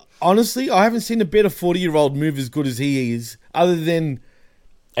 40-year-old, honestly, I haven't seen a better 40-year-old move as good as he is, other than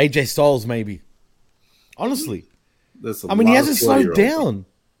AJ Styles, maybe. Honestly. I mean, he hasn't slowed down.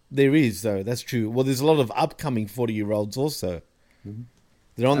 There is, though. That's true. Well, there's a lot of upcoming 40-year-olds also. Mm-hmm.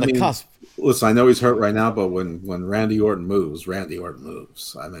 They're on the cusp. Listen, I know he's hurt right now, but when Randy Orton moves, Randy Orton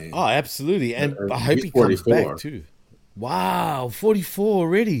moves. I mean... Oh, absolutely. And I hope he comes back, too. Wow, 44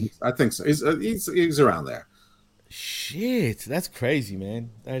 already. I think so. He's around there. Shit, that's crazy, man.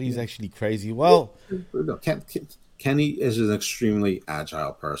 That is actually crazy. Well, Kenny is an extremely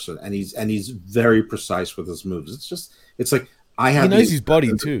agile person, and he's very precise with his moves. It's like he knows his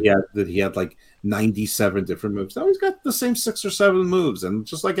body too. That he had like 97 different moves. Now he's got the same 6 or 7 moves, and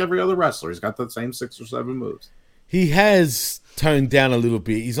just like every other wrestler, he's got the same 6 or 7 moves. He has toned down a little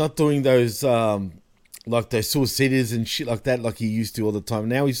bit. He's not doing those like those suicidas and shit like that like he used to all the time.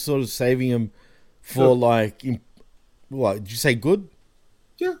 Now he's sort of saving him for what did you say? Good?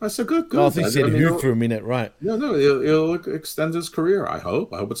 Yeah, I said good. Oh, I think you said who for a minute, right? No, he'll extend his career. I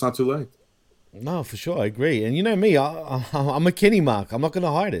hope it's not too late. No, for sure, I agree. And you know me, I'm a Kenny mark. I'm not going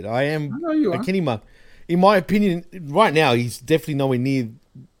to hide it. I am a Kenny mark. In my opinion, right now, he's definitely nowhere near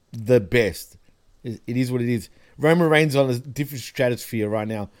the best. It is what it is. Roman Reigns on a different stratosphere right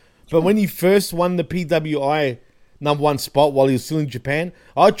now. But when he first won the PWI #1 spot while he was still in Japan,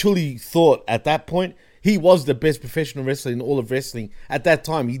 I truly thought at that point he was the best professional wrestler in all of wrestling at that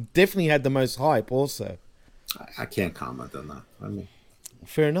time. He definitely had the most hype also. I can't comment on that. I mean,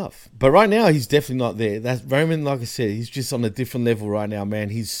 fair enough. But right now, he's definitely not there. That's Roman, like I said, he's just on a different level right now, man.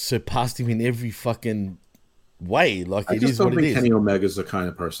 He's surpassed him in every fucking way. Like, it is what it is. I just don't think Kenny Omega's the kind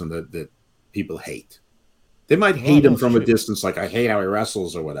of person that people hate. They might hate him from a distance, like I hate how he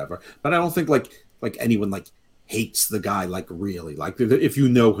wrestles or whatever. But I don't think like anyone like hates the guy like really. Like if you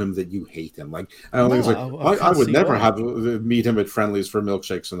know him, that you hate him. Like I don't think it's like I would never meet him at Friendly's for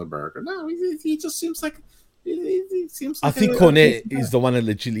milkshakes and a burger. No, he just seems like he seems. I think Cornette is the one that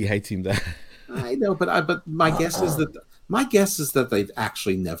literally hates him. There, I know, but my guess is that they've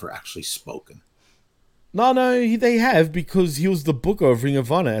actually never actually spoken. No, they have, because he was the booker of Ring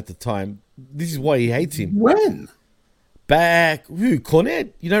of Honor at the time. This is why he hates him. When? Back,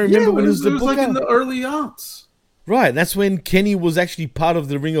 Cornette? You don't remember when he was the booker? It was like in the early aughts. Right, that's when Kenny was actually part of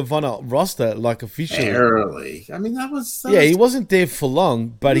the Ring of Honor roster, like officially. Early. I mean, that was he wasn't there for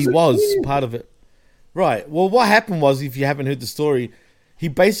long, but he was part of it. Right. Well, what happened was, if you haven't heard the story, he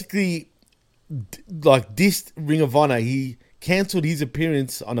basically dissed Ring of Honor. He cancelled his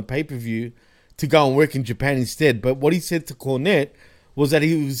appearance on a pay-per-view to go and work in Japan instead. But what he said to Cornette was that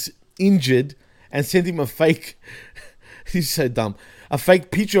he was injured and sent him a fake, he's so dumb, a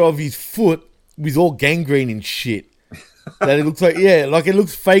fake picture of his foot with all gangrene and shit. That it looks like, it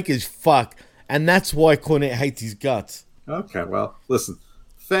looks fake as fuck. And that's why Cornette hates his guts. Okay, well, listen,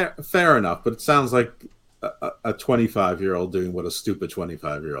 fair enough, but it sounds like a 25-year-old doing what a stupid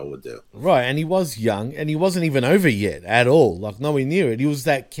 25-year-old would do. Right, and he was young, and he wasn't even over yet at all. Like, nowhere near it. He was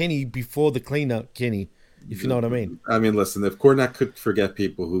that Kenny before the cleanup Kenny, if you know what I mean. I mean, listen, if Cornette could forget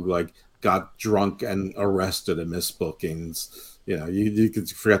people who, like, got drunk and arrested and missed bookings, you could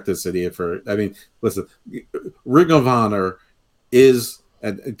forget this idiot for... I mean, listen, Ring of Honor is,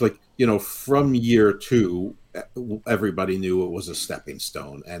 from year 2... everybody knew it was a stepping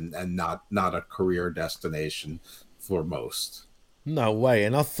stone and not a career destination for most. No way.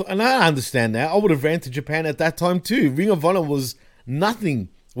 And I understand that. I would have ran to Japan at that time too. Ring of Honor was nothing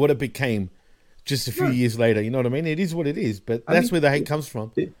what it became just a few years later. You know what I mean? It is what it is, but that's where the hate comes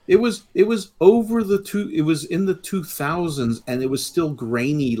from. It was over it was in the 2000s, and it was still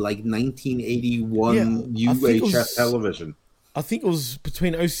grainy like 1981 UHF television. I think it was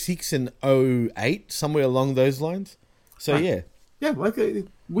between 06 and 08, somewhere along those lines. So Right. yeah. Yeah, like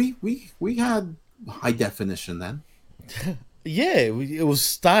we had high definition then. Yeah, it was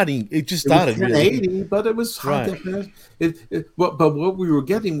starting. It just It was started really. 1080, but it was high Right. definition. But what we were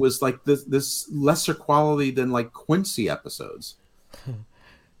getting was like this lesser quality than like Quincy episodes.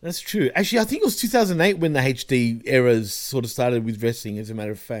 That's true. Actually, I think it was 2008 when the HD eras sort of started with wrestling. As a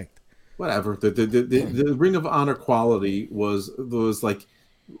matter of fact. Whatever. The Ring of Honor quality was like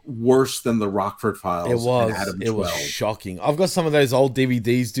worse than the Rockford Files. It was. And Adam It was 12. shocking. I've got some of those old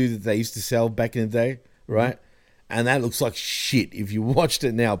DVDs, dude, that they used to sell back in the day, right? And that looks like shit if you watched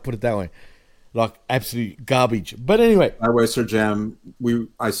it now. Put it that way, like absolute garbage. But anyway, By the way, Sir Jam,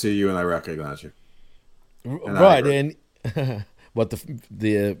 I see you and I recognize you. And right? And what the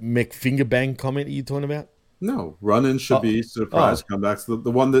Mick finger bang comment are you talking about? No, run-in should be surprise comebacks. The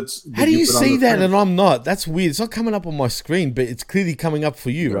one that's... How do you see that and I'm not? That's weird. It's not coming up on my screen, but it's clearly coming up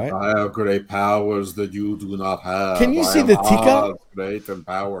for you, right? I have great powers that you do not have. Can you see the ticker? Great and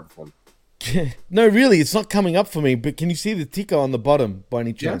powerful. No, really, it's not coming up for me. But can you see the ticker on the bottom by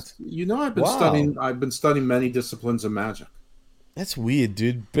any chance? Yes. You know, I've been studying many disciplines of magic. That's weird,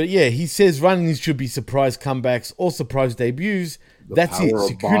 dude. But yeah, he says running should be surprise comebacks or surprise debuts. That's it.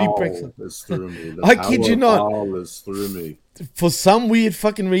 Security breaks. Is through me. I kid you not. Ball is through me. For some weird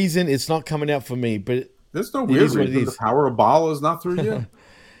fucking reason, it's not coming out for me. But there's no weird reason. The power of ball is not through you.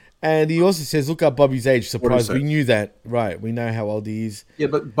 And he also says, "Look up Bobby's age." Surprise! We knew that, right? We know how old he is. Yeah,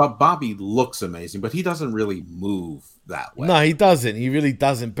 but Bobby looks amazing, but he doesn't really move that way. No, he doesn't. He really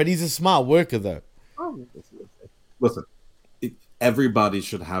doesn't. But he's a smart worker, though. Listen. Everybody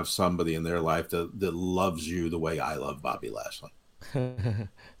should have somebody in their life that loves you the way I love Bobby Lashley.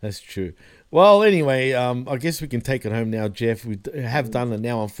 That's true. Well, anyway, I guess we can take it home now, Jeff. We have done it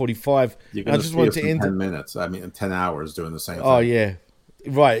now on 45. You're going to see us in 10 minutes. I mean, 10 hours doing the same thing. Oh, yeah.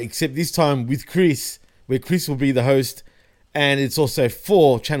 Right, except this time with Chris, where Chris will be the host, and it's also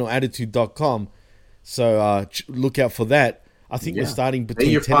for channelattitude.com. So look out for that. I think we're starting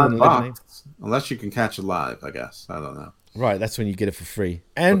between 10 and 11. Unless you can catch it live, I guess. I don't know. Right, that's when you get it for free.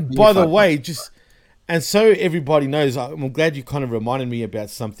 And by the way, and so everybody knows, I'm glad you kind of reminded me about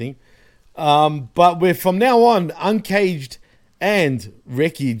something. But we're from now on, Uncaged and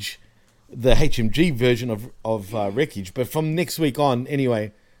Wreckage, the HMG version of Wreckage. But from next week on,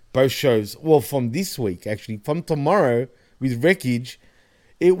 anyway, both shows, well, from this week, actually, from tomorrow with Wreckage,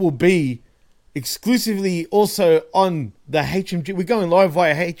 it will be exclusively also on the HMG. We're going live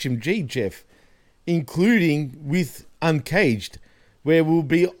via HMG, Jeff, including with Uncaged, where we'll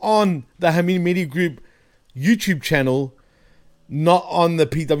be on the Hameen Media Group YouTube channel, not on the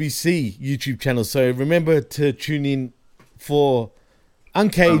PWC YouTube channel. So remember to tune in for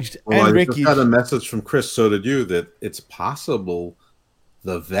Uncaged and Wreckage. I just had a message from Chris, so did you, that it's possible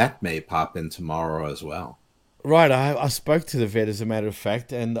the vet may pop in tomorrow as well. Right, I spoke to the vet, as a matter of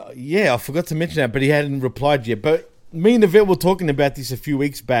fact, and I forgot to mention that, but he hadn't replied yet. But me and the vet were talking about this a few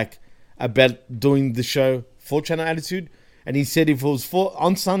weeks back, about doing the show for Channel Attitude, and he said if it was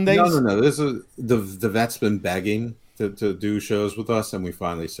on Sundays... No. The vet's been begging to do shows with us, and we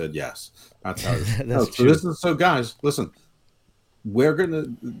finally said yes. That's how so guys, listen,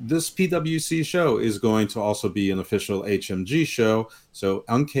 this PWC show is going to also be an official HMG show. So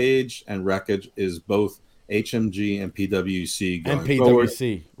Uncaged and Wreckage is both HMG and PWC going forward.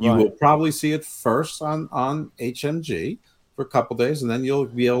 Right. You will probably see it first on HMG for a couple days, and then you'll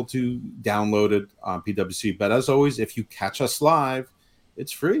be able to download it on PWC. But as always, if you catch us live,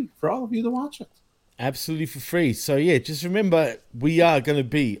 it's free for all of you to watch it. Absolutely for free. So yeah, just remember, we are going to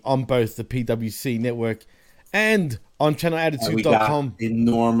be on both the PWC network and on channelattitude.com.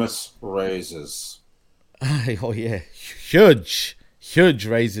 Enormous raises. Oh yeah, huge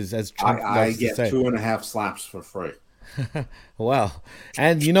raises, as Trump I get 2.5 slaps for free. Wow.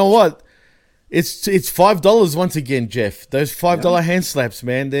 And you know what? It's $5 once again, Jeff. Those $5 hand slaps,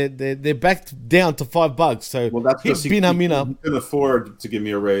 man. They're back down to $5. So that's just you can afford to give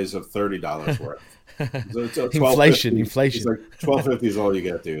me a raise of $30 worth. So inflation. It's like $12.50 is all you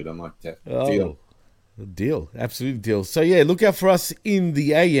get, dude. I'm like, deal, absolute deal. So yeah, look out for us in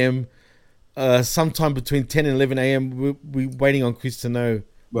the AM. Sometime between 10 and 11 a.m. We're waiting on Chris to know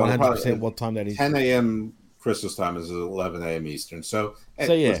 100% what time that is. 10 a.m. Christmas time is 11 a.m. Eastern. So yeah.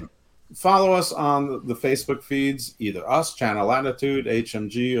 Listen, follow us on the Facebook feeds, either us, Channel Attitude,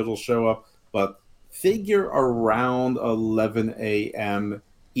 HMG, it'll show up. But figure around 11 a.m.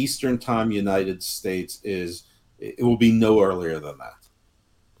 Eastern time, United States, it will be no earlier than that.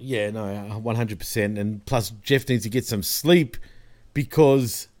 Yeah, no, 100%. And plus, Jeff needs to get some sleep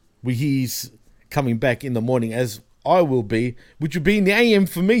because he's coming back in the morning, as I will be, which will be in the AM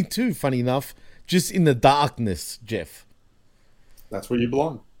for me too, funny enough, just in the darkness, Jeff. That's where you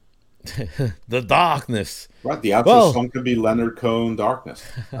belong. The darkness. Right, the outro song could be Leonard Cohen, Darkness.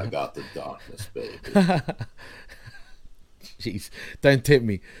 I got the darkness, baby. Jeez, don't tempt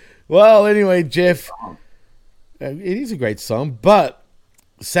me. Well, anyway, Jeff, it is a great song, but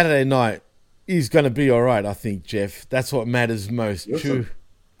Saturday night is going to be all right, I think, Jeff. That's what matters most. Listen, true.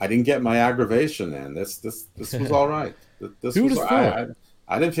 I didn't get my aggravation in. This was all right. This Who was. would have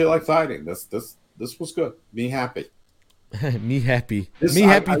I didn't feel like fighting. This was good. Me happy. Me happy. Me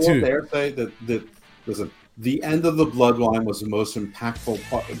happy I too. will dare say that listen, the end of the Bloodline was the most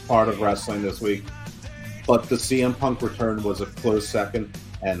impactful part of wrestling this week, but the CM Punk return was a close second,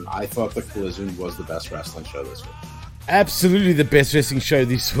 and I thought the Collision was the best wrestling show this week. Absolutely the best wrestling show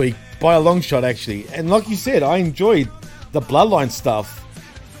this week, by a long shot, actually. And like you said, I enjoyed the Bloodline stuff,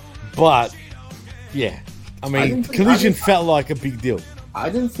 but yeah, I mean, Collision felt like a big deal. I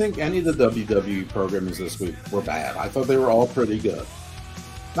didn't think any of the WWE programmings this week were bad. I thought they were all pretty good.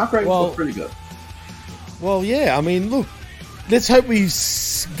 Not great, but pretty good. Well, yeah, I mean, look, let's hope we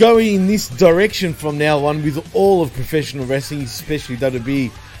go in this direction from now on with all of professional wrestling, especially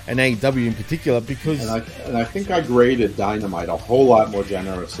WWE and AEW in particular, because... And I think I graded Dynamite a whole lot more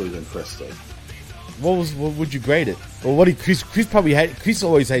generously than Chris did. What would you grade it? Or what did Chris probably hate? Chris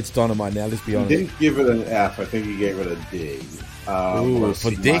always hates Dynamite now, let's be honest. He didn't give it an F. I think he gave it a D. Ooh, for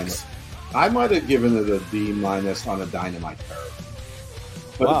dicks? I might have given it a D- on a Dynamite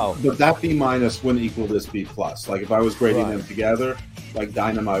curve. But that B- wouldn't equal this B+. Like, if I was grading them together, like,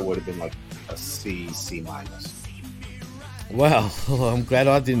 Dynamite would have been like a C. Wow, I'm glad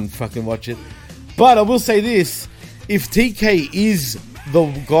I didn't fucking watch it. But I will say this, if TK is the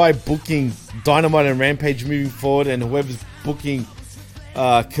guy booking Dynamite and Rampage moving forward, and whoever's booking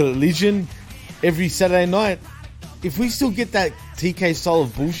Collision every Saturday night, if we still get that TK style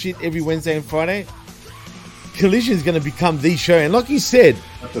of bullshit every Wednesday and Friday, Collision is going to become the show. And like you said,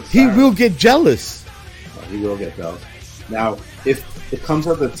 he will get jealous. He will get jealous. Now, if it comes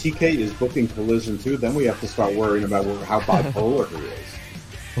out that TK is booking Collision too, then we have to start worrying about how bipolar he is.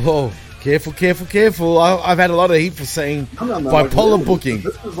 Oh, careful. I've had a lot of heat for saying bipolar like, booking.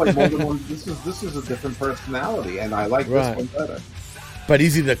 This is like more than one. This is a different personality, and I like this one better. But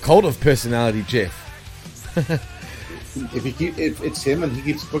is it a cult of personality, Jeff? If it's him and he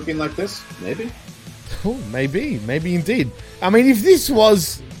keeps booking like this, maybe. Oh, maybe indeed. I mean, if this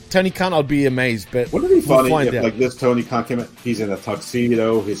was Tony Khan, I'd be amazed. But wouldn't it be funny if like this Tony Khan came in, he's in a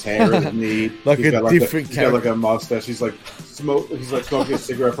tuxedo, his hair is neat, like he's a got different he's got like a mustache. He's like smoking a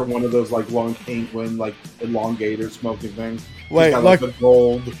cigarette from one of those like long Penguin like elongator smoking things. Wait, he's got like a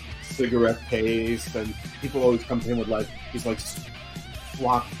gold cigarette case, and people always come to him with like he's like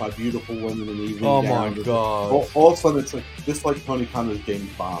flocked by beautiful women in the evening. Oh my god! All of a sudden, it's like this like Tony Khan is James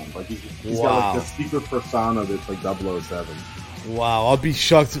Bond. Like he's got like this secret persona that's like 007. Wow, I'd be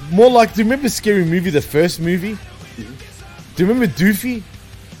shocked. More like, do you remember Scary Movie, the first movie? Mm-hmm. Do you remember Doofy?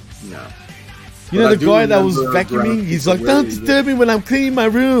 No. You know the guy that was vacuuming? He's like, don't disturb me when I'm cleaning my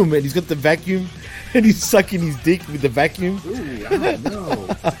room. And he's got the vacuum. And he's sucking his dick with the vacuum. Ooh, I don't know.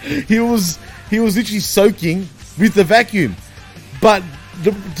 He was literally soaking with the vacuum. But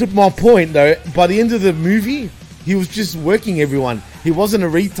to my point, though, by the end of the movie, he was just working everyone. He wasn't a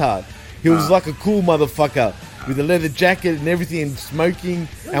retard. He was like a cool motherfucker with a leather jacket and everything, and smoking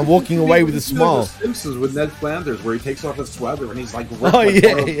and walking away with a smile. The Simpsons with Ned Flanders, where he takes off his sweater and he's like,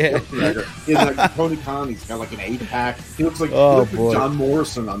 yeah. He's like Tony Khan. He's got like an 8-pack. He looks like, John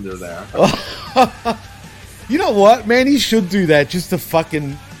Morrison under there. You know what, man? He should do that just to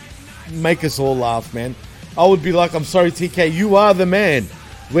fucking make us all laugh, man. I would be like, I'm sorry, TK, you are the man.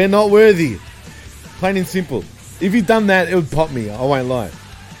 We're not worthy. Plain and simple. If he'd done that, it would pop me. I won't lie.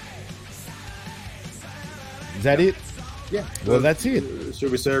 Is that it? Yeah. Well, that's it.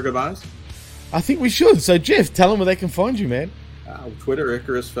 Should we say our goodbyes? I think we should. So, Jeff, tell them where they can find you, man. Twitter,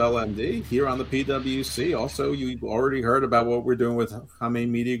 Icarus Fell MD, here on the PWC. Also, you already heard about what we're doing with Hameen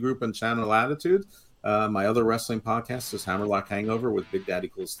Media Group and Channel Attitude. My other wrestling podcast is Hammerlock Hangover with Big Daddy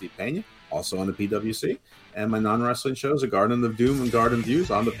Cool Steve Pena, also on the PWC. And my non-wrestling shows are Garden of Doom and Garden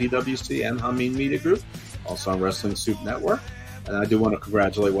Views on the PWC and Hameen Media Group, also on Wrestling Soup Network. And I do want to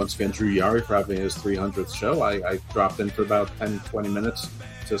congratulate once again Drew Yari for having his 300th show. I dropped in for about 10-20 minutes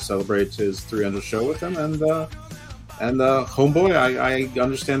to celebrate his 300th show with him. And Homeboy, I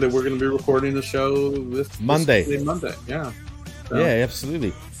understand that we're going to be recording the show this Monday. Yeah. So, yeah,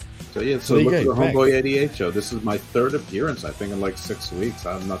 absolutely. So look for the Homeboy 88 show. This is my third appearance, I think, in like 6 weeks.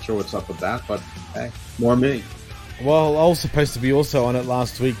 I'm not sure what's up with that, but hey, more me. Well, I was supposed to be also on it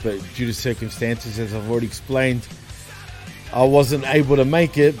last week, but due to circumstances, as I've already explained, I wasn't able to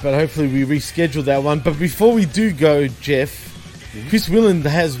make it, but hopefully we reschedule that one. But before we do go, Jeff, Chris Willand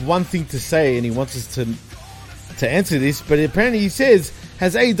has one thing to say, and he wants us to answer this. But apparently he says,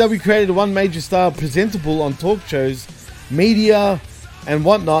 has AEW created one major star presentable on talk shows, media, and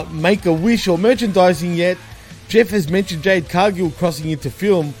whatnot, Make-A-Wish or merchandising yet? Jeff has mentioned Jade Cargill crossing into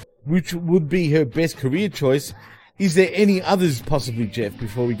film, which would be her best career choice. Is there any others possibly, Jeff,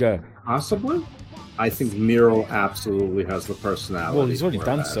 before we go? Possibly. I think Miro absolutely has the personality. Well, he's already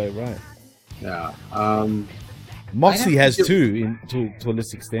done that. so, right? Yeah. Moxley has too, to a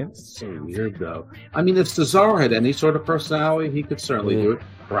less extent. So weird, though. I mean, if Cesaro had any sort of personality, he could certainly do it.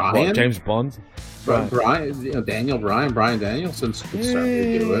 Brian, what, James Bond, Brian, Daniel Bryan, Brian Danielson could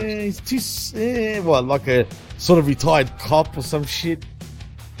certainly do it. He's too, like a sort of retired cop or some shit.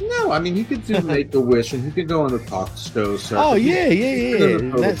 No, I mean, he could do Make-A-Wish, and he could go on the talk show circuit. Oh, yeah.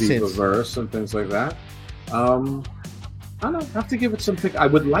 In that sense. Verse and things like that. I don't know. I have to give it something. I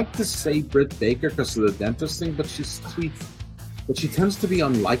would like to say Britt Baker because of the dentist thing, but she's sweet. But she tends to be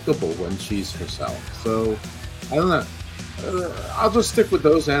unlikable when she's herself. So, I don't know. I'll just stick with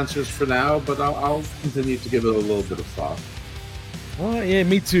those answers for now, but I'll continue to give it a little bit of thought. Oh, yeah,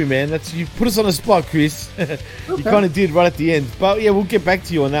 me too, man. You put us on the spot, Chris. You kind of did right at the end. But, yeah, we'll get back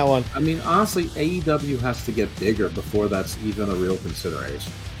to you on that one. I mean, honestly, AEW has to get bigger before that's even a real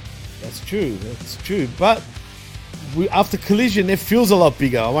consideration. That's true. But after Collision, it feels a lot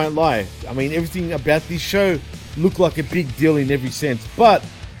bigger. I won't lie. I mean, everything about this show looked like a big deal in every sense. But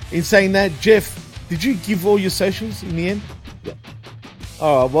in saying that, Jeff, did you give all your socials in the end? Yeah.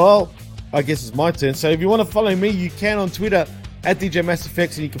 All right, well, I guess it's my turn. So if you want to follow me, you can on Twitter at DJ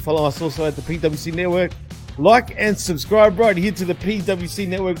MassFX, and you can follow us also at the PWC Network. Like and subscribe right here to the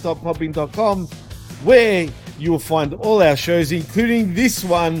pwcnetwork.podbean.com, where you will find all our shows, including this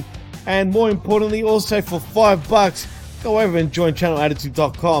one, and more importantly, also for $5, go over and join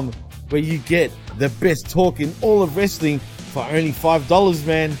channelattitude.com, where you get the best talk in all of wrestling for only $5,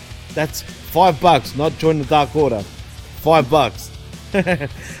 man. That's $5, not join the Dark Order. $5.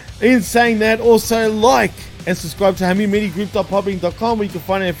 In saying that, also like and subscribe to HamiMediaGroup.podbean.com, where you can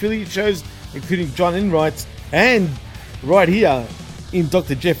find our affiliate shows, including John Enright, and right here in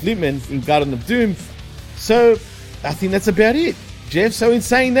Dr. Jeff Lippman in Garden of Doom. So I think that's about it, Jeff. So in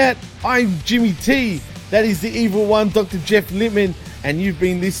saying that, I'm Jimmy T. That is the evil one, Dr. Jeff Lippman, and you've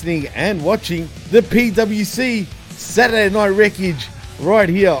been listening and watching the PWC Saturday Night Wreckage right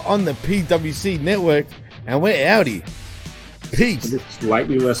here on the PWC Network, and we're outie. Peace. It's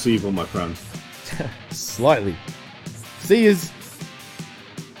slightly less evil, my friend. Slightly. See yous.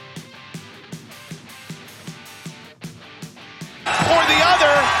 Or the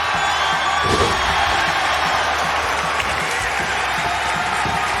other.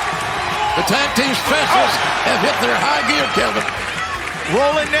 The tag team specials have hit their high gear, Kelvin.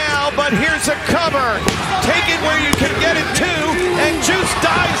 Rolling now, but here's a cover. Take it where you can get it to, and Juice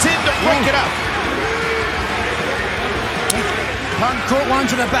dives in to break it up. Punk caught one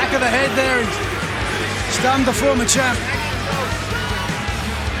to the back of the head there. Stunned the former champ.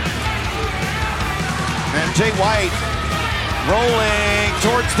 And Jay White rolling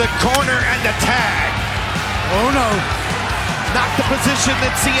towards the corner and the tag. Oh no. Not the position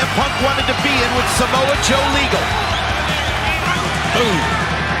that CM Punk wanted to be in with Samoa Joe legal. Boom.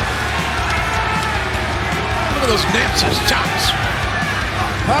 Look at those Nancy's chops.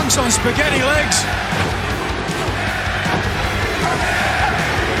 Punk's on spaghetti legs.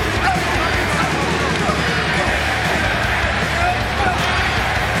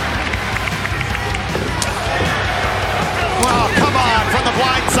 Well, come on, from the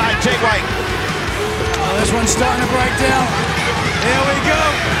blind side, Jay White. Oh, this one's starting to break down. Here we go.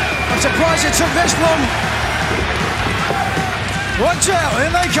 I'm surprised it took this long. Watch out, here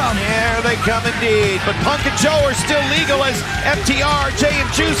they come. Here they come indeed. But Punk and Joe are still legal as FTR, Jay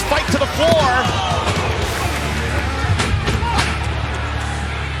and Juice fight to the floor.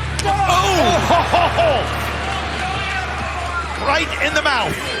 Oh! Right in the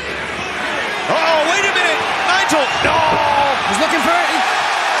mouth. Oh, wait a minute. Nigel. No. He's looking for it.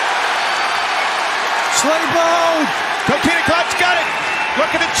 Slay ball. Coquina Clutch got it.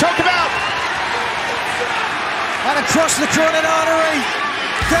 Looking to choke him out. And across the carotid artery.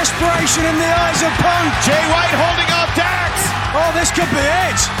 Desperation in the eyes of Punk. Jay White holding off Dax. Oh, this could be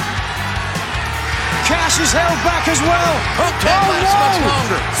it. Cash is held back as well. Punk can't last much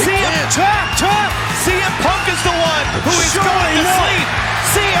longer. CM Punk is the one who is going to sleep.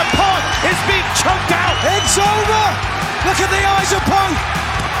 CM Punk is being choked out. It's over. Look at the eyes of Punk.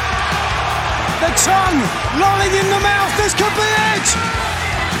 The tongue lolling in the mouth. This could be it.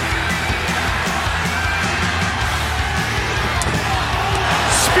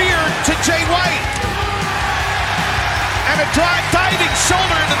 White. And a diving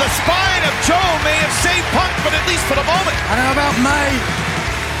shoulder into the spine of Joe may have saved Punk, but at least for the moment. I don't know about May.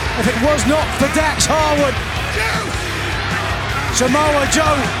 If it was not for Dax Harwood, Samoa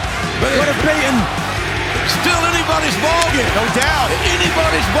Joe would have beaten. Still anybody's ballgame. No doubt.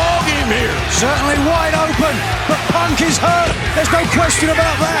 Anybody's ballgame here. Certainly wide open, but Punk is hurt. There's no question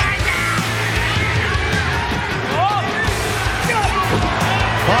about that.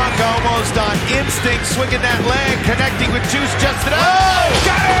 Punk almost on instinct, swinging that leg, connecting with Juice just enough. Oh!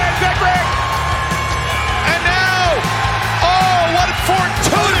 Got it! Big Rick! And now, oh, what a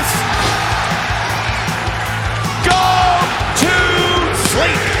fortuitous go to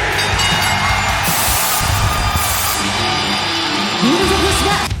sleep.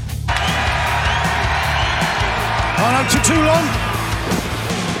 Oh no, too long.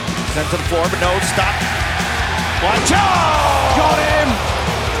 Sent to the floor, but no, stop. Watch out! Got him.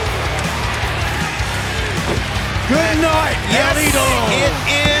 Good night, Yes, it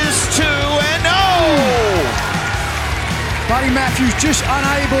is 2-0. Buddy Matthews just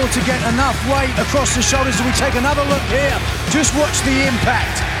unable to get enough weight across the shoulders. And we take another look here. Just watch the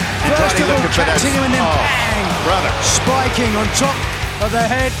impact. First of all, catching him and then bang! Brother. Spiking on top of the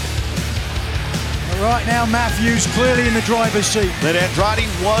head. But right now, Matthews clearly in the driver's seat. That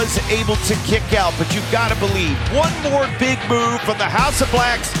Andrade was able to kick out, but you've got to believe one more big move from the House of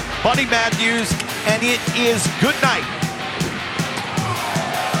Blacks, Buddy Matthews, and it is good night.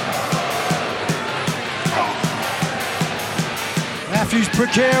 Matthews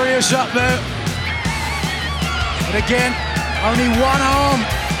precarious up there. But again, only one arm.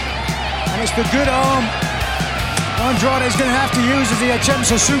 And it's the good arm Andrade is going to have to use as he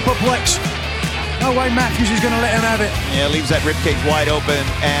attempts a superplex. No way Matthews is going to let him have it. Yeah, leaves that ribcage wide open,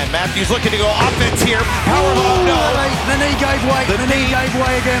 and Matthews looking to go offense here. Powerbomb, no. The knee gave way. The knee gave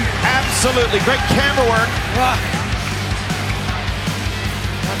way again. Absolutely, great camera work.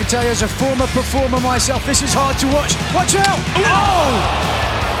 I can tell you as a former performer myself, this is hard to watch. Watch out! Oh!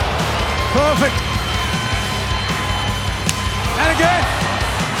 Perfect. And again.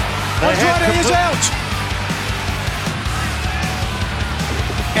 Andrade is out.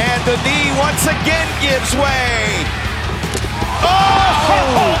 And the knee once again gives way.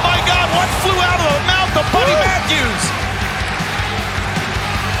 Oh my God, what flew out of the mouth of Buddy Matthews?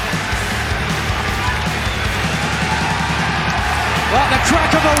 Like the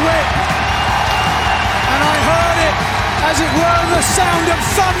crack of a whip. And I heard it, as it were, the sound of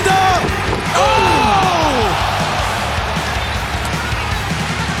thunder. Oh!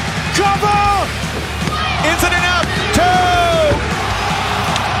 Cover! Is it enough? 2!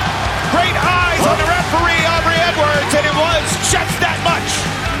 Great eyes on the referee, Aubrey Edwards, and it was just that much.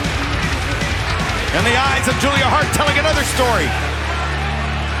 And the eyes of Julia Hart telling another story.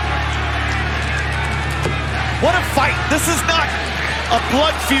 What a fight. This is not a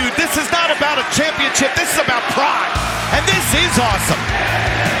blood feud. This is not about a championship. This is about pride. And this is awesome.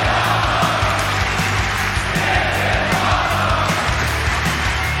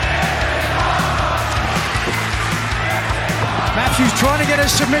 Matthews trying to get a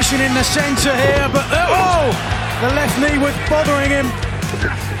submission in the center here, but the left knee was bothering him.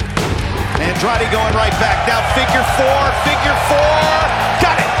 Andrade going right back. Now figure four.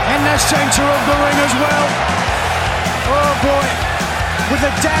 Got it. In the center of the ring as well. Oh boy, with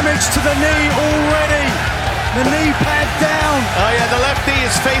the damage to the knee already. The knee pad down. Oh yeah, the left knee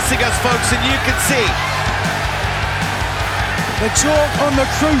is facing us, folks, and you can see. The torque on the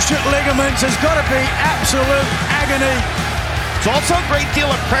cruciate ligaments has got to be absolute agony. It's also a great deal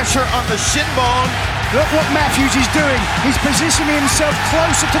of pressure on the shin bone. Look what Matthews is doing. He's positioning himself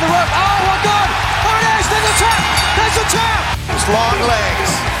closer to the rope. Oh my God! Oh it is! There's a tap! There's a tap! It's long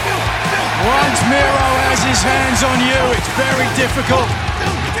legs. Once Miro has his hands on you, it's very difficult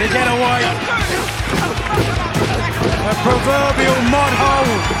to get away. A proverbial mud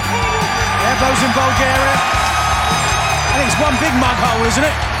hole. They have those in Bulgaria. I think it's one big mud hole, isn't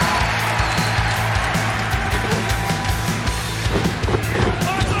it?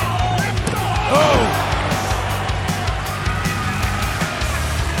 Oh!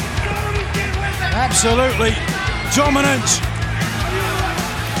 Absolutely dominant.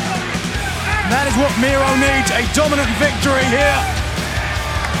 That is what Miro needs, a dominant victory here.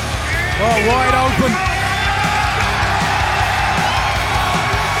 Oh, wide open.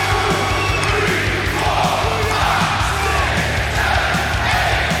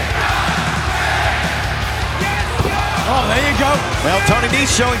 Oh, there you go. Well, Tony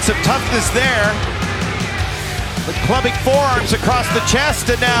Nese showing some toughness there. The clubbing forearms across the chest,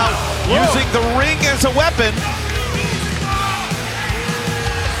 and now using the ring as a weapon.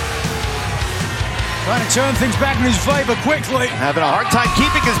 Trying to turn things back in his favor quickly. Having a hard time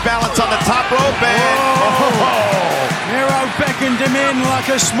keeping his balance on the top rope, and Miro beckoned him in like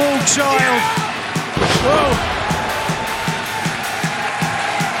a small child. Whoa.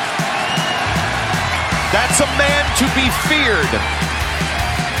 That's a man to be feared.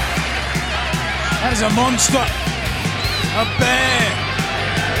 That is a monster. A bear.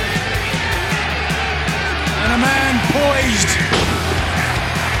 And a man poised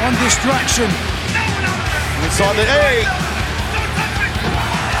on distraction. We saw the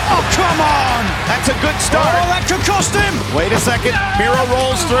Oh, come on! That's a good start. Oh, that could cost him. Wait a second. Miro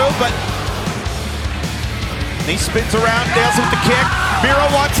rolls through, but he spins around, nails with the kick. Miro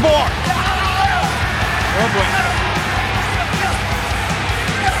wants more. Oh, boy.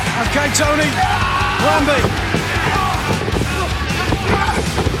 Okay, Tony. Ramby.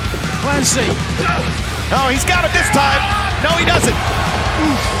 Clancy. No, he's got it this time. No, he doesn't.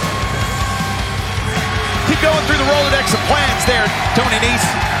 Oof. Keep going through the Rolodex of plans there, Tony Nese.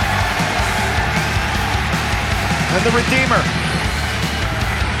 And the Redeemer.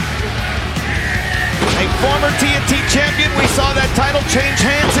 A former TNT champion. We saw that title change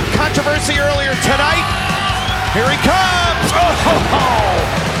hands in controversy earlier tonight. Here he comes. Oh!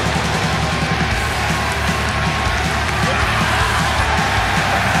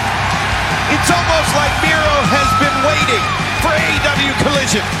 It's almost like Miro has been waiting for AEW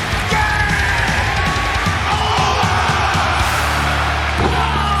Collision.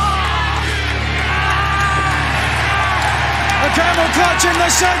 A camel clutch in the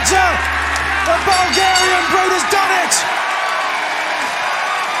center. The Bulgarian brute has done it.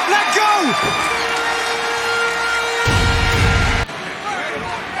 Let go.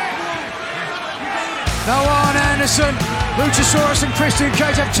 No, Arn Anderson, Luchasaurus and Christian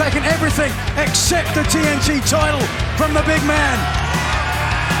Cage have taken everything except the TNT title from the big man.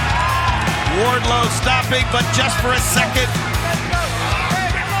 Wardlow stopping, but just for a second.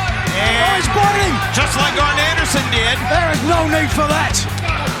 And he's biting! Just like Arn Anderson did. There is no need for that.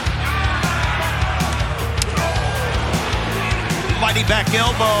 Mighty back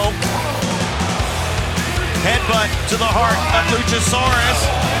elbow. Headbutt to the heart of Luchasaurus.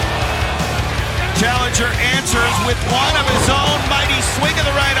 Challenger answers with one of his own. Mighty swing of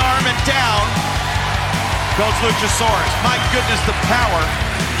the right arm, and down goes Luchasaurus. My goodness, the power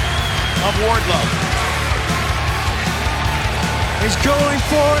of Wardlow. He's going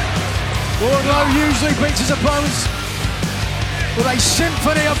for it. Wardlow usually beats his opponents with a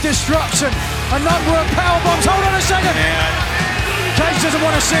symphony of destruction. A number of power bombs. Hold on a second. Cage doesn't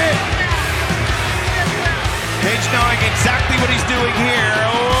want to see it. Cage knowing exactly what he's doing here.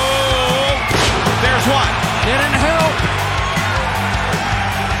 Oh, there's one. Didn't help.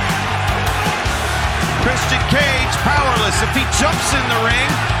 Christian Cage powerless. If he jumps in the ring,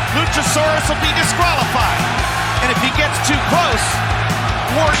 Luchasaurus will be disqualified. And if he gets too close,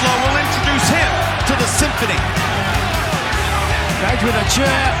 Wardlow will introduce him to the symphony. Cage with a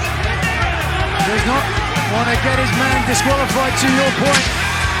chair. Does not want to get his man disqualified, to your point.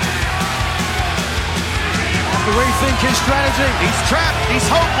 Have to rethink his strategy. He's trapped. He's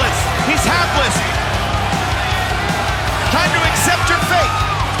hopeless. He's helpless. Time to accept your fate.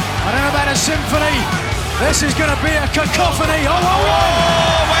 I don't know about a symphony. This is going to be a cacophony. Oh,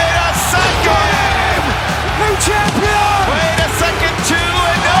 wait a second. New champion. Wait a second, too,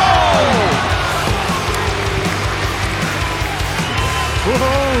 and no.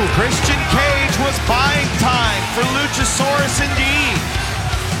 Whoa. Christian Cage was buying time for Luchasaurus indeed.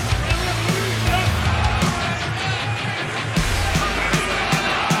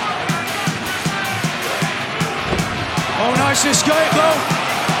 Oh, nice escape, though.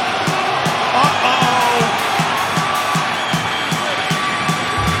 Uh-oh.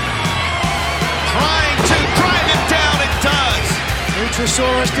 Trying to drive him down, it does.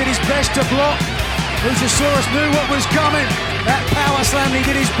 Luchasaurus did his best to block. Luchasaurus knew what was coming. That power slam, he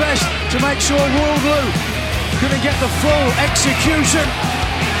did his best to make sure Wardlow couldn't get the full execution.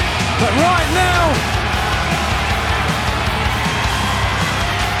 But right now,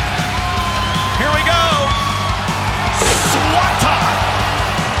 here we go. Swata!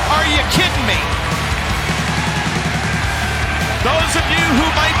 Are you kidding me? Those of you who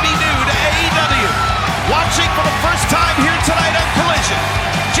might be new to AEW, watching for the first time here tonight on Collision,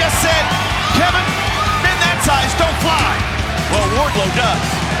 just said, Kevin, men that size don't fly. Well, Wardlow does.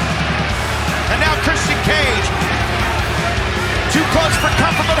 And now Christian Cage. Too close for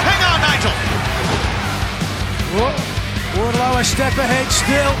comfort, but hang on, Nigel. Wardlow a step ahead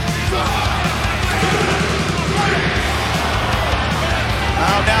still.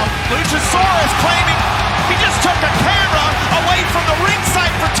 Now Luchasaurus claiming he just took a camera away from the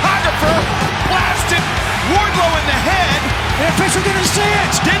ringside photographer, blasted Wardlow in the head. The official didn't see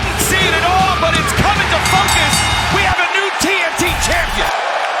it. Didn't see it at all, but it's coming to focus. We have a new TNT champion.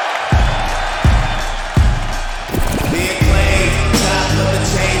 The acclaim, top of the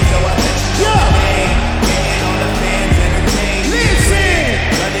chain, so I bet you know the name. Getting all the fans entertained. Listen!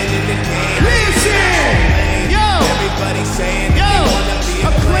 Running in the game. Listen! Yo! Everybody saying Yo! they wanna be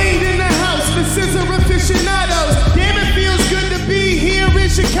Acclaimed in the house, the scissor aficionados. Damn, it feels good to be here in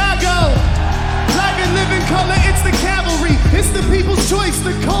Chicago. Like a living color, it's the cavalry. It's the people's choice,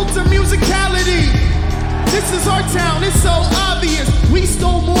 the cult of musicality. This is our town, it's so obvious. We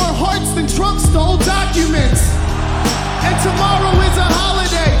stole more hearts than Trump stole documents. And tomorrow is a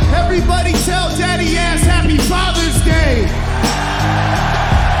holiday. Everybody tell Daddy Ass Happy Father's Day.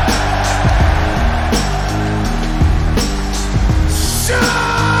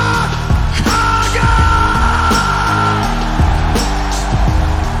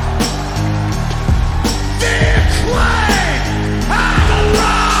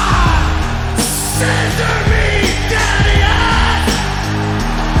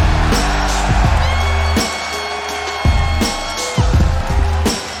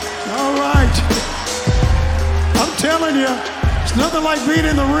 It's nothing like being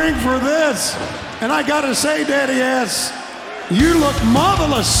in the ring for this. And I gotta say, Daddy Ass, you look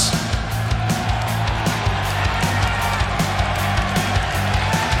marvelous.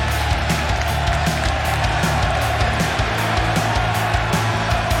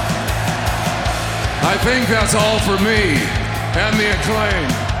 I think that's all for me and the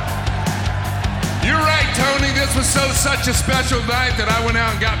Acclaim. You're right, Tony. This was such a special night that I went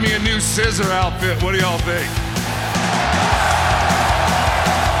out and got me a new scissor outfit. What do y'all think?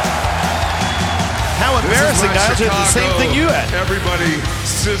 How embarrassing, guys. It's the same thing you had. Everybody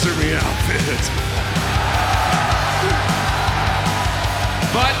scissor me outfit.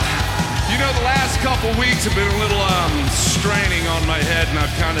 But, you know, the last couple weeks have been a little straining on my head, and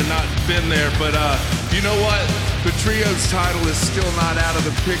I've kind of not been there. But you know what? The Trios title is still not out of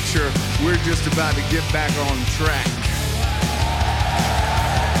the picture. We're just about to get back on track.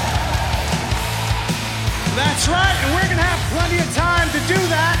 That's right, and we're going to have plenty of time to do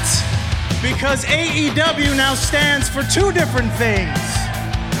that because AEW now stands for two different things.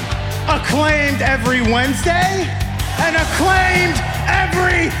 Acclaimed every Wednesday and Acclaimed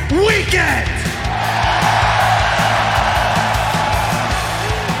every weekend.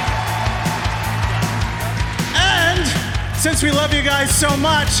 And since we love you guys so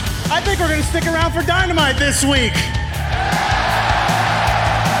much, I think we're going to stick around for Dynamite this week.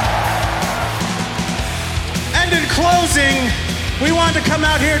 And in closing, we wanted to come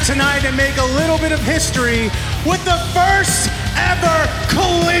out here tonight and make a little bit of history with the first ever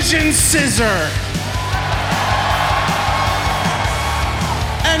collision scissor.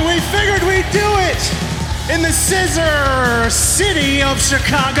 And we figured we'd do it in the Scissor City of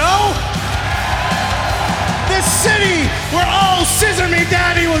Chicago. The city where old Scissor Me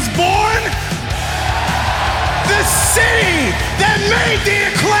Daddy was born. The city that made the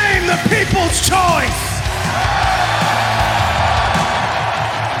Acclaim the people's choice.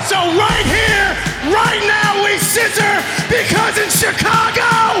 So right here, right now, we scissor because in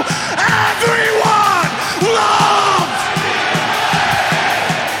Chicago, everyone loves.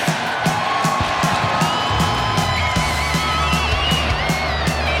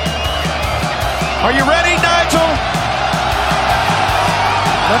 Are you ready, Nigel?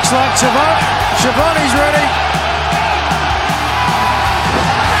 Looks like Shivani's ready.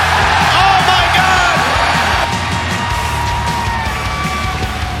 Oh my God!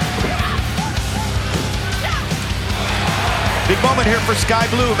 Big moment here for Sky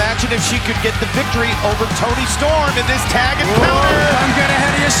Blue. Imagine if she could get the victory over Toni Storm in this tag encounter. Don't get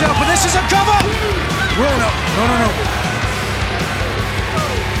ahead of yourself, but this is a cover. Whoa, no.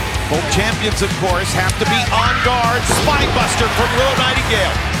 Both champions, of course, have to be on guard. Spinebuster from Willow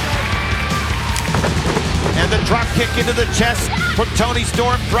Nightingale. And the drop kick into the chest from Toni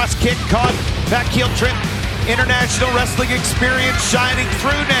Storm. Thrust kick caught. Back heel trip. International wrestling experience shining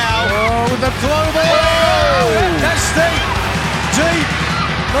through now. Oh, with the clothing. Oh, that's deep. Deep.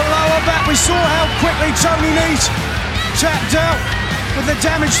 The lower back. We saw how quickly Tony Nese tapped out with the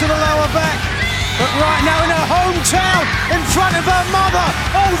damage to the lower back. But right now in her hometown, in front of her mother,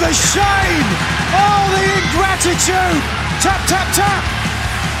 oh the shame, oh the ingratitude, tap, tap, tap.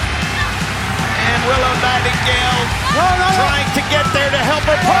 And Willow Nightingale trying to get there to help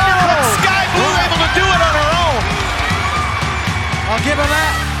her partner, but Sky Blue able to do it on her own. I'll give her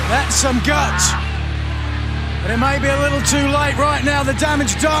that, that's some guts. But it may be a little too late right now, the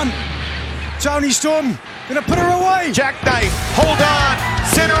damage done. Toni Storm gonna put her away. Jackknife, hold on,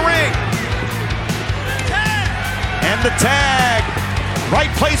 center ring. And the tag. Right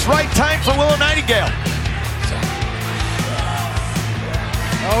place, right time for Willow Nightingale.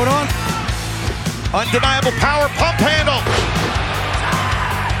 Hold on. Undeniable power pump handle.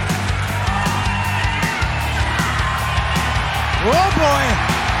 Oh boy.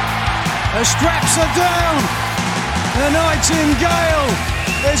 The straps are down. The Nightingale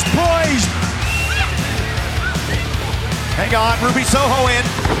is poised. Hang on, Ruby Soho in.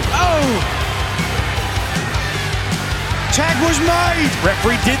 Oh. Tag was made.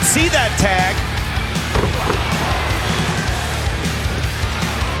 Referee did see that tag.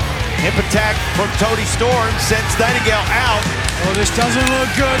 Hip attack from Tony Storm sends Nightingale out. Oh, this doesn't look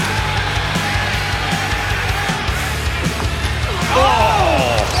good.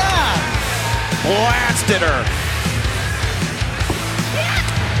 Oh! Yeah. Blasted her.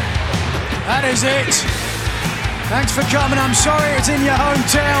 That is it. Thanks for coming. I'm sorry it's in your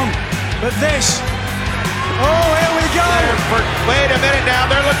hometown, but this. Oh, here we go. Wait a minute now.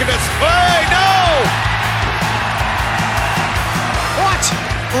 They're looking at this. Hey, no! What?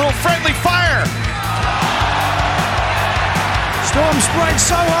 A little friendly fire. Storm spread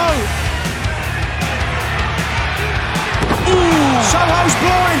Soho. Ooh. Soho's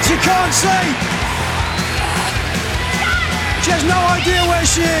blind. She can't see. She has no idea where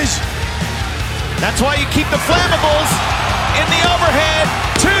she is. That's why you keep the flammables in the overhead.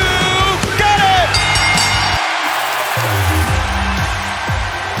 Got it!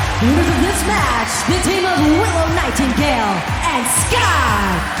 Winners of this match, the team of Willow Nightingale and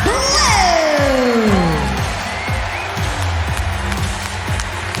Sky Blue.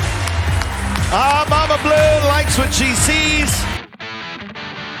 Mama Blue likes what she sees.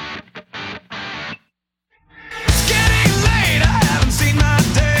 It's getting late, I haven't seen my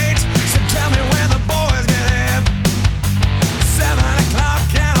date. So tell me when the boys get in. 7 o'clock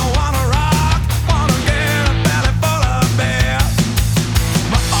and I wanna rock. Wanna get a belly full of beer.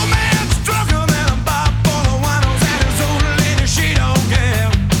 My old man's drunker than a bop full of winos, and his old lady, she don't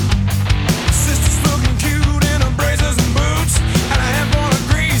care. Sister's looking cute in her braces and boots, and a handful of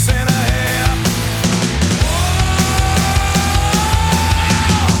grease in her hair.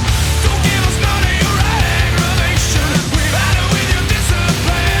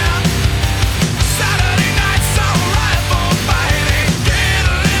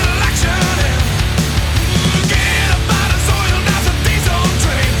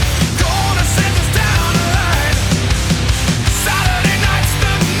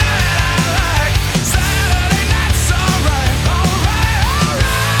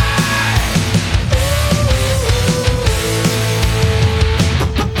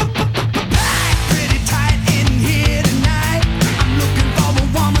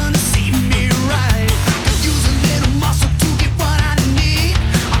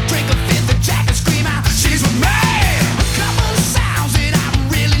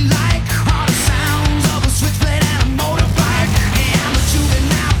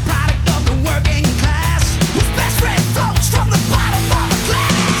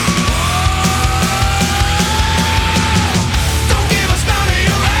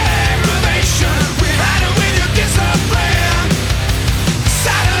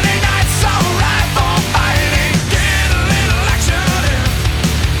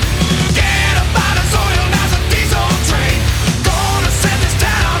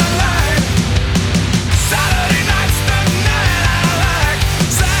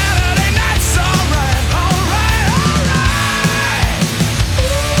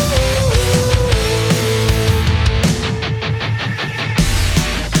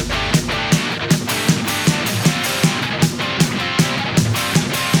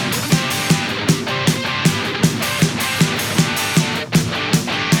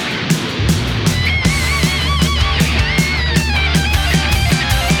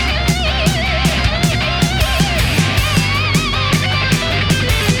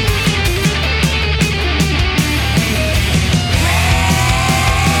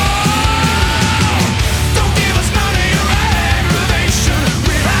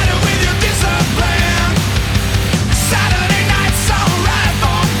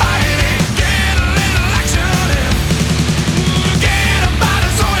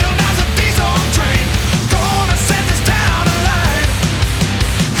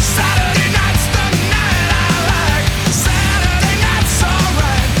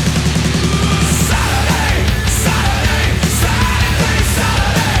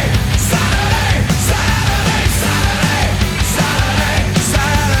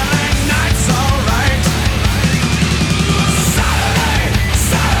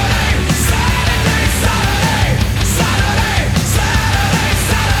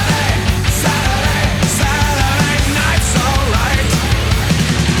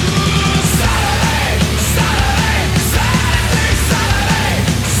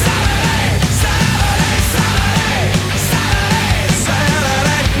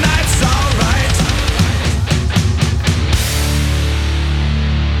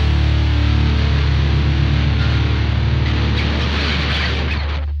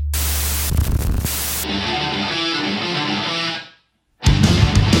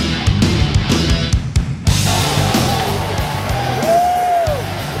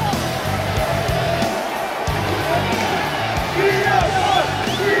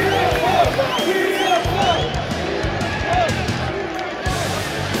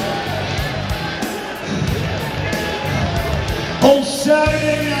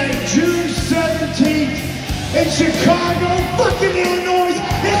 Saturday night, June 17th in Chicago, fucking Illinois.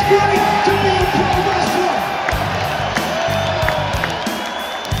 It's great to be a pro wrestler.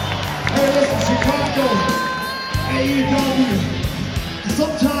 Hey, listen, Chicago, AEW.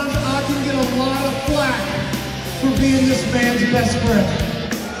 Sometimes I can get a lot of flack for being this man's best friend.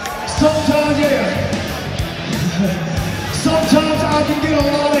 Sometimes, yeah. Sometimes I can get a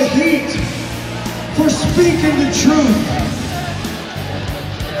lot of heat for speaking the truth.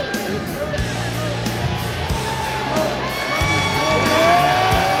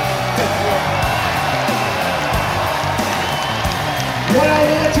 What I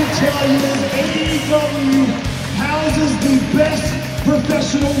want to tell you is AEW houses the best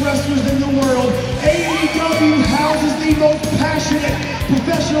professional wrestlers in the world. AEW houses the most passionate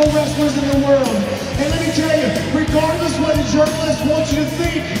professional wrestlers in the world. And let me tell you, regardless what the journalists want you to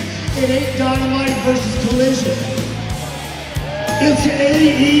think, it ain't Dynamite versus Collision. It's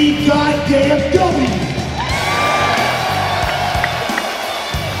AEW.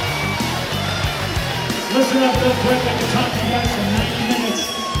 Listen up real quick, I can talk to you guys for 90 minutes.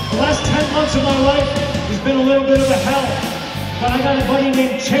 The last 10 months of my life has been a little bit of a hell. But I got a buddy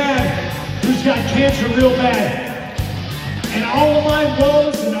named Chad who's got cancer real bad. And all of my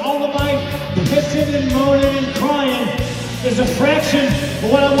woes and all of my pissing and moaning and crying is a fraction of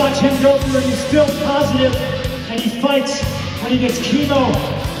what I watch him go through. And he's still positive and he fights when he gets chemo.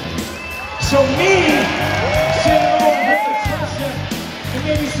 So me, saying, oh, I hope to trust him, and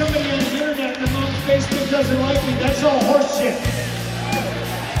maybe somebody on the internet in the mom's basement doesn't like me, that's all horse shit.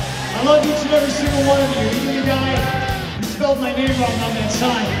 I love each and every single one of you. Even the guy who spelled my name wrong on that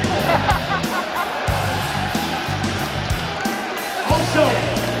sign. Also,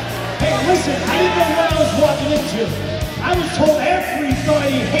 hey, listen, I didn't know what I was walking into. I was told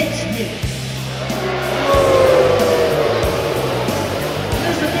everybody hates me. And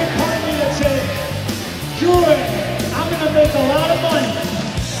there's a big part of me that said, good, I'm gonna make a lot of money.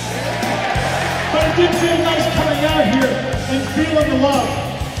 But it did feel nice coming out here and feeling the love.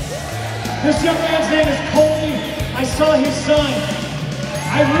 This young man's name is Colby. I saw his sign.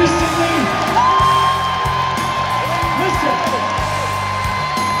 I recently, listen,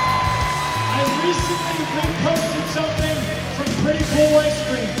 I recently reposted something from Pretty Cool Ice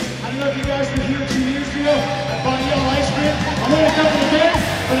Cream. I don't know if you guys were here 2 years ago. I bought y'all ice cream. I'm gonna come again,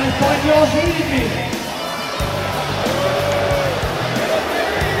 but I thought y'all hated me.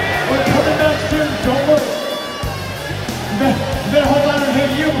 We're coming back soon, don't worry. You better hope I don't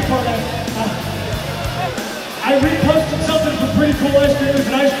hate you before that. I reposted something from Pretty Cool Ice Cream. It's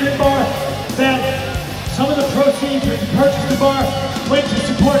an ice cream bar that some of the proceeds when you purchase the bar went to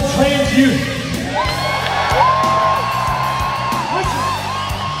support trans youth. Listen,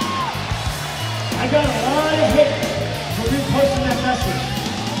 I got a lot of hate for reposting that message.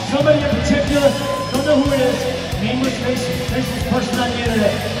 Somebody in particular, don't know who it is, nameless, faceless person on the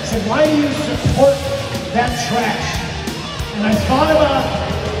internet, said, why do you support that trash? And I thought about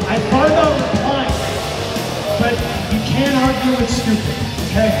replying. But you can't argue with stupid,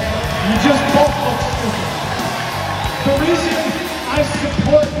 okay? You just both look stupid. The reason I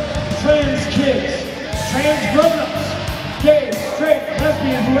support trans kids, trans grown-ups, gay, straight,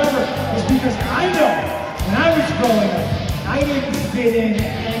 lesbian, whoever, is because I know when I was growing up, I didn't fit in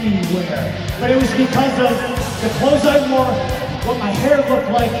anywhere. But it was because of the clothes I wore, what my hair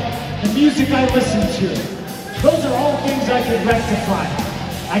looked like, the music I listened to. Those are all things I could rectify.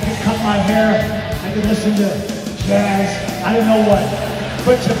 I could cut my hair, I could listen to jazz, I don't know what.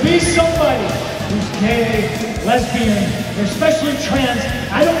 But to be somebody who's gay, lesbian, or especially trans,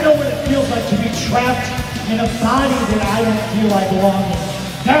 I don't know what it feels like to be trapped in a body that I don't feel I belong in.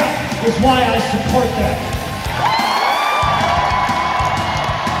 That is why I support that.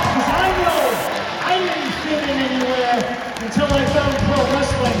 Because I know I didn't fit in anywhere until I found pro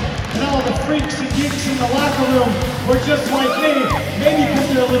wrestling, and all the freaks and geeks in the locker room were just like me. Maybe because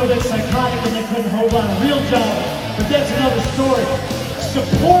they're a little bit psychotic and they couldn't hold on a real job, but that's another story.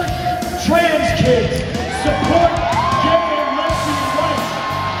 Support trans kids. Support gay and lesbian rights.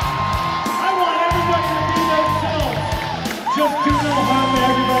 I want everybody to be themselves. Just do no harm to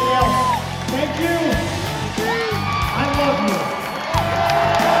everybody else. Thank you. I love you.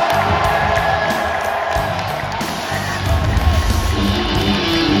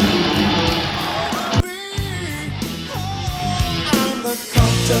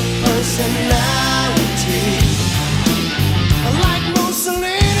 Personality, like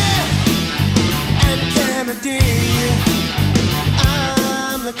Mussolini and Kennedy.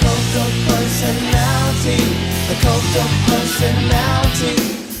 I'm the cult of personality, the cult of personality,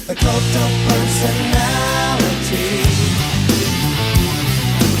 the cult of personality.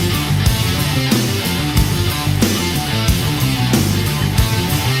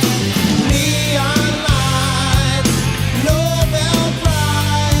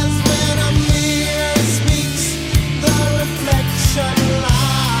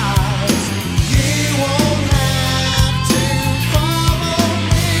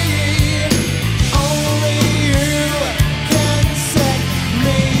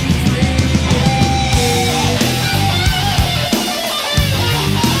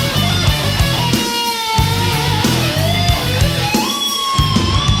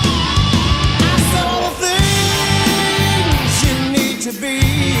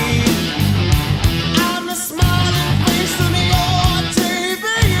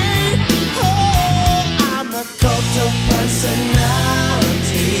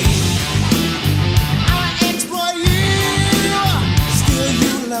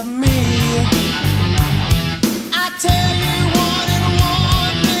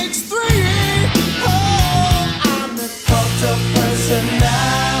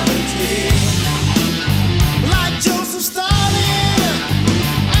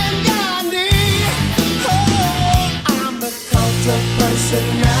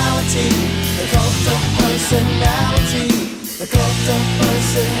 personality, the cult of personality, the cult of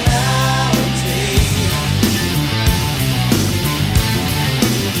personality.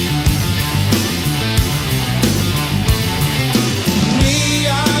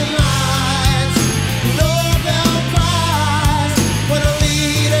 Neon lights, Nobel Prize. When a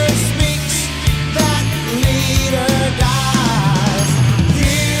leader speaks, that leader dies.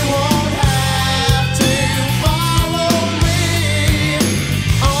 You won't have to follow me.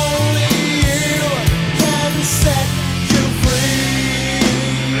 Only you can set you free.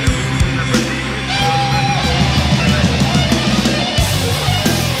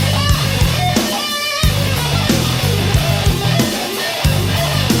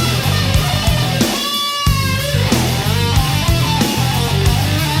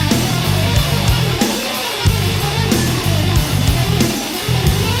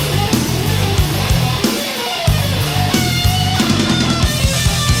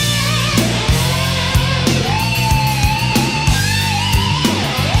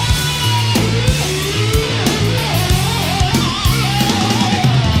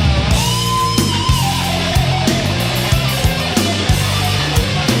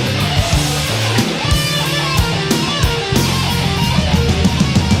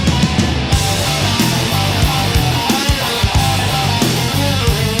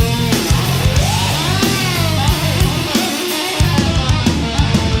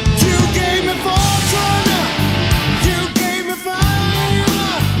 You gave me fortune, you gave me fame,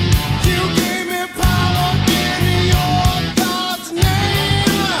 you gave me power in your God's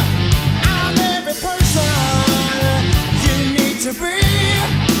name. I'm every person you need to be.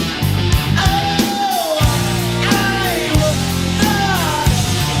 Oh, I'm the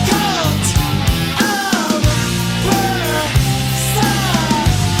cult of personality.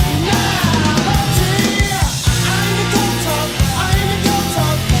 I'm the cult of, I'm the cult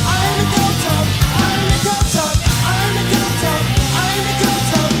of, I'm the cult of, I'm the cult of, I'm the cult of, I'm the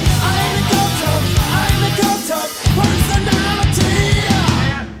cult of, I'm the cult of, I'm the cult of personality.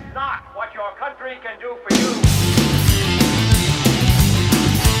 Ask not what your country can do for you.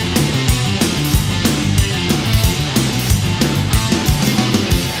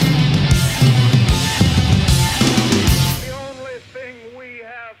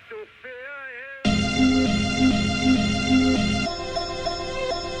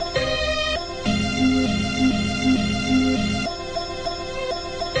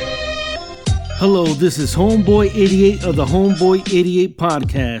 Hello, this is Homeboy88 of the Homeboy88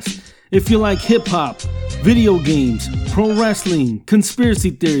 podcast. If you like hip hop, video games, pro wrestling, conspiracy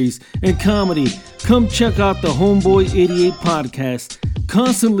theories, and comedy, come check out the Homeboy88 podcast,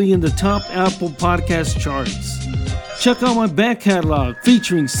 constantly in the top Apple podcast charts. Check out my back catalog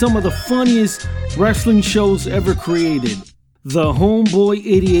featuring some of the funniest wrestling shows ever created. The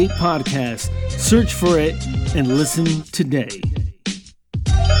Homeboy88 podcast. Search for it and listen today.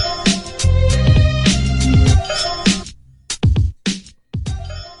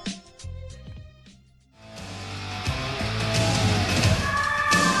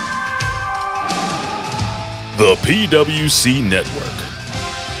 The PWC Network.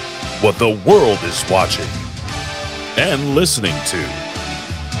 What the world is watching and listening to.